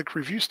had like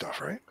review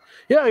stuff, right?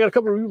 Yeah, I got a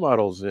couple of review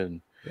models in.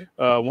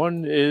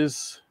 One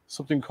is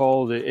something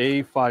called the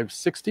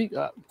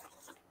A560,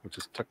 which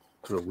is tucked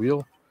to the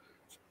wheel.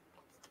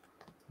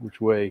 Which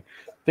way?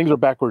 Things are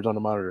backwards on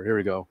the monitor. Here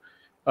we go.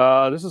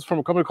 This is from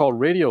a company called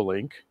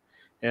Radiolink.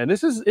 And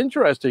this is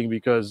interesting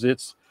because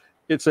it's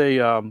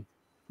a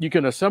you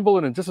can assemble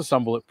it and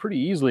disassemble it pretty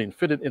easily and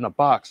fit it in a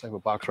box. I have a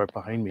box right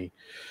behind me.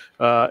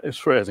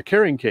 It's as a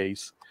carrying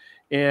case.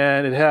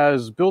 And it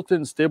has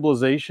built-in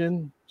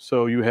stabilization.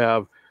 So you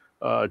have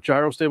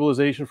gyro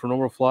stabilization for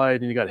normal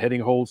flight, and you got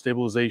heading hold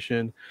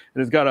stabilization.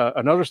 And it's got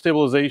another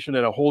stabilization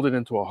that'll hold it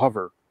into a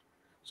hover.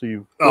 So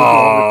you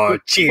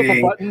cheating.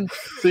 A button.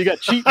 So you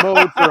got cheat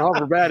mode for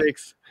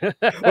hoverbatics.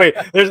 Wait,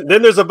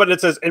 there's a button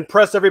that says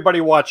 "Impress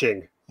everybody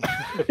watching."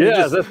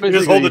 Yeah, you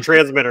just hold the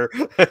transmitter.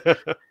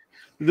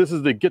 This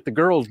is the get the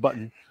girls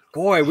button.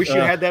 Boy, I wish you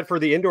had that for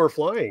the indoor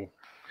flying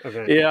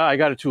event. Yeah, I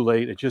got it too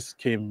late. It just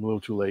came a little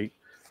too late.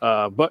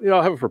 But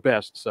I'll have it for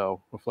Best,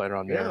 so we'll fly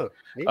around there.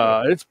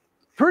 It's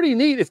pretty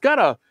neat. It's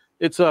got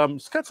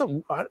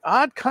some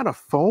odd kind of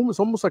foam. It's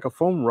almost like a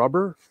foam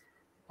rubber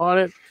on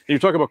it. And you're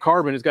talking about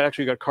carbon. It's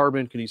actually got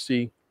carbon. Can you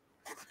see?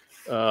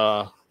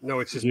 No,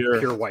 it's just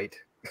pure white.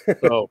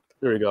 Oh,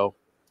 there you go.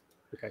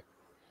 Okay.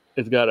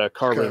 It's got a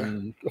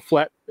carbon, a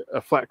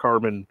flat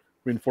carbon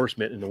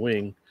reinforcement in the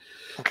wing.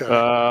 Okay.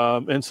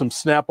 And some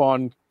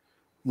snap-on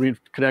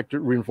connector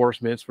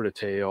reinforcements for the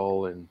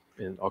tail and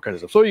all kinds of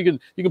stuff. So you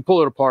can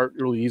pull it apart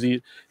really easy.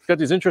 It's got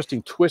these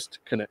interesting twist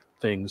connect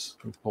things.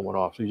 Pull one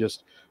off. So you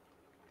just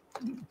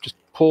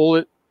pull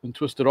it and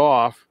twist it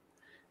off.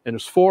 And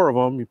there's 4 of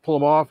them. You pull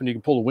them off, and you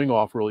can pull the wing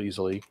off really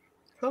easily.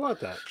 How about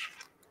that?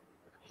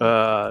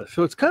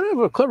 So it's kind of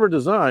a clever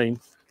design.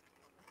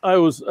 I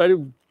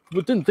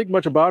didn't think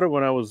much about it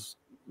when I was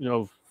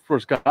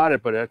first got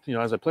it, but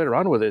as I played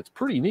around with it, it's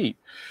pretty neat.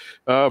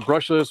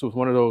 Brushless with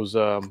one of those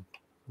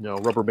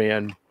rubber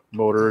band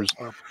motors.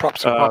 Prop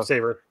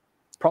saver.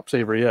 Prop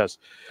saver, yes.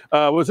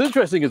 What's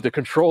interesting is the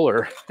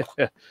controller.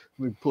 Let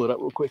me pull it up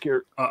real quick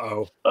here.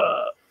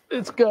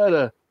 It's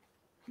got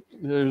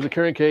there's a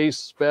carrying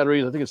case,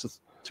 batteries. I think it's a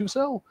two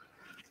cell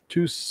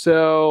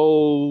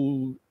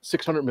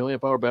 600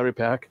 milliamp hour battery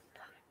pack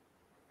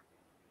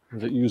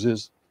that it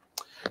uses.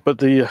 But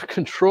the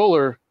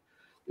controller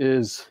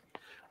is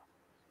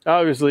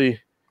obviously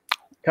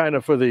kind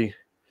of for the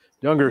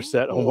younger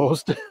set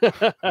almost.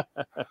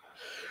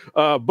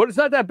 But it's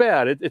not that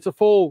bad. It's a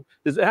full,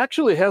 it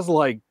actually has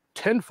like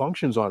 10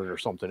 functions on it or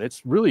something.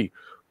 It's really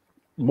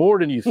more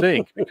than you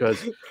think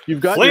because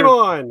you've got flame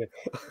on,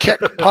 kick,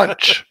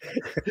 punch.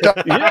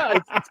 Yeah,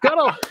 it's got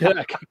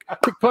a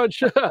kick,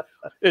 punch.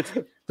 It's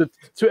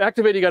to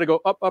activate, you got to go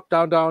up, up,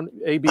 down, down,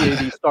 A, B,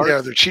 start.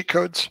 Yeah, they're cheat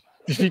codes.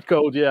 Cheat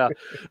code, yeah.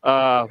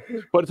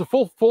 But it's a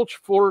full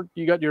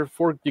you got your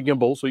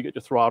gimbal, so you get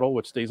your throttle,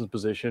 which stays in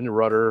position, your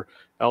rudder,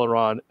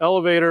 aileron,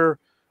 elevator.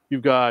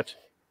 You've got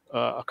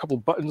a couple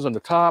buttons on the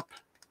top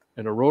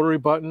and a rotary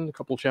button, a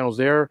couple channels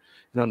there.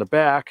 And on the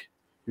back,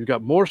 you've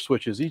got more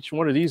switches. Each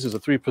one of these is a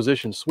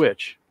 3-position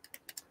switch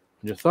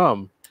on your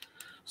thumb.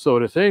 So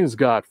the thing's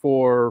got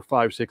 4,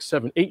 5, 6,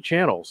 7, 8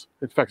 channels.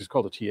 In fact, it's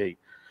called a T8.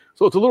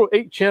 So it's a little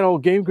 8-channel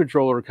game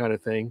controller kind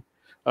of thing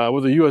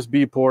with a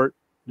USB port.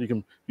 You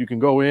can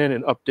go in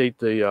and update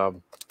the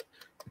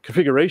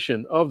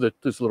configuration of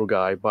this little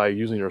guy by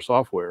using your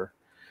software,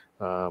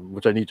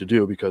 which I need to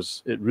do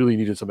because it really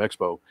needed some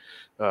expo.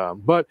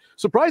 But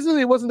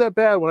surprisingly, it wasn't that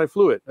bad when I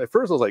flew it. At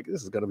first, I was like,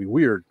 "This is going to be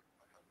weird,"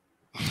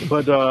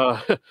 but I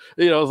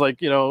was like,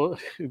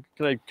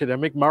 can I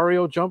make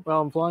Mario jump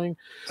while I'm flying?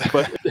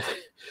 But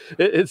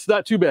it's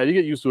not too bad. You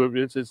get used to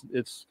it.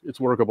 It's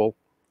workable.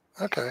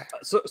 Okay.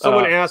 So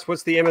someone asked,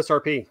 "What's the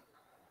MSRP?"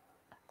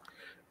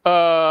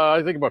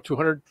 I think about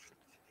 200.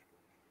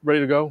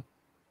 Ready to go.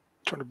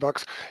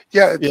 $200.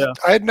 Yeah,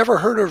 I had never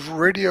heard of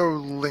Radio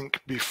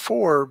Link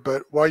before,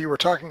 but while you were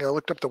talking, I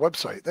looked up the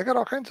website. They got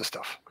all kinds of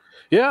stuff.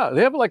 Yeah,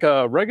 they have like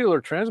a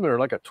regular transmitter,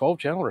 like a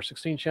 12-channel or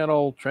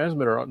 16-channel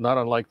transmitter, not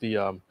unlike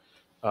the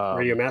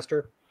Radio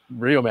Master.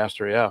 Radio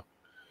Master, yeah.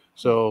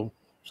 So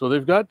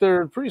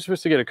they're a pretty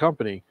sophisticated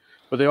company,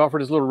 but they offer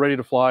this little ready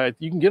to fly.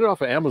 You can get it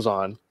off of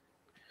Amazon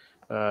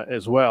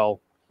as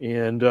well.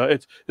 And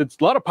it's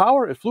a lot of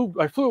power. I flew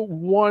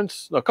it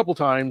a couple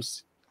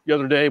times the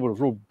other day, but it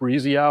was real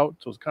breezy out,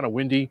 so it was kind of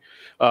windy.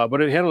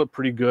 But it handled it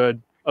pretty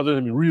good. Other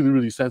than being really,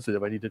 really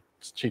sensitive, I need to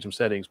change some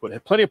settings. But it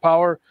had plenty of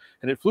power,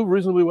 and it flew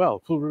reasonably well.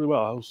 It flew really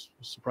well. I was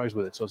surprised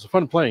with it. So it's a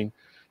fun plane,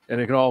 and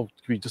it can all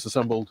be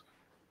disassembled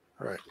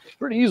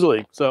pretty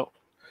easily. So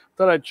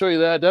thought I'd show you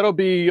that. That'll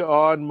be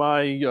on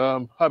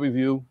my Hobby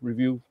View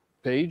review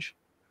page.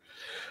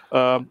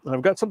 And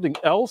I've got something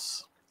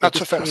else. Not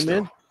so fast.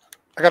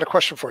 I got a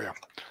question for you.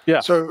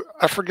 Yeah. So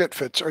I forget,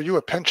 Fitz, are you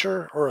a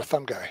pincher or a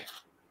thumb guy?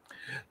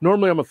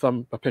 Normally, I'm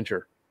a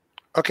pincher.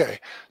 Okay.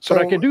 So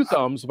but I can do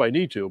thumbs if I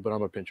need to, but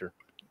I'm a pincher.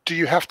 Do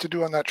you have to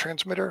do on that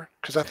transmitter?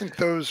 Because I think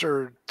those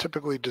are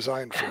typically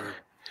designed for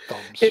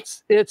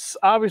thumbs. It's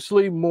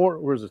obviously more.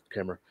 Where's the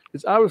camera?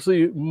 It's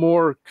obviously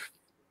more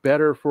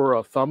better for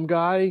a thumb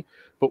guy.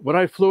 But when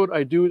I flew it,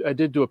 I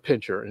did do a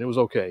pincher, and it was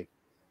okay.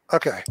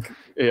 Okay.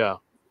 Yeah.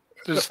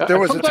 There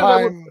was a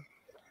time.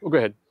 Go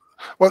ahead.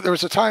 Well, there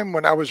was a time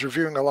when I was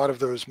reviewing a lot of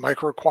those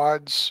micro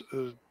quads,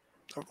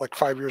 like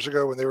 5 years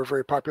ago when they were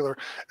very popular,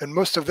 and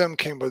most of them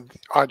came with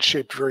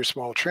odd-shaped, very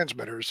small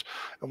transmitters.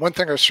 And one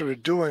thing I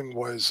started doing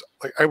was,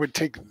 like, I would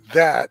take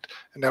that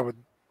and I would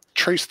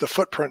trace the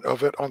footprint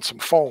of it on some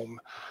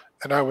foam,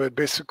 and I would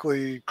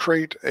basically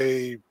create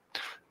a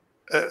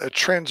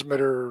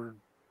transmitter,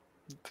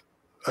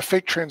 a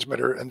fake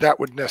transmitter, and that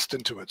would nest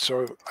into it.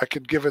 So I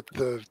could give it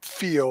the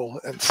feel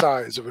and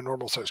size of a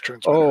normal size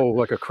transmitter. Oh,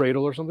 like a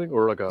cradle or something?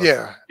 Or like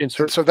a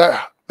insert? And so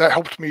that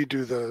helped me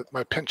do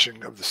my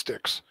pinching of the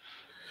sticks.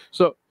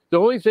 So the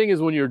only thing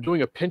is when you're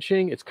doing a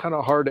pinching, it's kind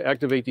of hard to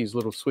activate these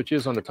little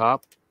switches on the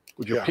top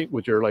with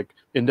your like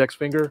index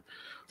finger.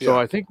 So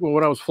I think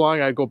when I was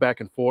flying, I'd go back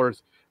and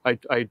forth.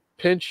 I'd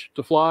pinch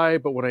to fly,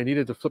 but when I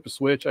needed to flip a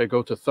switch, I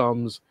go to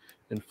thumbs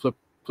and flip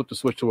the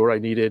switch to where I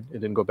needed,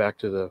 and then go back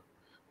to the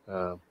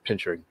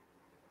pinching.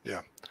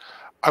 Yeah.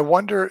 I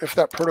wonder if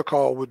that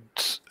protocol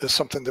is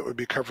something that would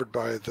be covered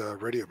by the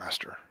Radio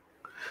Master.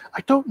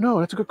 I don't know.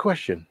 That's a good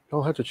question.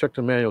 I'll have to check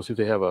the manual, see if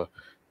they have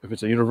if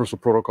it's a universal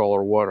protocol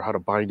or what, or how to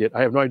bind it.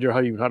 I have no idea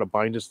how to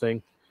bind this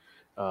thing.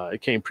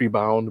 It came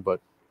pre-bound, but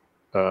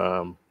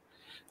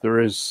there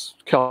is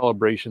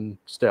calibration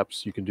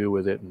steps you can do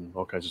with it and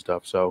all kinds of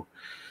stuff. So,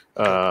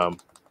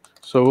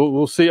 so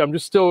we'll see. I'm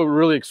just still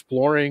really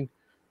exploring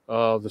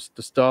the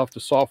stuff. The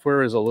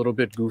software is a little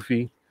bit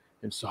goofy,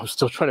 and so I'm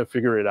still trying to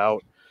figure it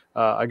out.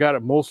 I got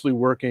it mostly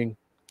working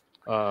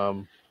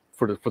for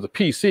the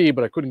PC,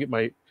 but I couldn't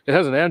get it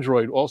has an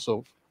Android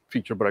also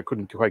feature, but I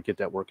couldn't quite get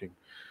that working.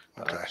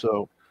 Okay.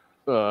 So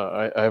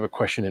I have a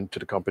question into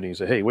the company and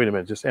say, hey, wait a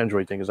minute, this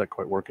Android thing is not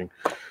quite working.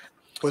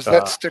 Was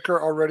that sticker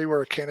already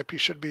where a canopy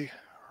should be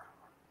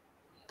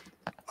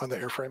on the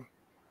airframe?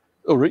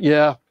 Oh,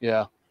 yeah.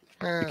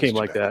 It came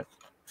like that.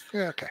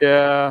 Yeah, okay.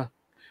 Yeah.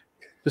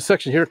 This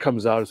section here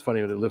comes out. It's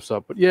funny when it lifts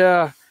up. But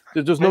yeah,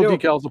 there's no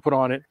decals to put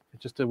on it.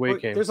 It's just the way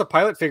it came. There's a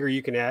pilot figure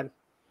you can add.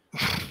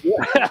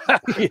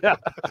 Yeah.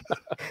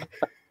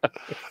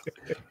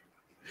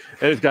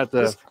 And it's got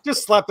the...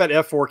 Just slap that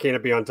F4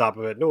 canopy on top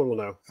of it. No one will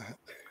know.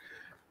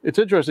 It's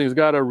interesting. It's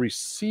got a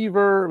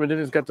receiver, and then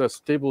it's got the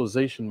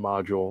stabilization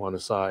module on the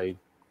side.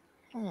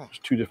 There's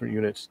 2 different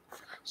units.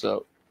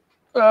 So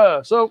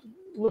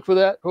look for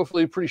that.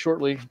 Hopefully pretty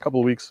shortly, a couple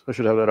of weeks. I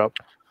should have that up.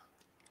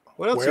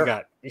 What else you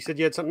got? You said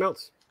you had something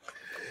else.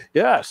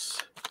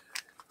 Yes.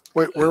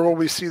 Wait, where will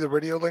we see the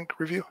Radio Link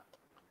review?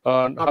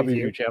 On Hobby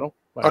View channel.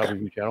 My Hobby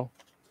View channel.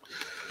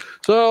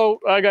 So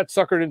I got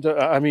suckered into.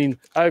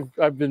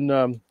 I've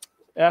been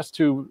asked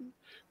to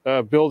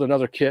build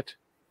another kit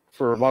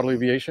for Model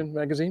Aviation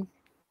magazine,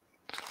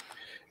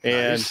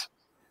 and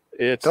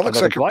that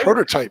looks like a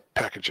prototype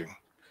packaging.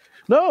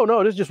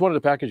 No, this is just one of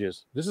the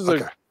packages. This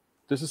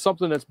is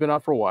something that's been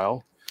out for a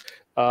while,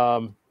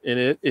 and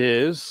it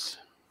is,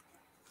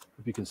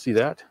 if you can see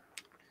that,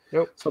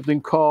 something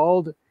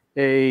called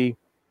a.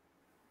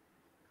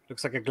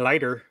 Looks like a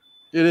glider.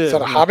 It is. Is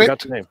that a Hobbit? I forgot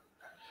the name.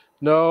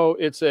 No,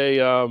 it's a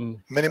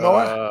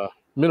Minimoa.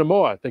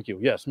 Minimoa. Thank you.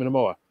 Yes,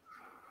 Minimoa.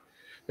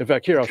 In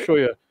fact, here I'll show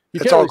you.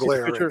 It's all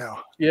glare right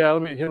now. Yeah,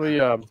 let me.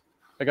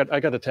 I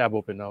got the tab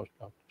open now.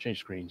 I'll change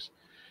screens.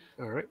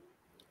 All right.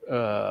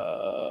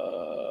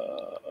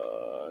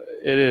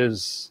 It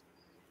is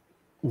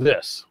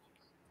this.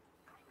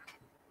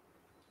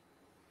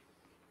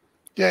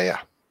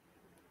 Yeah.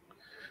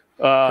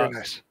 Very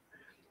nice.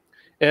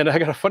 And I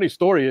got a funny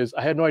story. Is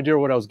I had no idea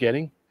what I was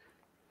getting.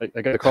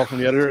 I got a call from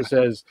the editor. It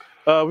says,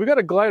 "We got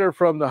a glider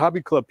from the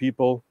Hobby Club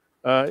people.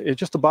 It's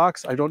just a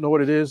box. I don't know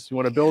what it is. You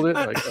want to build it?"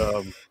 Like,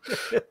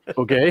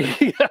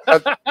 okay.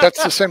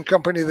 That's the same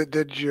company that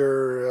did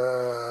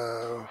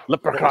your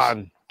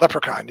Leprechaun.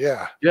 Leprechaun,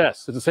 yeah.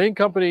 Yes, it's the same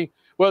company.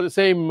 Well, the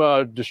same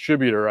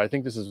distributor. I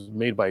think this is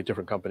made by a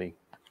different company,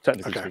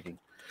 technically speaking.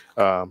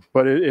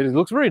 But it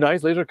looks very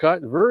nice, laser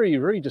cut, very,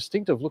 very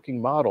distinctive looking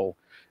model.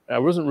 I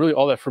wasn't really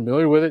all that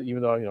familiar with it,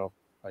 even though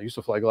I used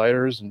to fly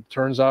gliders, and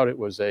turns out it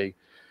was a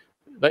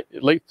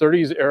late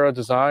 30s era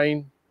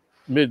design,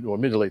 mid to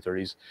late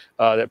 30s,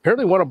 that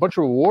apparently won a bunch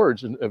of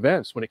awards and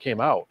events when it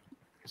came out.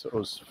 So it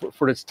was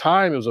for its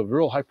time, it was a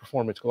real high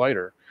performance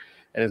glider,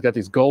 and it's got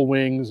these gull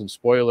wings and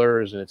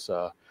spoilers, and it's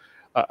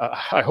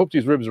I hope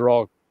these ribs are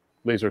all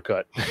laser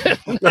cut. I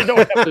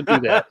don't have to do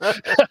that.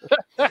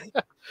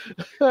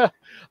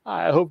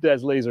 I hope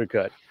that's laser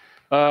cut.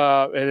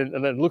 And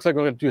then it looks like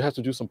we're going to have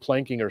to do some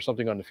planking or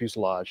something on the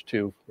fuselage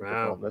too.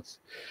 Wow, this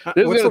is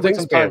going to take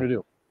some time to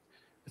do.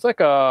 It's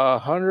like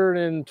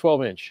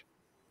 112 inch.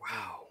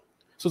 Wow.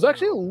 So it's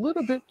actually a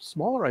little bit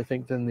smaller, I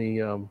think, than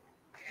the.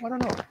 I don't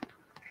know.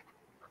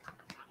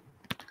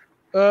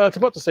 It's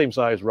about the same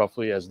size,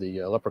 roughly, as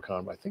the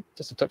Leprechaun, but I think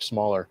just a touch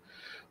smaller.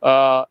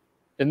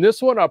 And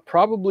this one I'll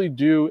probably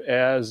do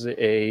as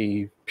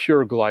a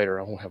pure glider.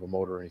 I won't have a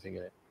motor or anything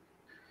in it,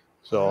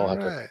 so I'll have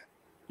to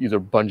either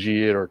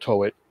bungee it or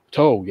tow it.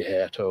 Tow.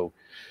 So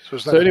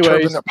it's not a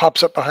turbine that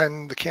pops up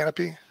behind the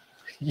canopy?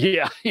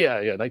 Yeah.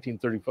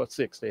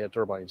 1936, they had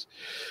turbines.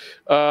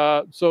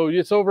 So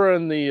it's over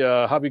on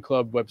the Hobby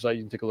Club website.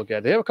 You can take a look at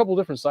it. They have a couple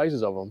different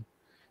sizes of them,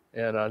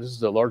 and this is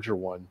the larger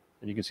one,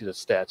 and you can see the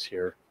stats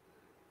here.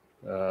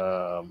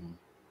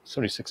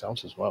 76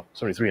 ounces. Wow,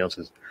 73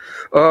 ounces.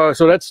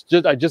 So that's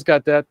I just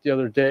got that the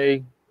other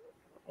day.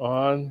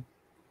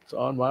 It's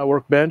on my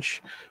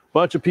workbench.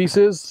 Bunch of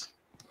pieces.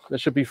 That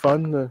should be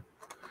fun to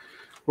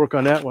work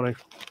on that when I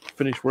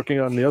finish working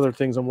on the other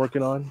things I'm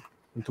working on,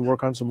 and to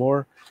work on some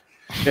more.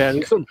 And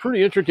it's some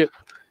pretty intricate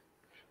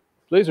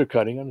laser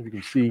cutting. I don't know if you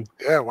can see.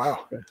 Yeah,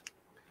 wow.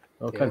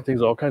 All kinds of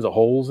things, all kinds of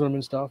holes in them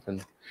and stuff.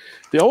 And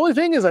the only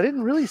thing is I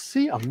didn't really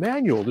see a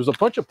manual. There's a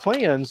bunch of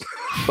plans,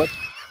 but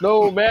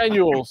no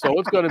manual. So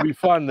it's going to be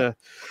fun to.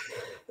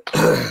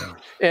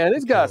 And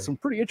it's got some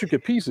pretty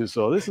intricate pieces,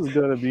 so this is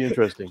going to be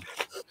interesting.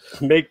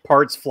 Make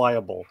parts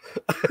flyable.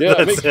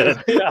 Yeah,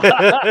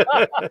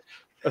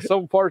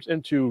 some parts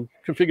into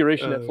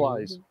configuration that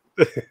flies.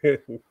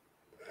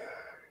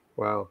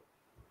 Wow.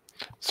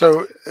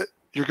 So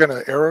you're going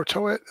to aero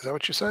tow it? Is that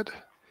what you said?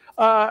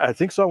 I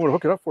think so. I'm going to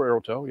hook it up for aero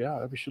tow. Yeah,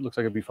 that looks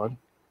like it'd be fun.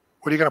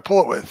 What are you going to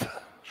pull it with?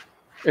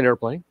 An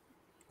airplane.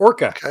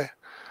 Orca. Okay.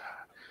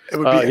 It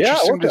would be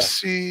interesting to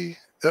see.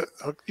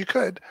 You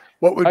could.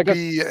 What would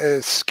be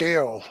a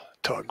scale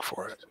tug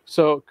for it?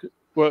 So,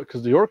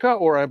 because the Orca,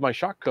 or I have my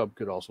Shock Cub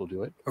could also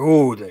do it.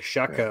 Oh, the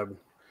Shock Cub.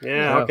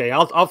 Yeah, okay.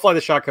 I'll fly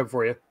the Shock Cub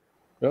for you.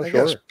 Oh, I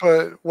guess.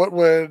 But what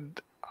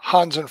would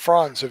Hans and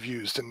Franz have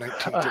used in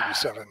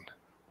 1937?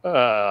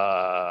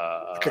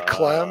 Like a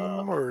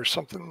Clem or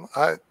something?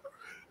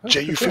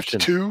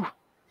 Ju-52?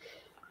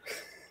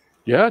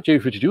 Yeah,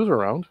 Ju-52s are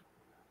around.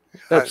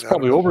 That's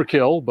probably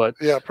overkill, but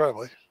yeah,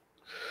 probably.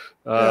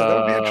 Yeah, that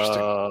would be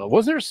interesting.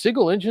 Was there a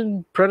single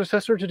engine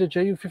predecessor to the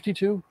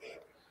Ju-52?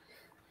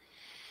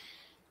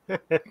 Yeah,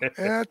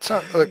 it's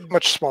not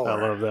much smaller.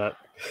 I love that.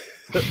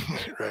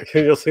 Right.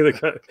 You'll see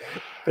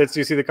Vince, do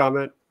you see the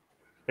comment?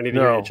 I need to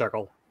hear you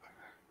chuckle.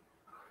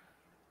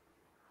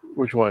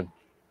 Which one?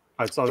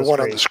 It's on The the one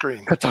screen. on the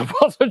screen. It's a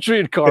Balsa tree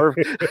and carve.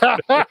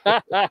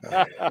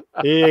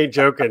 He ain't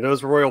joking.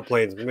 Those Royal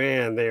planes,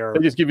 man, they are.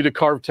 They just give you the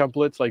carved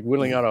templates, like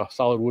whittling out a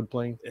solid wood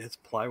plane. It's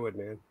plywood,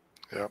 man.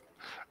 Yeah.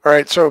 All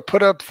right. So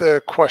put up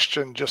the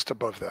question just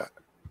above that,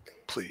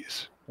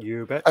 please.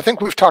 You bet. I think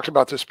we've talked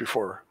about this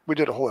before. We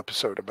did a whole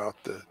episode about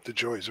the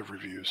joys of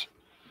reviews.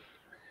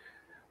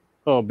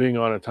 Oh, being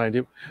on a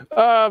timetable.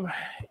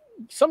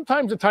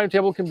 Sometimes the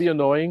timetable can be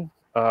annoying.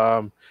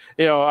 I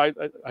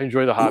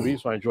enjoy the hobby,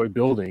 so I enjoy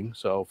building.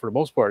 So for the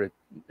most part,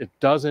 it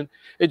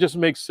just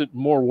makes it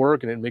more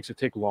work and it makes it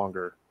take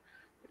longer,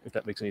 if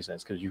that makes any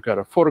sense, because you've got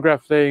to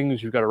photograph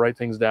things, you've got to write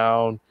things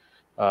down.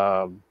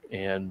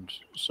 And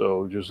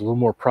so there's a little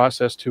more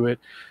process to it.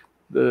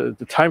 The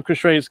time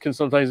constraints can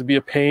sometimes be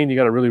a pain. You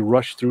got to really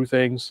rush through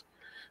things.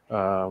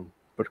 But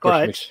of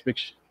course,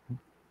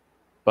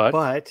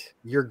 but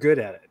you're good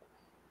at it.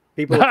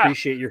 People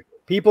appreciate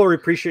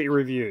your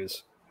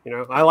reviews.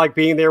 I like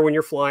being there when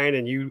you're flying,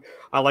 and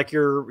I like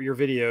your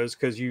videos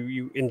because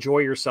you enjoy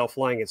yourself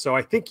flying it. So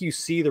I think you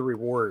see the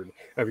reward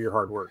of your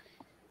hard work.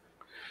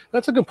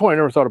 That's a good point. I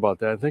never thought about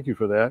that. Thank you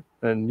for that.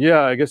 And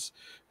yeah, I guess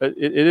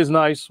it is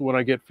nice when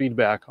I get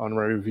feedback on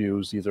my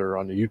reviews, either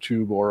on the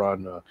YouTube or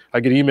on. I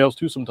get emails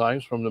too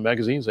sometimes from the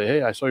magazine, say,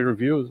 "Hey, I saw your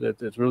review.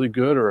 It's really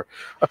good," or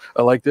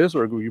 "I like this,"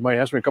 or "You might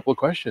ask me a couple of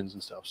questions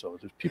and stuff." So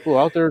there's people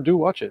out there who do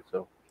watch it.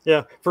 So.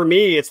 Yeah, for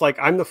me, it's like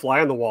I'm the fly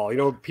on the wall.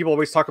 People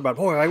always talk about,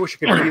 "Boy, I wish I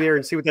could be there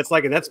and see what that's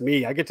like," and that's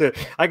me. I get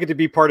to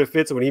be part of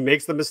Fitz when he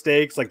makes the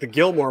mistakes. Like the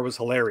Gilmore was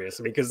hilarious.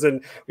 I mean, because then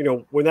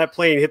when that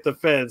plane hit the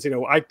fence,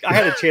 I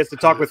had a chance to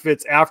talk with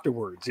Fitz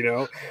afterwards.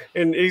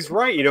 And he's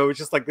right. It's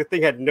just like the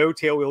thing had no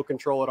tail wheel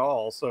control at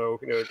all. So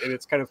and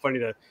it's kind of funny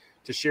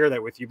to share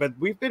that with you. But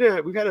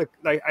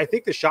I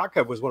think the Shot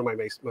Cub was one of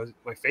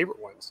my favorite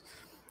ones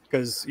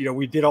because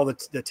we did all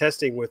the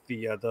testing with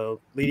the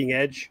leading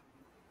edge.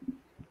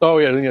 Oh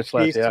yeah, I think that's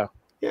last. Yeah,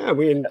 yeah.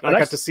 I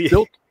got to see.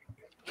 You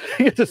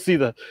get to see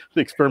the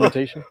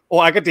experimentation. Well,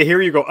 I got to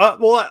hear you go.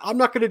 Well, I'm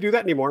not going to do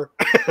that anymore.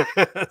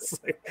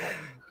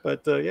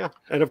 Yeah,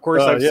 and of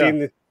course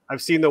I've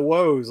seen the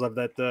woes of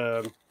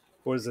that.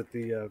 What is it?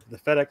 The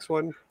FedEx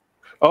one?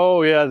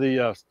 Oh yeah,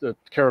 the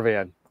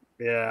Caravan.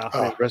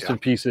 Yeah. Rest in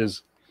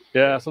pieces.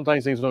 Yeah,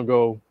 sometimes things don't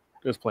go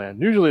as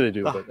planned. Usually they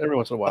do, but every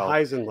once in a while. The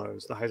highs and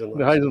lows. The highs and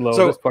lows.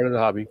 So, that's part of the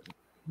hobby.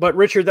 But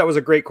Richard, that was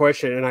a great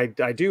question, and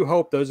I do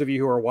hope those of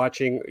you who are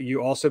watching,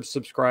 you also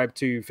subscribe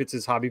to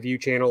Fitz's Hobby View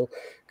channel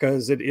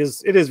because it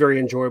is very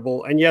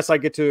enjoyable. And yes, I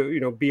get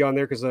to be on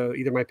there because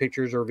either my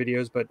pictures or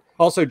videos, but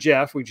also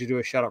Jeff. We should do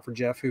a shout out for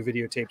Jeff who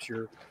videotapes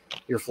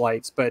your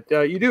flights. But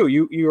they're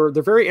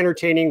very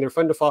entertaining. They're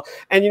fun to follow.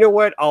 And you know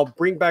what? I'll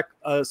bring back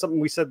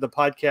something we said in the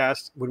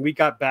podcast when we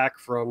got back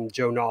from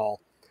Joe Nall,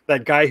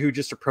 that guy who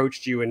just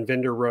approached you in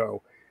Vendor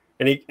Row.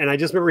 And I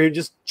just remember him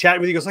just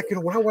chatting with you. He goes like,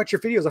 when I watch your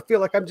videos, I feel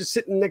like I'm just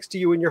sitting next to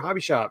you in your hobby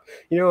shop.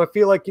 I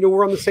feel like,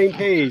 we're on the same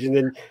page. And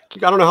then I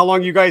don't know how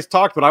long you guys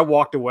talked, but I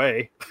walked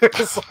away.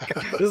 It's like,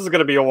 this is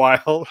going to be a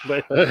while.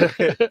 But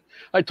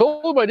I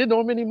told him I didn't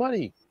owe him any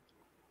money.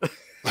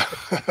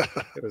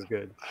 It was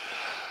good.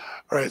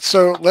 All right,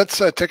 so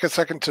let's take a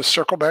second to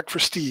circle back for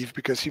Steve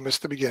because he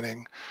missed the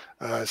beginning.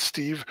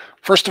 Steve,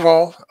 first of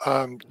all,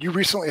 you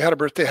recently had a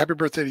birthday. Happy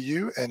birthday to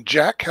you. And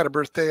Jack had a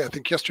birthday, I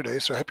think, yesterday.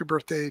 So happy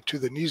birthday to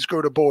the Knees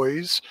Go to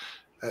Boys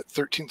at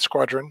 13th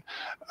Squadron.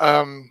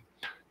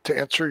 To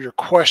answer your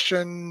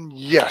question,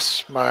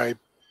 yes, my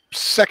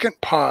second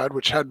pod,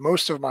 which had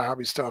most of my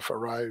hobby stuff,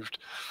 arrived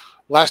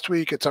last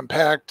week. It's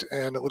unpacked,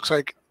 and it looks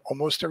like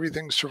almost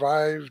everything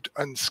survived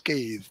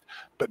unscathed.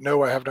 But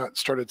no, I have not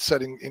started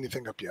setting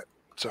anything up yet.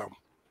 So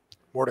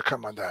more to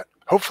come on that.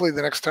 Hopefully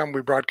the next time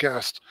we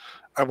broadcast,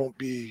 I won't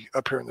be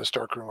up here in this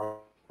dark room.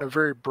 A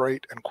very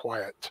bright and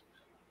quiet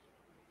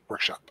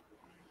workshop.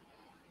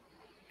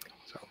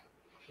 So,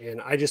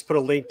 and I just put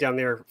a link down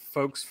there,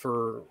 folks,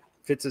 for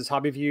Fitz's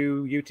Hobby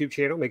View YouTube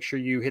channel. Make sure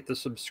you hit the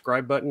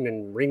subscribe button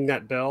and ring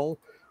that bell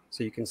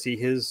so you can see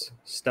his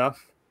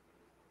stuff.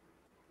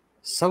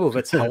 Some of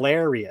it's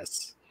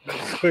hilarious.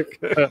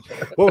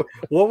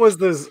 What was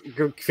this,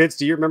 Fitz?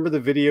 Do you remember the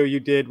video you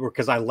did?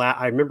 Because I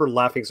remember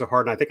laughing so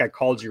hard, and I think I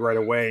called you right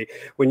away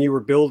when you were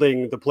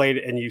building the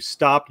plate, and you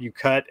stopped, you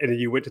cut, and then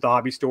you went to the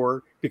hobby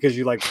store because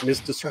you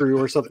missed a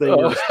screw or something.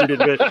 Or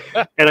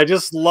and I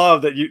just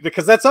love that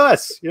because that's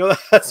us.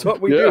 That's what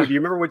we do. Do you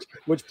remember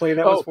which plane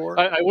that was for?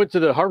 I went to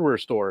the hardware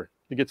store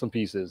to get some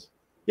pieces.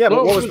 Yeah,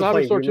 but what was the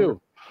hobby store too?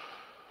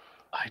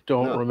 I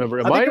don't remember.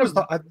 I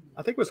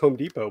think it was Home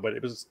Depot, but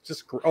it was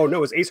just. Oh no,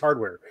 it was Ace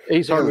Hardware.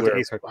 Ace Hardware.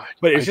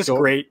 But it was just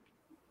great.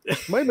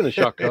 Might have been a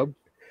Shot Cub.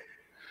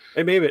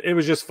 It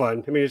was just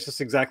fun. I mean, it's just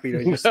exactly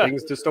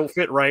things just don't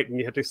fit right, and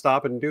you have to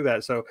stop and do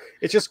that. So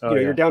it's just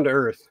you're down to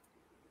earth.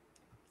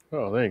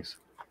 Oh, thanks.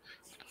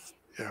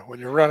 Yeah, when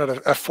you run out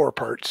of F4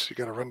 parts, you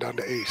got to run down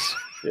to Ace.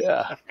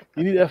 Yeah,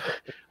 you need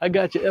I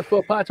got your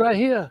F4 parts right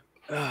here.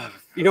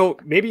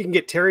 Maybe you can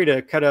get Terry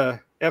to cut a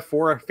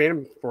F4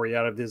 Phantom for you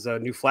out of his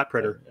new flat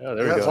printer. Yeah,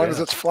 there we go. As long as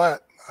it's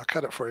flat, I'll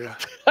cut it for you.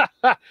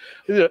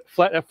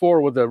 Flat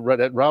F4 with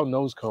that round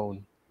nose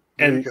cone.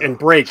 and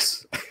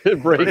brakes.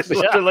 Brakes.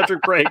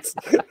 Electric brakes.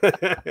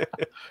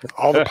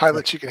 All the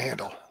pilots you can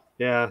handle.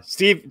 Yeah,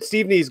 Steve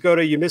needs go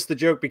to. You missed the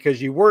joke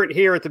because you weren't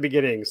here at the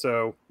beginning,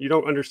 so you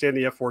don't understand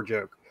the F4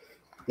 joke.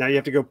 Now you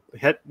have to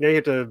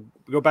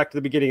go back to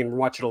the beginning and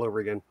watch it all over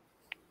again.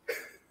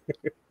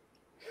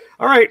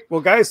 All right, well,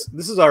 guys,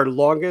 this is our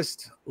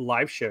longest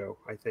live show,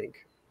 I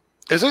think.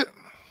 Is it?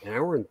 An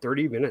hour and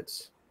 30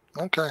 minutes.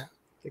 Okay. I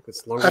think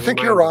it's longer. I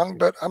think you're wrong,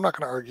 but I'm not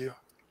going to argue.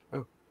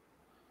 Oh,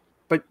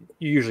 but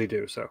you usually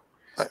do, so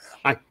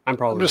I'm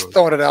probably. I'm just wrong.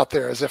 throwing it out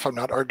there as if I'm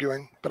not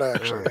arguing, but I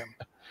actually am.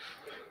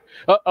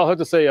 I'll have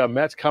to say,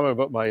 Matt's comment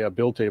about my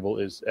build table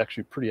is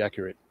actually pretty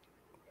accurate.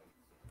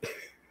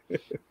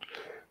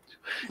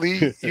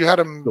 Lee, you had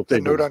a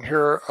note on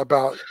here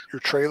about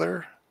your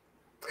trailer.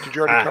 Did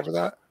you already cover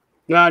that?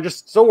 No,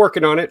 just still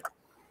working on it.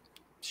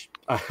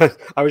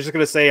 I was just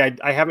going to say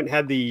I haven't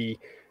had the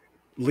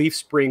leaf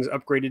springs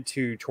upgraded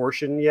to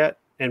torsion yet,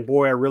 and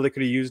boy, I really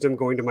could have used them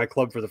going to my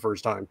club for the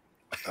first time.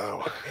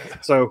 Oh,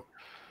 so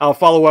I'll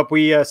follow up.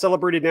 We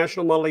celebrated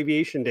National Model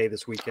Aviation Day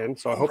this weekend,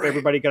 so I hope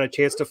everybody got a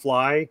chance to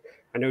fly.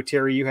 I know,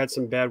 Terry, you had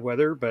some bad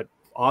weather, but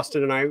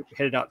Austin and I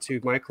headed out to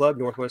my club,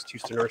 Northwest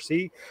Houston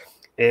RC,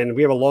 and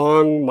we have a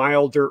long,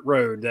 mile dirt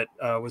road that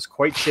was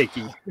quite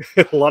shaky.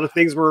 A lot of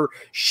things were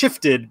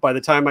shifted by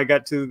the time I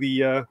got to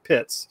the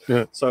pits.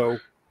 Yeah. So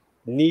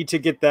need to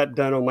get that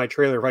done on my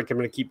trailer if I'm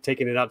going to keep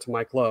taking it out to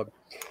my club.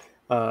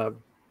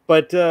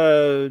 But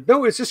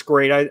no, it's just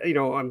great.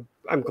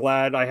 I'm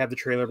glad I have the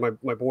trailer.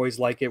 My boys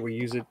like it. We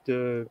use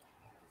it,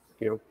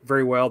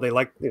 very well. They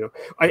like,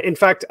 in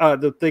fact,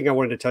 the thing I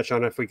wanted to touch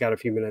on, if we got a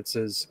few minutes,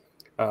 is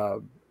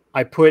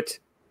I think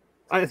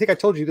I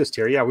told you this,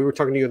 Terry. Yeah, we were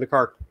talking to you in the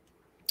car.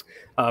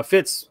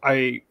 Fitz,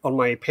 on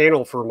my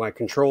panel for my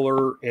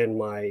controller and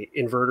my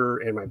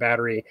inverter and my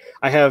battery,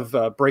 I have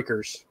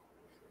breakers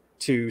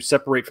to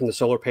separate from the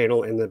solar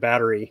panel and the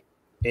battery.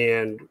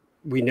 And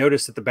we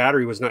noticed that the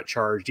battery was not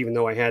charged, even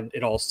though I had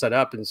it all set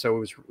up. And so it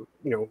was,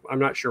 I'm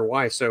not sure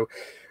why. So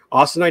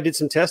Austin and I did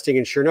some testing,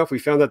 and sure enough, we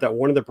found out that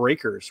one of the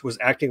breakers was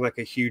acting like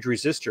a huge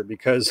resistor,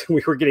 because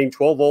we were getting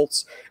 12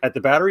 volts at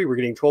the battery. We're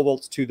getting 12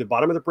 volts to the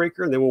bottom of the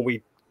breaker. And then when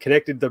we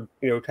connected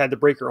had the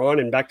breaker on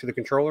and back to the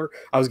controller,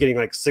 I was getting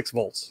like 6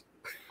 volts.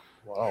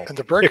 Wow. And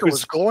the breaker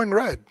was glowing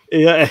red.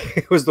 Yeah,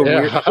 it was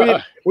weird.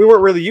 We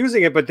weren't really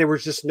using it, but there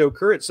was just no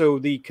current. So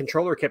the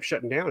controller kept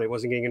shutting down. It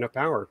wasn't getting enough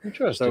power.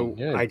 Interesting.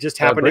 So I just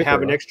happened to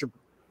have an extra.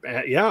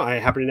 I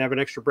happened to have an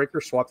extra breaker,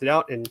 swapped it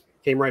out, and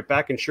came right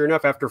back. And sure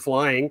enough, after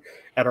flying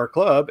at our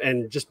club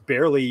and just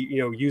barely,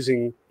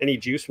 using any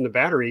juice from the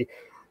battery,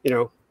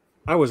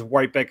 I was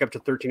right back up to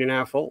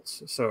 13.5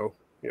 volts. So,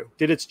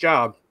 did its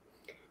job.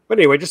 But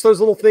anyway, just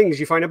those little things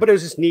you find out. But it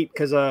was just neat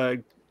because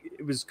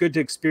it was good to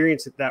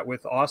experience that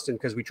with Austin,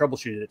 because we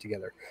troubleshooted it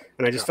together.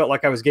 And I just felt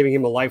like I was giving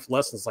him a life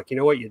lesson. It's like, you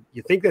know what, you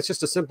think that's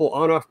just a simple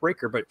on-off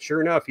breaker, but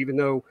sure enough, even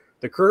though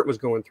the current was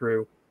going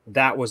through,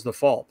 that was the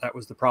fault. That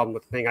was the problem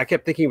with the thing. I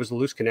kept thinking it was a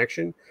loose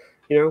connection,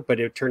 but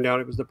it turned out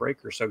it was the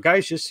breaker. So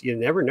guys, you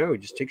never know.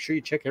 Just make sure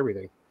you check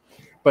everything.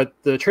 But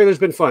the trailer's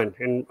been fun,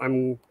 and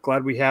I'm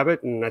glad we have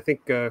it. And I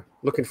think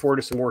looking forward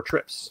to some more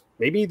trips.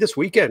 Maybe this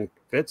weekend,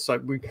 Fitz.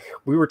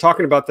 We were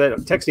talking about that,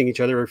 texting each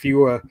other. If you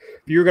were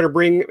going to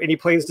bring any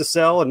planes to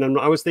sell, and then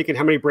I was thinking,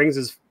 how many planes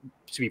is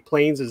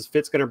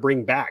Fitz going to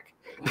bring back?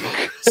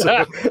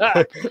 So,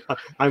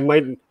 I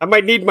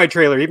might need my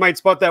trailer. He might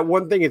spot that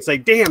one thing and say,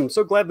 "Damn,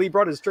 so glad Lee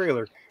brought his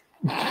trailer."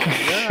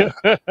 Yeah.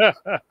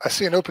 I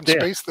see an open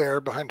space there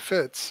behind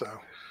Fitz, so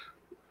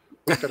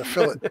got to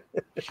fill it.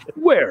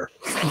 Where?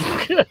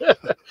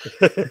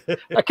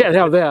 I can't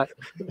have that.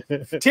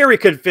 Terry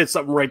could fit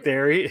something right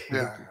there.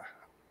 Yeah,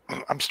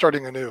 I'm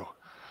starting anew.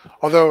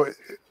 Although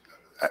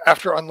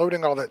after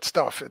unloading all that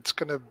stuff, it's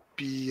going to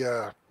be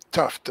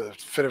tough to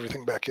fit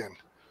everything back in.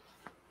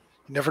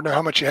 You never know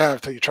how much you have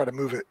till you try to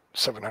move it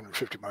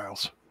 750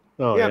 miles.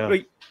 Oh, yeah.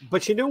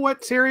 But you know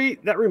what, Terry?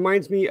 That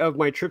reminds me of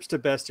my trips to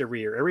Best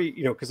every year.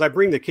 Because I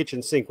bring the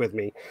kitchen sink with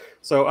me.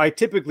 So I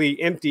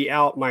typically empty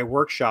out my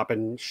workshop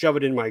and shove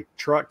it in my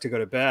truck to go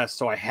to Best,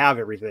 so I have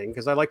everything,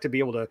 because I like to be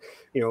able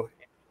to,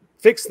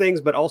 fix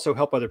things, but also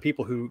help other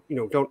people who,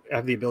 don't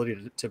have the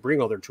ability to bring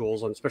all their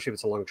tools, especially if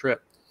it's a long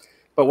trip.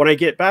 But when I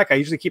get back, I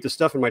usually keep the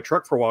stuff in my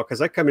truck for a while,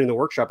 because I come in the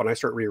workshop and I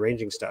start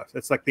rearranging stuff.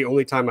 It's like the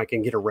only time I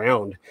can get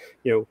around,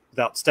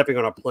 without stepping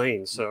on a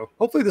plane. So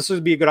hopefully this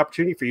would be a good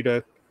opportunity for you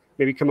to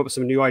maybe come up with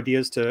some new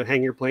ideas to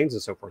hang your planes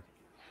and so forth.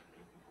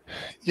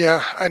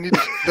 Yeah, I need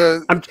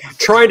I'm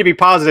trying to be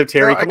positive,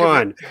 Terry. Come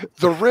on.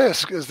 The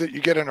risk is that you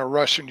get in a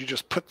rush and you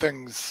just put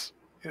things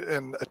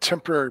in a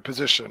temporary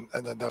position,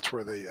 and then that's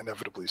where they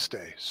inevitably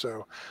stay.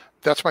 So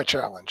that's my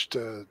challenge,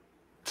 to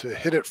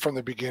hit it from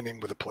the beginning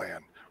with a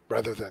plan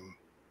rather than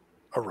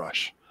a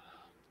rush.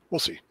 We'll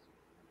see.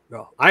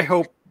 Well, I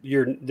hope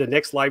the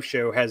next live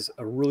show has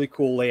a really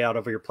cool layout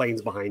of your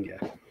planes behind you.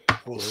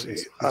 We'll see.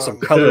 Some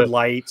colored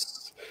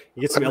lights.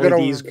 You get some I'm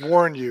LEDs. going to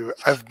warn you,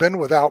 I've been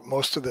without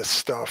most of this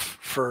stuff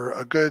for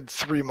a good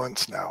 3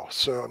 months now.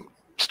 So I'm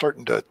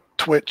starting to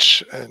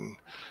twitch and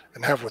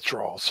have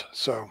withdrawals.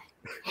 So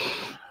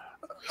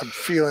I'm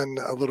feeling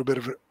a little bit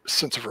of a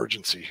sense of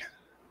urgency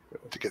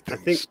to get things.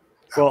 I think.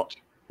 Well,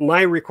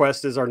 my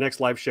request is our next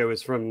live show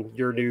is from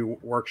your new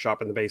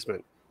workshop in the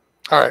basement.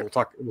 All right. We'll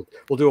talk.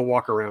 We'll do a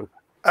walk around.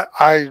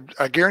 I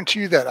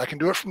guarantee you that I can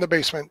do it from the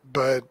basement,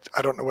 but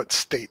I don't know what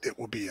state it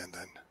will be in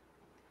then.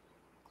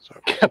 So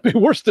Can't be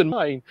worse than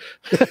mine.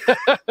 Look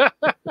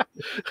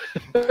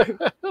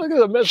at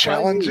the mess.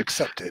 Challenge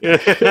accepted.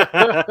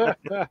 Well,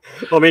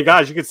 I mean,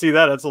 gosh, you can see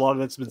that. That's a lot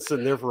that's been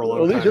sitting there for a long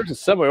Well, time. these are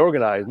just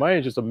semi-organized. Mine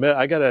is just a mess.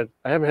 I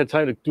haven't had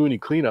time to do any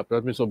cleanup.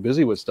 I've been so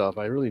busy with stuff.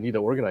 I really need to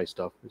organize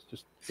stuff. It's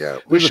just Yeah,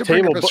 we there's a should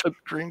bring up table, a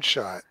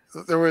screenshot.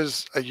 There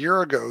was a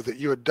year ago that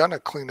you had done a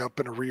cleanup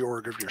and a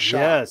reorg of your shop,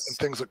 Yes. and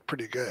things look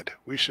pretty good.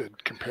 We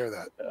should compare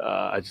that.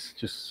 I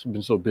just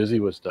been so busy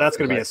with stuff. That's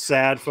going to be a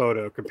sad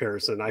photo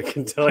comparison. I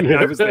can tell you,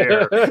 I was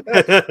there.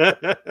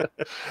 But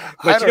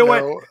I you know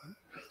what? know.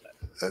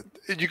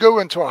 You go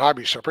into a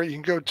hobby shop, right? You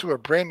can go to a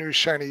brand new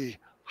shiny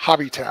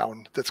hobby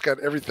town that's got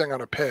everything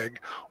on a peg,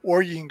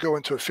 or you can go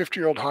into a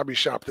 50-year-old hobby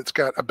shop that's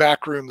got a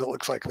back room that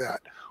looks like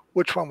that.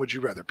 Which one would you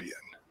rather be in?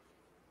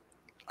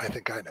 I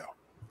think I know.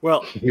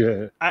 Well,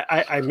 Yeah.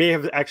 I may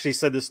have actually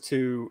said this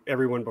to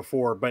everyone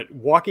before, but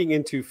walking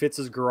into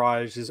Fitz's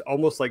garage is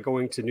almost like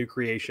going to New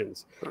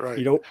Creations. Right.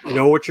 You don't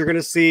know what you're going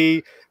to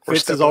see. Or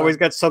Fitz has stepping always on-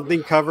 got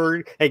something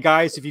covered. Hey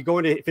guys, if you go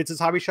into Fitz's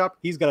hobby shop,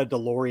 he's got a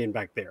DeLorean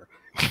back there.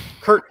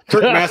 Kurt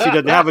Massey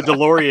doesn't have a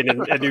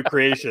DeLorean at New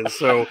Creations,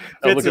 so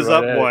Fitz looking is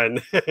right up at one.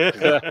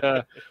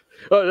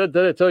 Oh,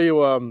 did I tell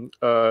you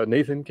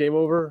Nathan came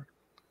over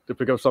to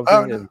pick up something?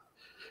 Oh, no. And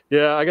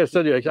yeah, I got to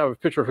send you. I have a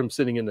picture of him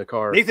sitting in the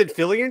car. Nathan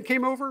Fillion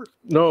came over?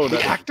 No, The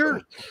that-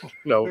 actor?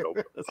 no.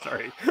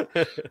 Sorry.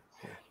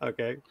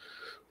 Okay.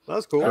 Well,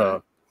 that's cool. Uh,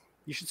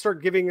 You should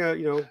start giving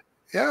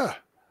Yeah.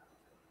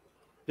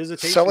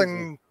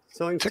 visitations.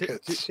 Selling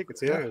tickets. tickets.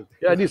 Tickets, Yeah. yeah.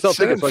 Yeah, I need to sell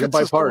Sit in tickets so I can buy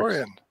Fitz's parts.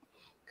 DeLorean.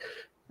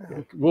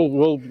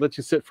 We'll let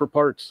you sit for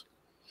parts.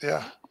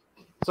 Yeah.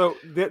 So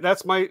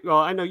that's my. Well,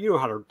 I know you know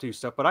how to do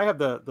stuff, but I have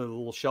the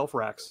little shelf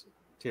racks,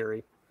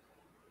 Terry.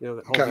 You know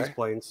that hold Okay. these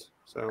planes,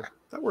 so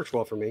that works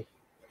well for me.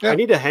 Yeah. I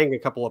need to hang a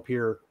couple up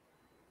here.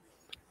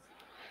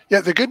 Yeah,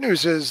 the good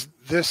news is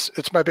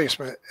it's my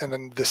basement, and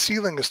then the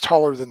ceiling is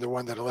taller than the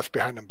one that I left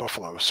behind in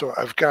Buffalo. So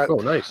I've got Oh,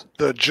 nice.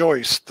 the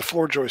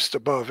floor joist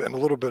above, and a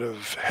little bit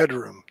of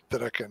headroom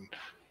that I can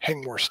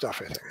hang more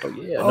stuff, I think. Oh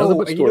yeah, Oh, another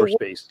but and you know storage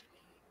what? space.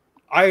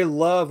 I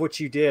love what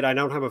you did. I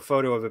don't have a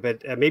photo of it,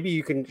 but maybe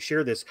you can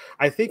share this.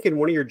 I think in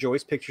one of your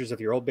Joyce pictures of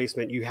your old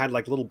basement, you had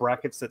like little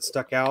brackets that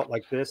stuck out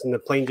like this, and the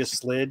plane just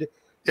slid.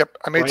 Yep,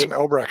 I made Right. some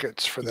L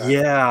brackets for that.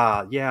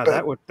 Yeah,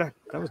 But- that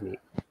was neat.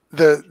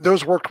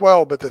 Those worked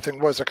well, but the thing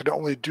was I could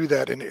only do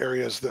that in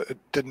areas that it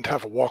didn't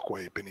have a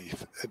walkway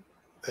beneath. It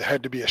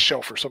had to be a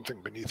shelf or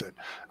something beneath it.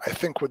 I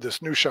think with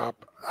this new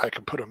shop, I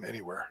can put them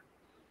anywhere,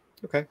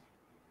 Okay.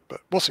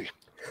 but we'll see.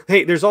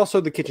 Hey, there's also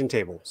the kitchen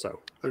table, so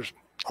There's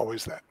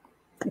always that.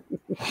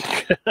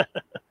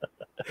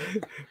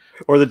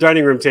 or the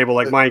dining room table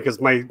like mine, because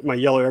my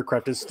yellow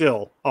aircraft is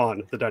still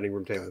on the dining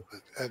room table.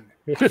 And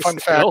fun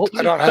fact,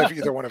 I don't have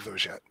either one of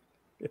those yet.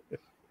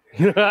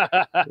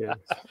 Yeah.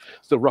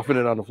 Still roughing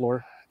it on the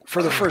floor.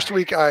 For the first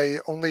week, I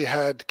only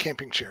had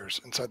camping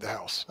chairs inside the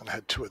house, and I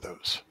had 2 of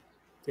those.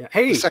 Yeah.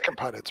 Hey, The second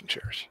pod had some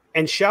chairs.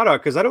 and shout out,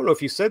 because I don't know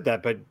if you said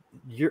that, but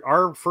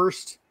our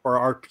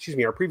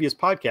previous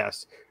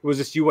podcast was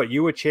just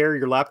you a chair,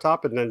 your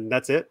laptop, and then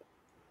that's it.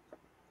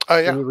 Oh,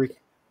 yeah. And you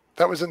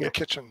That was in Yeah. the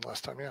kitchen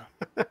last time, yeah.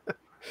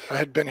 I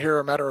had been here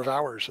a matter of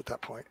hours at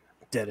that point.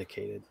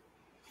 dedicated.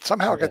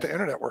 Somehow I got Okay. the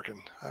internet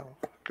working. I don't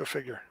go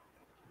figure.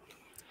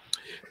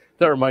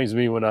 That reminds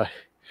me when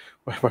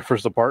my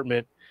first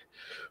apartment,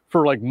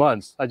 for like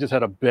months, I just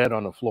had a bed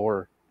on the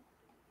floor,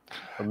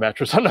 a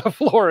mattress on the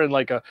floor, and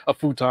like a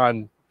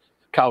futon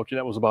couch, and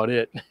that was about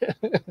it.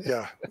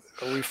 Yeah.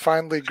 We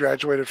finally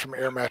graduated from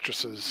air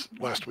mattresses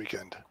last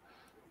weekend.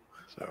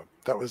 So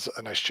that was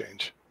a nice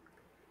change.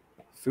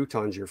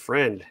 Futon's your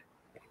friend.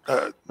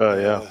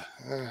 Yeah.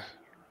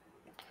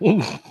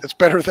 It's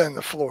better than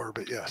the floor,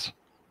 but yes.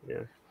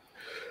 Yeah.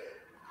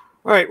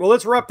 All right. Well,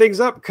 let's wrap things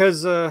up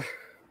because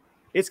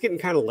it's getting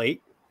kind of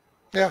late.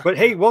 Yeah. But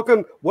hey,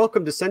 welcome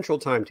to Central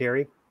Time,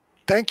 Terry.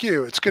 Thank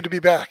you. It's good to be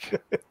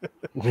back.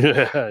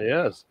 Yeah,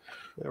 yes.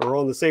 We're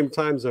all in the same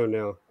time zone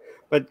now.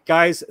 But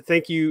guys,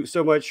 thank you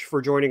so much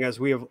for joining us.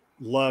 We have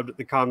loved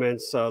the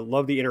comments,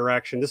 love the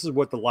interaction. This is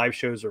what the live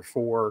shows are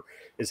for,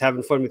 is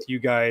having fun with you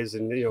guys,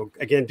 and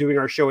again, doing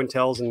our show and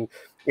tells and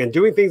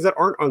doing things that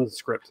aren't on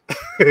script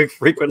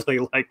frequently,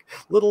 like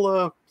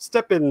little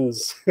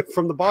step-ins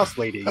from the boss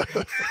lady.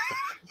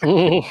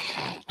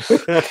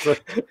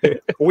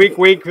 Wink,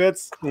 wink,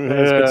 Fitz.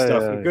 That's good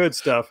stuff. Yeah. Good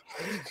stuff.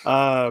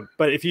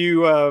 But if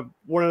you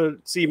want to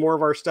see more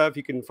of our stuff,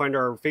 you can find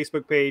our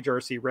Facebook page,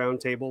 RC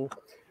Roundtable.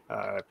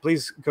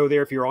 Please go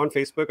there if you're on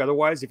Facebook.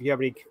 Otherwise, if you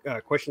have any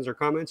questions or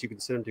comments, you can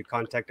send them to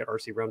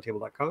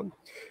contact@rcroundtable.com.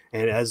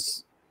 And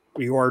as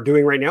you are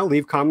doing right now,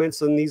 leave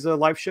comments on these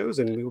live shows,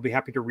 and we will be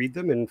happy to read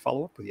them and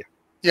follow up with you.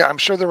 Yeah, I'm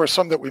sure there were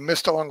some that we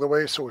missed along the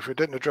way. So if we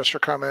didn't address your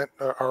comment,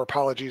 our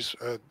apologies.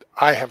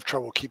 I have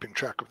trouble keeping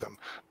track of them,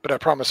 but I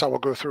promise I will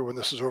go through when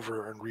this is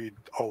over and read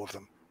all of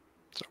them.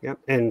 So. Yep.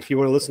 And if you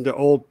want to listen to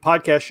old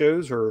podcast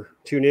shows or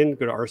tune in,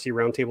 go to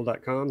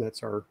rcroundtable.com.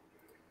 That's our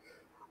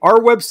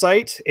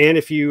website. And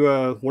if you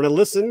want to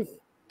listen,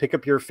 pick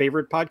up your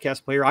favorite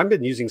podcast player. I've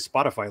been using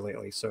Spotify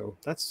lately, so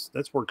that's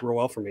worked real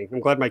well for me. I'm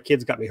glad my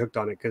kids got me hooked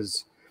on it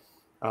because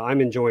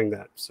I'm enjoying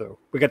that. So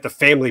we got the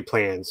family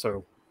plan,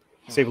 so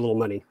save a little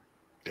money.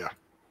 Yeah.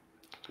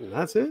 And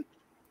that's it.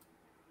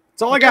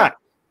 That's all I got.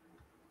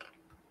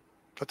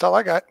 That's all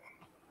I got.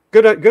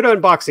 Good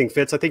unboxing,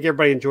 Fitz. I think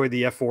everybody enjoyed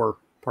the F4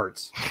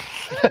 parts.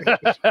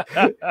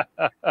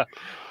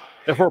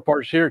 F4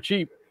 parts here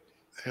cheap.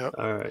 Yep.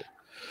 All right.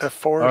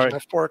 F4s and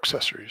F4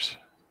 accessories.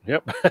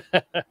 Yep.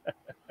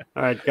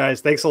 All right,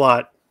 guys. Thanks a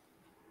lot.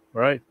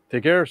 All right.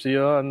 Take care. See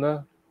you on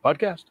the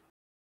podcast.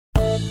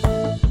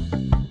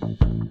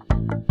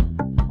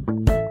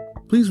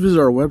 Please visit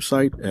our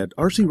website at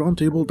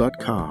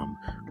rcroundtable.com,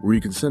 where you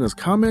can send us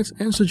comments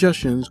and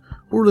suggestions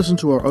or listen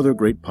to our other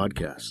great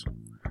podcasts,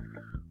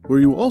 where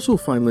you will also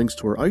find links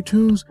to our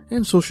iTunes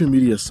and social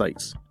media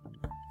sites.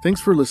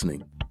 Thanks for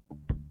listening.